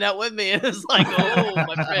come find out with me. And it's like, oh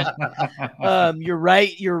my friend. You're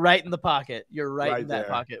right in the pocket. You're right in that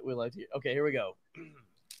pocket. We like you. Okay, here we go.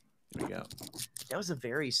 There we go. That was a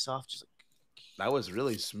very soft. That was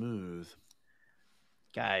really smooth.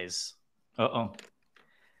 Guys.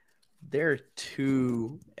 There are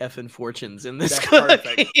two effing fortunes in this. That's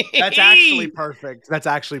perfect. That's actually perfect.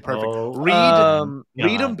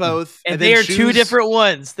 Read them both, and they are two different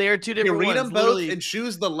ones. They are two different ones. Read them both and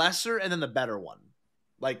choose the lesser and then the better one.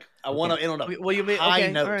 Like I want to end on a high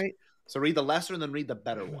note. All right. So read the lesser and then read the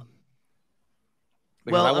better one.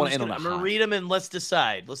 Well, I'm going to read them and let's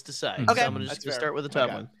decide. Okay. So I'm going to start with the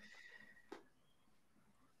top one.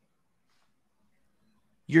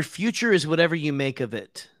 Your future is whatever you make of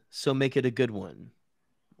it. So make it a good one.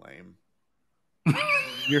 Lame.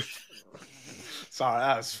 Sorry,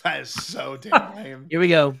 that is so damn lame. Here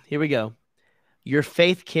we go. Your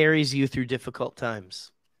faith carries you through difficult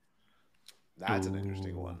times. That's an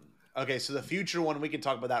interesting one. Okay, so the future one, we can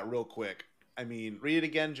talk about that real quick. I mean, read it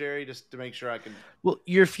again, Jerry, just to make sure I can. Well,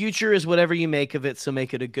 your future is whatever you make of it, so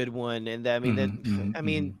make it a good one. And I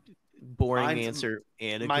mean boring answer.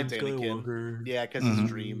 Mine's Anakin. Yeah, because his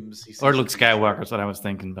dreams. He or Luke Skywalker is what I was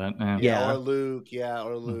thinking, but or Luke. Yeah,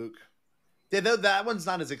 or Luke. Yeah, that one's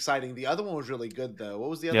not as exciting. The other one was really good, though.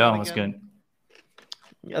 What was the other one? Yeah, it was good.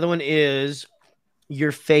 The other one is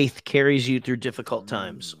your faith carries you through difficult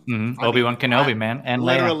times. Obi-Wan Kenobi, man, and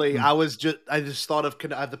literally, Leia. I just thought of.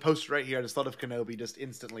 I have the poster right here. I just thought of Kenobi just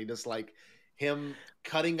instantly, just like him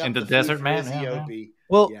cutting up in the food desert, for man. Izzy.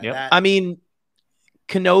 Well, I mean,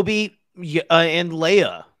 Kenobi and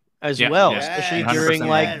Leia as well, especially during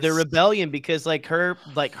like the rebellion, because like her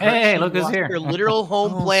hey, look who's here, her literal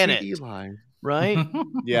home planet, Eli. Right?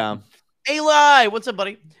 Yeah. Eli, what's up,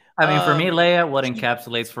 buddy? I mean, for me, Leia, what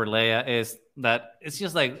encapsulates for Leia is that it's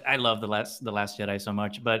just like I love the last Jedi so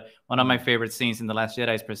much, but one of my favorite scenes in the Last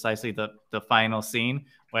Jedi is precisely the final scene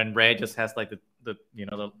when Rey just has like the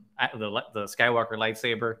Skywalker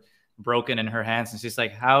lightsaber broken in her hands, and she's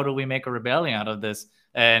like, "How do we make a rebellion out of this?"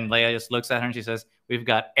 And Leia just looks at her and she says, "We've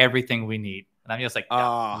got everything we need." And I'm just like,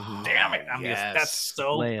 damn it! That's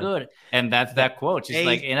so Leia. Good. And that's that quote. She's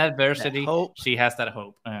like, in adversity, she has that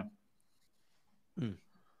hope.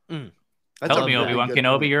 Help me, Obi-Wan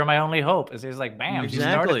Kenobi, you're my only hope. It's like, bam, she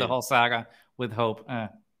started the whole saga with hope.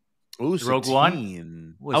 Ooh, Rogue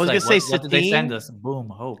One. I was gonna say, what did they send us? Boom,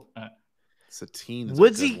 hope. Satine.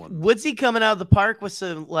 Woodsy coming out of the park with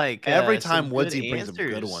some like every time Woodsy brings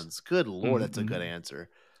answers. some good ones. Good lord, that's a good answer.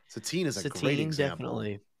 Satine is a great example.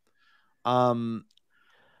 Definitely.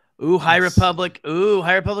 High Republic.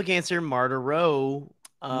 High Republic answer. Marta Rowe.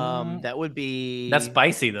 That would be. That's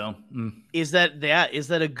spicy though. Is that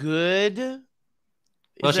a good?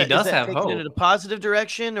 Well, she does have hope. In a positive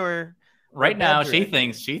direction, or right now she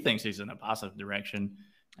thinks she's in a positive direction.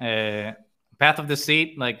 Path of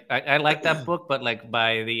Deceit, like I like that book, but like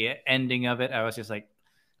by the ending of it, I was just like,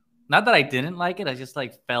 not that I didn't like it, I just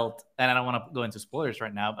like felt, and I don't want to go into spoilers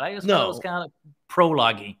right now, but I just felt it was kind of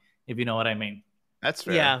prologue-y, if you know what I mean. That's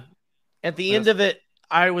fair. Yeah. At the end of it,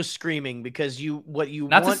 I was screaming because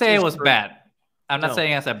not to say it was bad. I'm not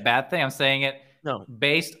saying it's a bad thing. I'm saying it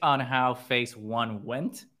based on how Phase 1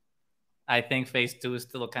 went. I think Phase 2 is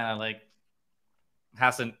still kind of like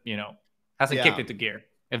hasn't kicked into gear,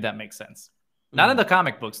 if that makes sense. Not in the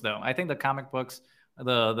comic books, though. I think the comic books,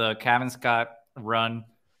 the Kevin Scott run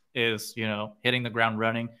is, hitting the ground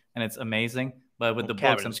running, and it's amazing. But with the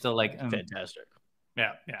books, I'm still like, fantastic.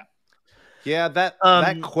 Yeah, that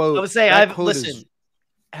quote. I would say listened.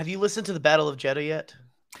 Have you listened to the Battle of Jeddah yet?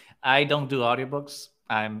 I don't do audiobooks.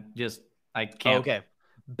 I can't. Okay.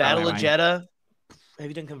 Battle of Jeddah. Have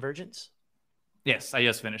you done Convergence? Yes, I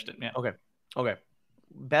just finished it. Yeah. Okay.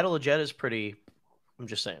 Battle of Jeddah is pretty. I'm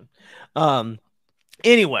just saying.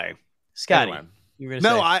 Anyway, Scotty, you were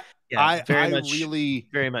gonna say. I very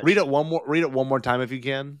much. Read it one more time if you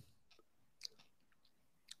can.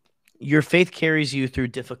 Your faith carries you through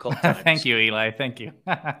difficult times. Thank you, Eli. Thank you.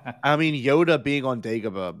 I mean, Yoda being on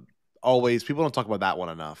Dagobah, always people don't talk about that one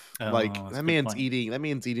enough. That man's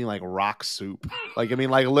eating like rock soup. Like, I mean,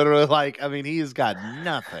 like literally, like, I mean, he's got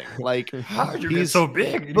nothing. Like, how you get so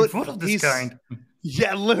big? You're full of this kind.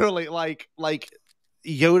 Yeah, literally, like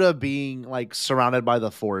Yoda being like surrounded by the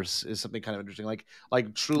Force is something kind of interesting.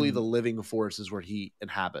 Like truly, the living Force is where he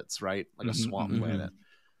inhabits, right? Like a swamp planet.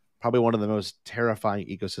 Probably one of the most terrifying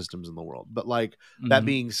ecosystems in the world. But like that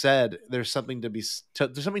being said, there's something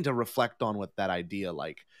to reflect on with that idea.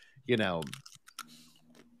 Like,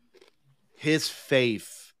 his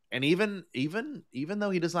faith, and even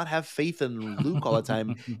though he does not have faith in Luke all the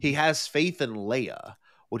time, he has faith in Leia,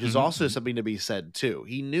 which is also something to be said too.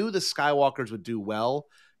 He knew the Skywalkers would do well.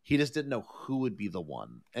 He just didn't know who would be the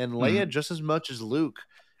one. And Leia, just as much as Luke,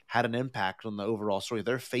 had an impact on the overall story.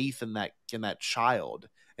 Their faith in that child.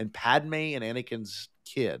 And Padme and Anakin's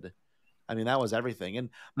kid, I mean, that was everything. And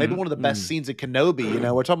maybe one of the best scenes in Kenobi,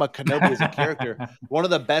 we're talking about Kenobi as a character. One of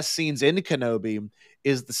the best scenes in Kenobi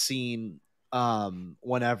is the scene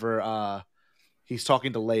whenever he's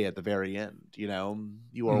talking to Leia at the very end.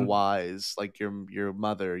 You are wise, like your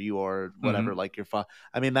mother. You are whatever, like your father.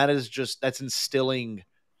 I mean, that's instilling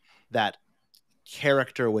that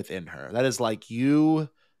character within her. That is like, you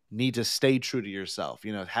need to stay true to yourself.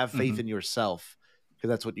 Have faith in yourself. Because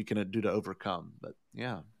that's what you can do to overcome. But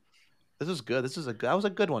yeah, this was good. That was a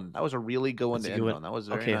good one. That was a really good one to end on. That was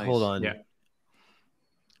very nice. Hold on. Yeah.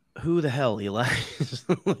 Who the hell, Eli?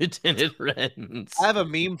 Lieutenant Renz. I have a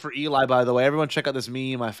meme for Eli, by the way. Everyone check out this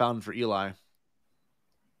meme I found for Eli.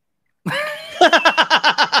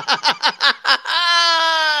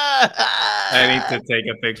 I need to take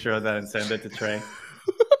a picture of that and send it to Trey.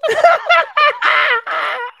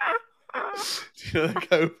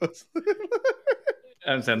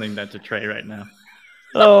 I'm sending that to Trey right now.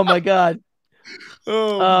 Oh my god.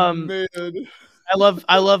 Man. I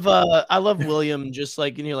love William. Just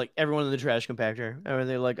like like everyone in the trash compactor. And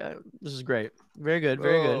they're like, this is great, very good,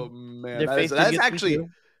 very good. Oh man, Their faith that's did get actually through.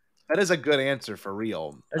 that is a good answer for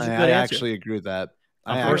real. That's a I good answer. actually agree with that.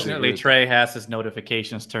 Unfortunately, Trey has his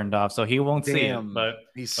notifications turned off, so he won't see it. But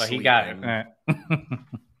he got it.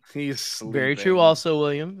 He's sleeping. Very true. Also,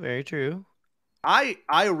 William. Very true. I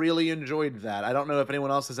really enjoyed that. I don't know if anyone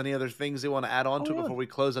else has any other things they want to add on to before we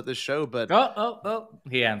close out this show, but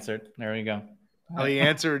he answered. There we go. Oh, he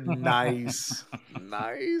answered. Nice.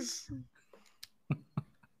 Nice.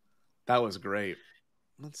 That was great.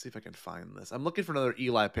 Let's see if I can find this. I'm looking for another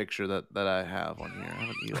Eli picture that I have on here. I have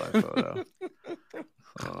an Eli photo.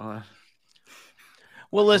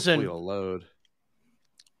 Well, listen. It'll load.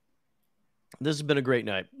 This has been a great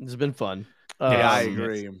night. This has been fun. Yeah, I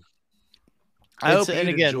agree. I hope you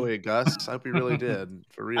enjoy it, Gus. I hope you really did.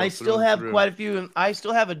 For real. I still have quite a few. I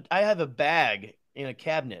have a bag in a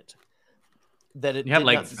cabinet that you have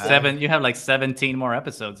like 7. You have like 17 more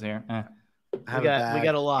episodes here. We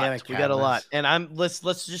got a lot. We got a lot. And let's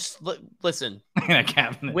just listen. In a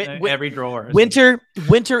cabinet, every drawer. Winter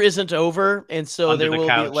isn't over, and so Under there the will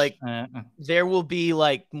couch. be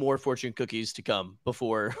like more fortune cookies to come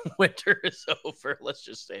before winter is over. Let's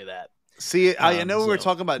just say that. See, I know we were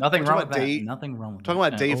talking about nothing wrong with Dave. Nothing wrong with talking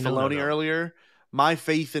about Dave no, Filoni earlier. My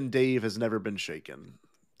faith in Dave has never been shaken,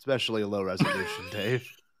 especially a low resolution Dave.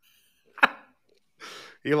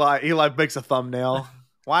 Eli makes a thumbnail.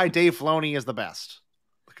 Why Dave Filoni is the best.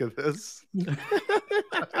 Look at this.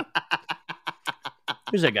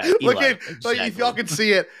 Who's that guy? Look Eli. at like, if y'all can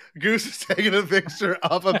see it, Goose is taking a picture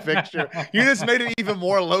of a picture. You just made it even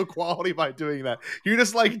more low quality by doing that. You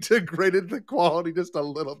just like degraded the quality just a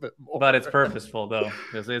little bit more. But it's purposeful though,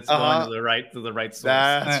 because it's going to the right source.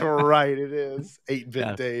 That's right. It is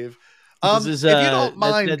 8-bit Dave. This is, if you don't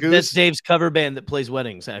mind, Goose, that's Dave's cover band that plays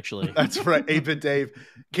weddings. Actually, that's right. 8-bit Dave.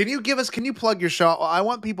 Can you plug your show? I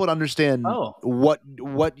want people to understand what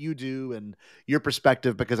you do and your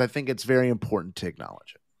perspective, because I think it's very important to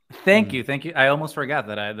acknowledge it. Thank you. I almost forgot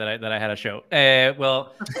that I had a show.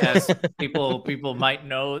 Well, as people might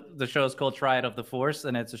know, the show is called Triad of the Force,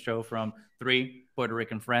 and it's a show from 3 Puerto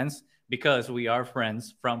Rican friends, because we are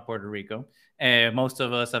friends from Puerto Rico. Most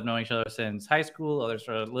of us have known each other since high school. Others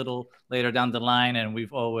are a little later down the line, and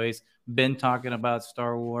we've always been talking about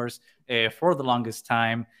Star Wars for the longest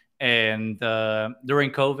time. And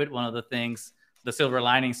during COVID, one of the things, the silver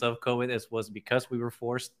linings of COVID was because we were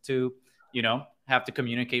forced to, have to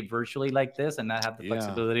communicate virtually like this and not have the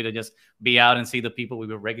flexibility to just be out and see the people we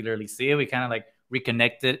would regularly see. We kind of like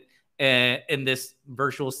reconnected in this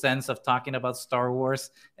virtual sense of talking about Star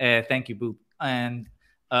Wars. Thank you, Boop. And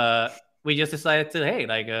we just decided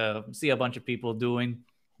to, see a bunch of people doing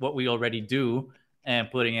what we already do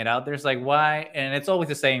and putting it out there. It's like, why? And it's always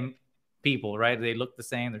the same people, right? They look the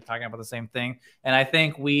same. They're talking about the same thing. And I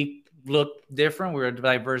think we look different. We're a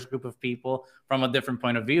diverse group of people from a different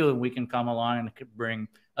point of view, and we can come along and bring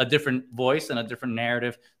a different voice and a different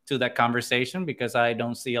narrative to that conversation, because I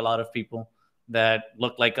don't see a lot of people that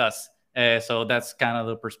look like us. So that's kind of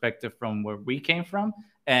the perspective from where we came from,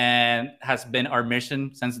 and has been our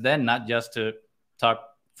mission since then, not just to talk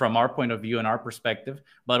from our point of view and our perspective,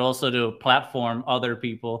 but also to platform other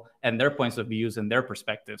people and their points of views and their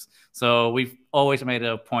perspectives. So we've always made it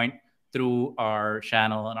a point through our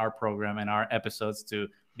channel and our program and our episodes to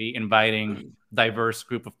be inviting diverse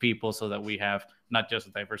group of people, so that we have not just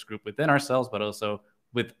a diverse group within ourselves, but also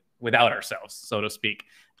without ourselves, so to speak.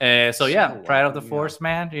 Triad of the Force,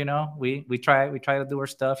 man. We try to do our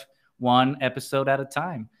stuff one episode at a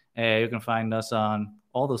time. You can find us on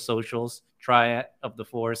all the socials, Triad of the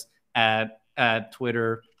Force, at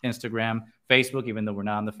Twitter, Instagram, Facebook, even though we're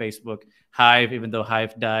not on the Facebook, Hive, even though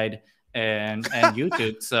Hive died, and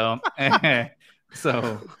YouTube.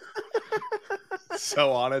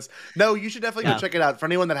 So honest. No, you should definitely go check it out. For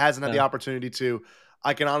anyone that hasn't had the opportunity to,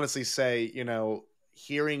 I can honestly say,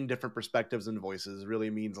 hearing different perspectives and voices really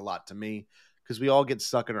means a lot to me, because we all get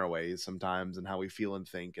stuck in our ways sometimes and how we feel and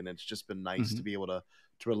think. And it's just been nice to be able to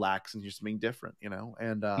relax and just being different,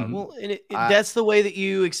 And that's the way that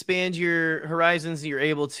you expand your horizons. You're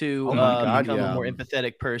able to become a more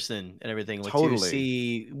empathetic person and everything. Like, to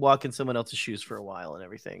see, walk in someone else's shoes for a while and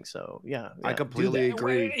everything. So I completely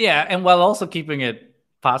agree. Yeah, and while also keeping it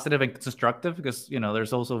positive and constructive, because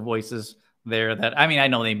there's also voices there that, I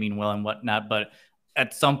know they mean well and whatnot, but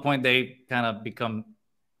at some point they kind of become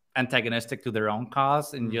antagonistic to their own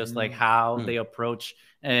cause, and just like how they approach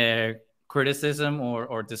criticism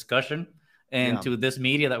or discussion into this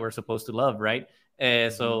media that we're supposed to love, right?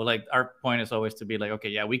 So like our point is always to be like, okay,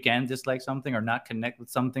 yeah, we can dislike something or not connect with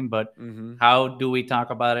something, but Mm-hmm. how do we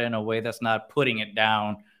talk about it in a way that's not putting it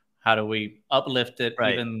down? How do we uplift it,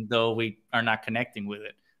 Right. even though we are not connecting with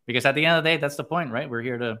it? Because at the end of the day, that's the point, right? We're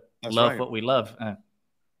here to That's love right. what we love.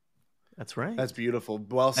 That's right. That's beautiful.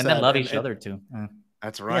 Well said. And then love each other too.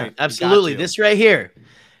 That's right. Yeah, You absolutely. got to. This right here.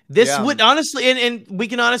 This Yeah. would honestly, and we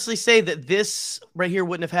can honestly say that this right here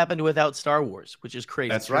wouldn't have happened without Star Wars, which is crazy.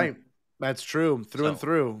 That's right. That's true. Through and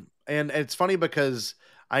through. And it's funny because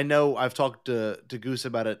I know I've talked to Goose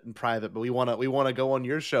about it in private, but we want to go on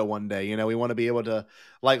your show one day. You know, we want to be able to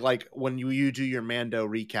like when you do your Mando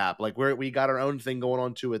recap, like we got our own thing going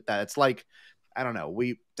on too with that. It's like, I don't know,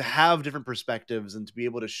 to have different perspectives and to be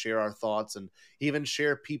able to share our thoughts and even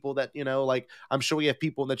share people that, you know, like I'm sure we have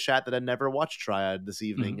people in the chat that had never watched Triad this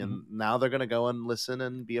evening, and now they're gonna go and listen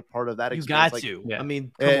and be a part of that You experience. got like, to. I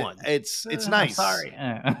mean, come on. It's nice. Sorry.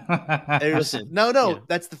 Listen, no,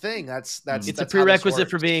 that's the thing. That's it's a prerequisite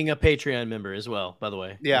for being a Patreon member as well, by the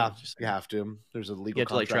way. Yeah, you have to. There's a legal you have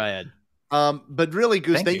to like contract. Triad. But really,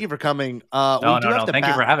 Goose, thank you for coming. No, thank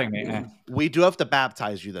you for having me. We do have to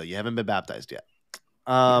baptize you though. You haven't been baptized yet.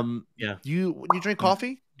 Yeah. You drink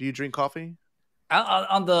coffee? Do you drink coffee?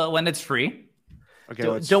 On the when it's free.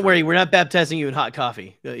 Okay. Don't worry, we're not baptizing you in hot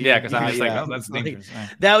coffee. Yeah, because I'm just like, oh, that's dangerous.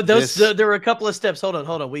 There were a couple of steps. Hold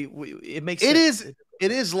on. We it makes sense.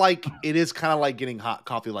 It is kind of like getting hot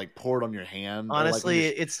coffee like poured on your hand. Honestly,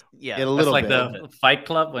 like it's a little like bit. the Fight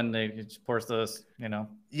Club when they just pours those, you know.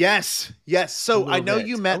 Yes. So I know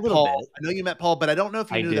you met Paul. I know you met Paul, but I don't know if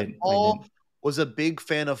you knew that Paul was a big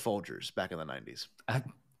fan of Folgers back in the 90s.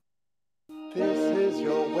 This is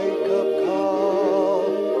your wake-up call.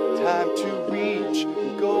 Time to reach,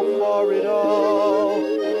 go for it all.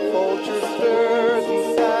 Folgers stirs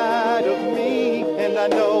inside of me, and I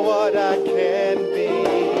know what I can be.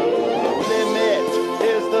 Limit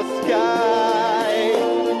is the sky.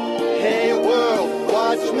 Hey world,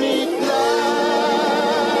 watch me fly.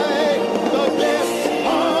 The best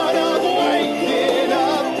part of waking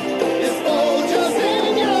up is Folgers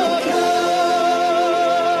in your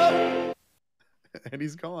cup. And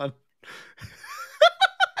he's gone.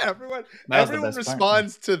 Everyone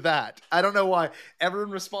responds to that. I don't know why. Everyone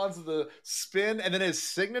responds to the spin and then his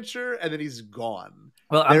signature, and then he's gone.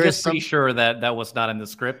 Well, I'm just pretty sure that was not in the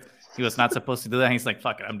script. He was not supposed to do that. He's like,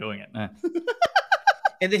 "Fuck it, I'm doing it."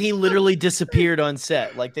 And then he literally disappeared on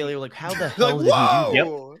set. Like they were like, "How the hell did whoa! he do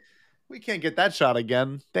that?" Yep. We can't get that shot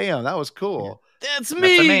again. Damn, that was cool. That's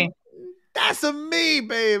me. That's a me,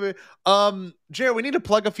 baby. Jared, we need to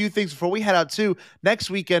plug a few things before we head out too. Next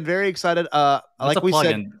weekend, very excited. Like we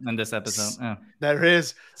said in this episode, there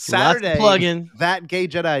is Saturday. Plug-in. That gay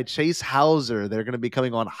Jedi, Chase Hauser. They're going to be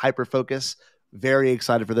coming on Hyperfocus. Very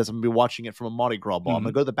excited for this. I'm going to be watching it from a Mardi Gras ball. I'm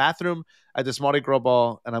going to go to the bathroom at this Mardi Gras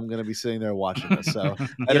ball, and I'm going to be sitting there watching this. So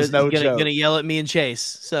that is no joke. Gonna yell at me and Chase.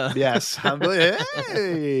 So yes,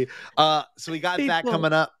 hey. So we got that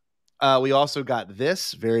coming up. We also got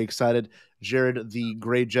this. Very excited. Jared, the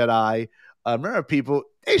Gray Jedi. Remember, people,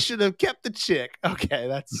 they should have kept the chick. Okay,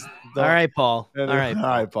 that's all right, Paul. All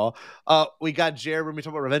right, Paul. We got Jared when we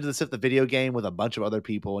talk about Revenge of the Sith, the video game, with a bunch of other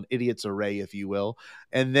people, an idiot's array, if you will.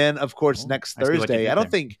 And then, of course, next Thursday. I don't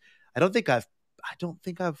think I've.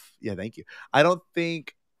 Yeah, thank you. I don't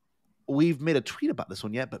think we've made a tweet about this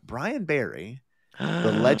one yet, but Brian Barry,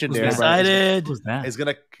 the legendary,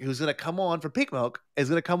 who's gonna come on for Pink Milk, is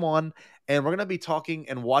gonna come on, and we're gonna be talking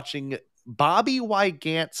and watching Bobby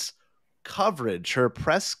Wygant's coverage, her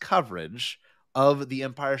press coverage of the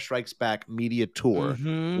Empire Strikes Back media tour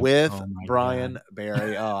with Brian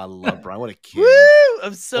Barry. Oh, I love Brian. What a kid! Woo!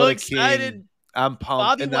 I'm so excited. I'm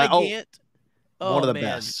pumped. Bobby Wygant. One of the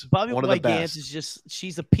best. Bobby one Wygant is just,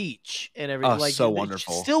 she's a peach and everything. Oh, so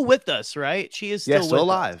wonderful. She's still with us, right? She is still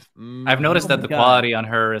alive. I've noticed that the quality on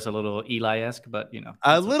her is a little Eli-esque, but you know.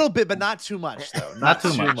 A little bit, but not too much, though. Not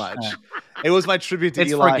too much. It was my tribute to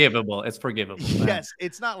Eli. It's forgivable. Yes,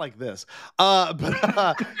 it's not like this. Or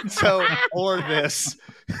this.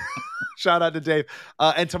 Shout out to Dave.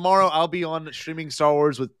 And tomorrow I'll be on streaming Star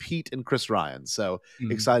Wars with Pete and Chris Ryan. So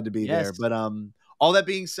excited to be there. But all that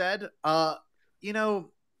being said, you know,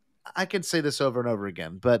 I can say this over and over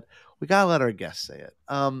again, but we gotta let our guests say it.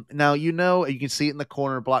 Now, you know, you can see it in the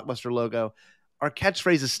corner, Blockbuster logo. Our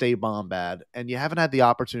catchphrase is "Stay Bombad," and you haven't had the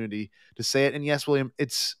opportunity to say it. And yes, William,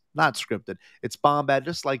 it's not scripted. It's Bombad,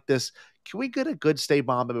 just like this. Can we get a good "Stay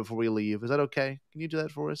Bombad" before we leave? Is that okay? Can you do that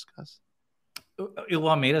for us, Gus? You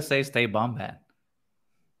want me to say "Stay Bombad"?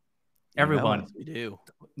 Everyone, we do.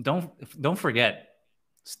 Don't forget,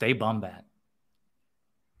 stay Bombad.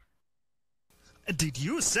 Did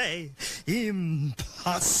you say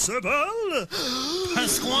impossible?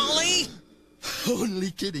 Pasquale?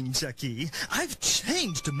 Only kidding, Jackie. I've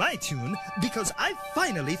changed my tune because I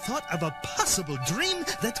finally thought of a possible dream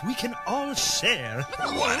that we can all share.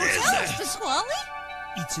 What is it? Pasquale?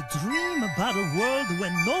 It's a dream about a world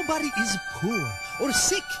when nobody is poor or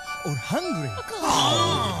sick or hungry.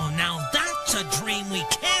 Oh, now that's a dream we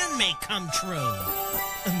can make come true.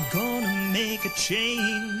 I'm gonna make a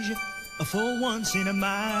change for once in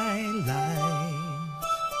my life.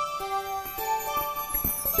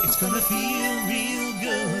 It's gonna feel real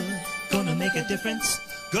good, gonna make a difference,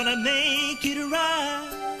 gonna make it right.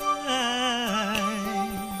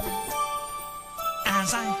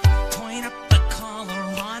 As I point up the collar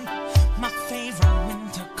on my favorite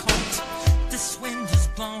winter coat, this wind is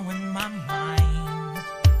blowing my mind.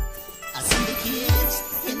 I see the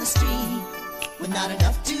kids in the street with not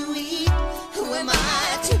enough to eat. Who am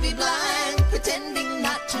I to be blind, pretending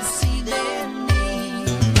not to see their need?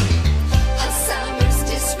 A summer's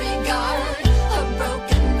disregard, a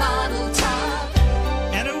broken bottle top,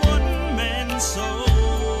 and a one-man soul.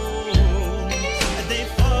 They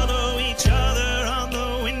follow each other on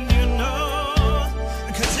the wind, you know,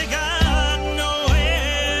 'cause they got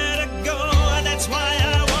nowhere to go. That's why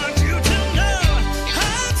I want you to know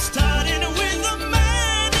I'm starting with the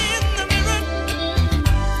man in the mirror.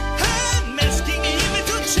 I'm asking him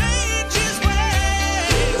to change his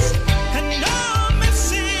ways, and no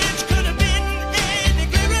message could have been any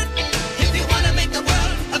clearer. If you wanna make the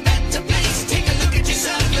world a better place, take a look at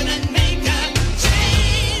yourself and then make a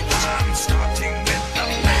change. I'm starting with the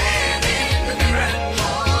man in the mirror.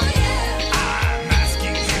 Oh yeah, I'm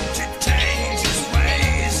asking him to change his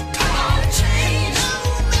ways. come on, change. No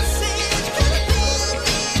message could have been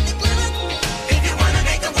any clearer. If you wanna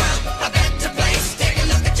make the world a better place, take a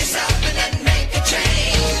look at yourself and then make a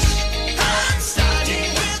change. I'm starting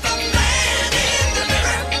with the man in the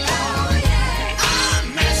mirror. Oh yeah,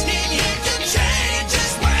 I'm asking him to change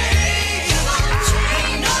his ways.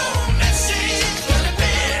 no message could have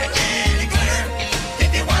been any clearer. If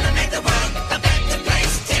you wanna make the world a better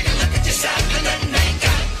place, take a look at yourself and then make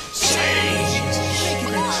a change.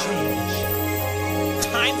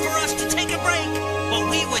 Time for us to take a break, but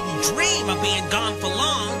we wouldn't dream of being gone for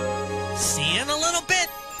long. See you in a little bit.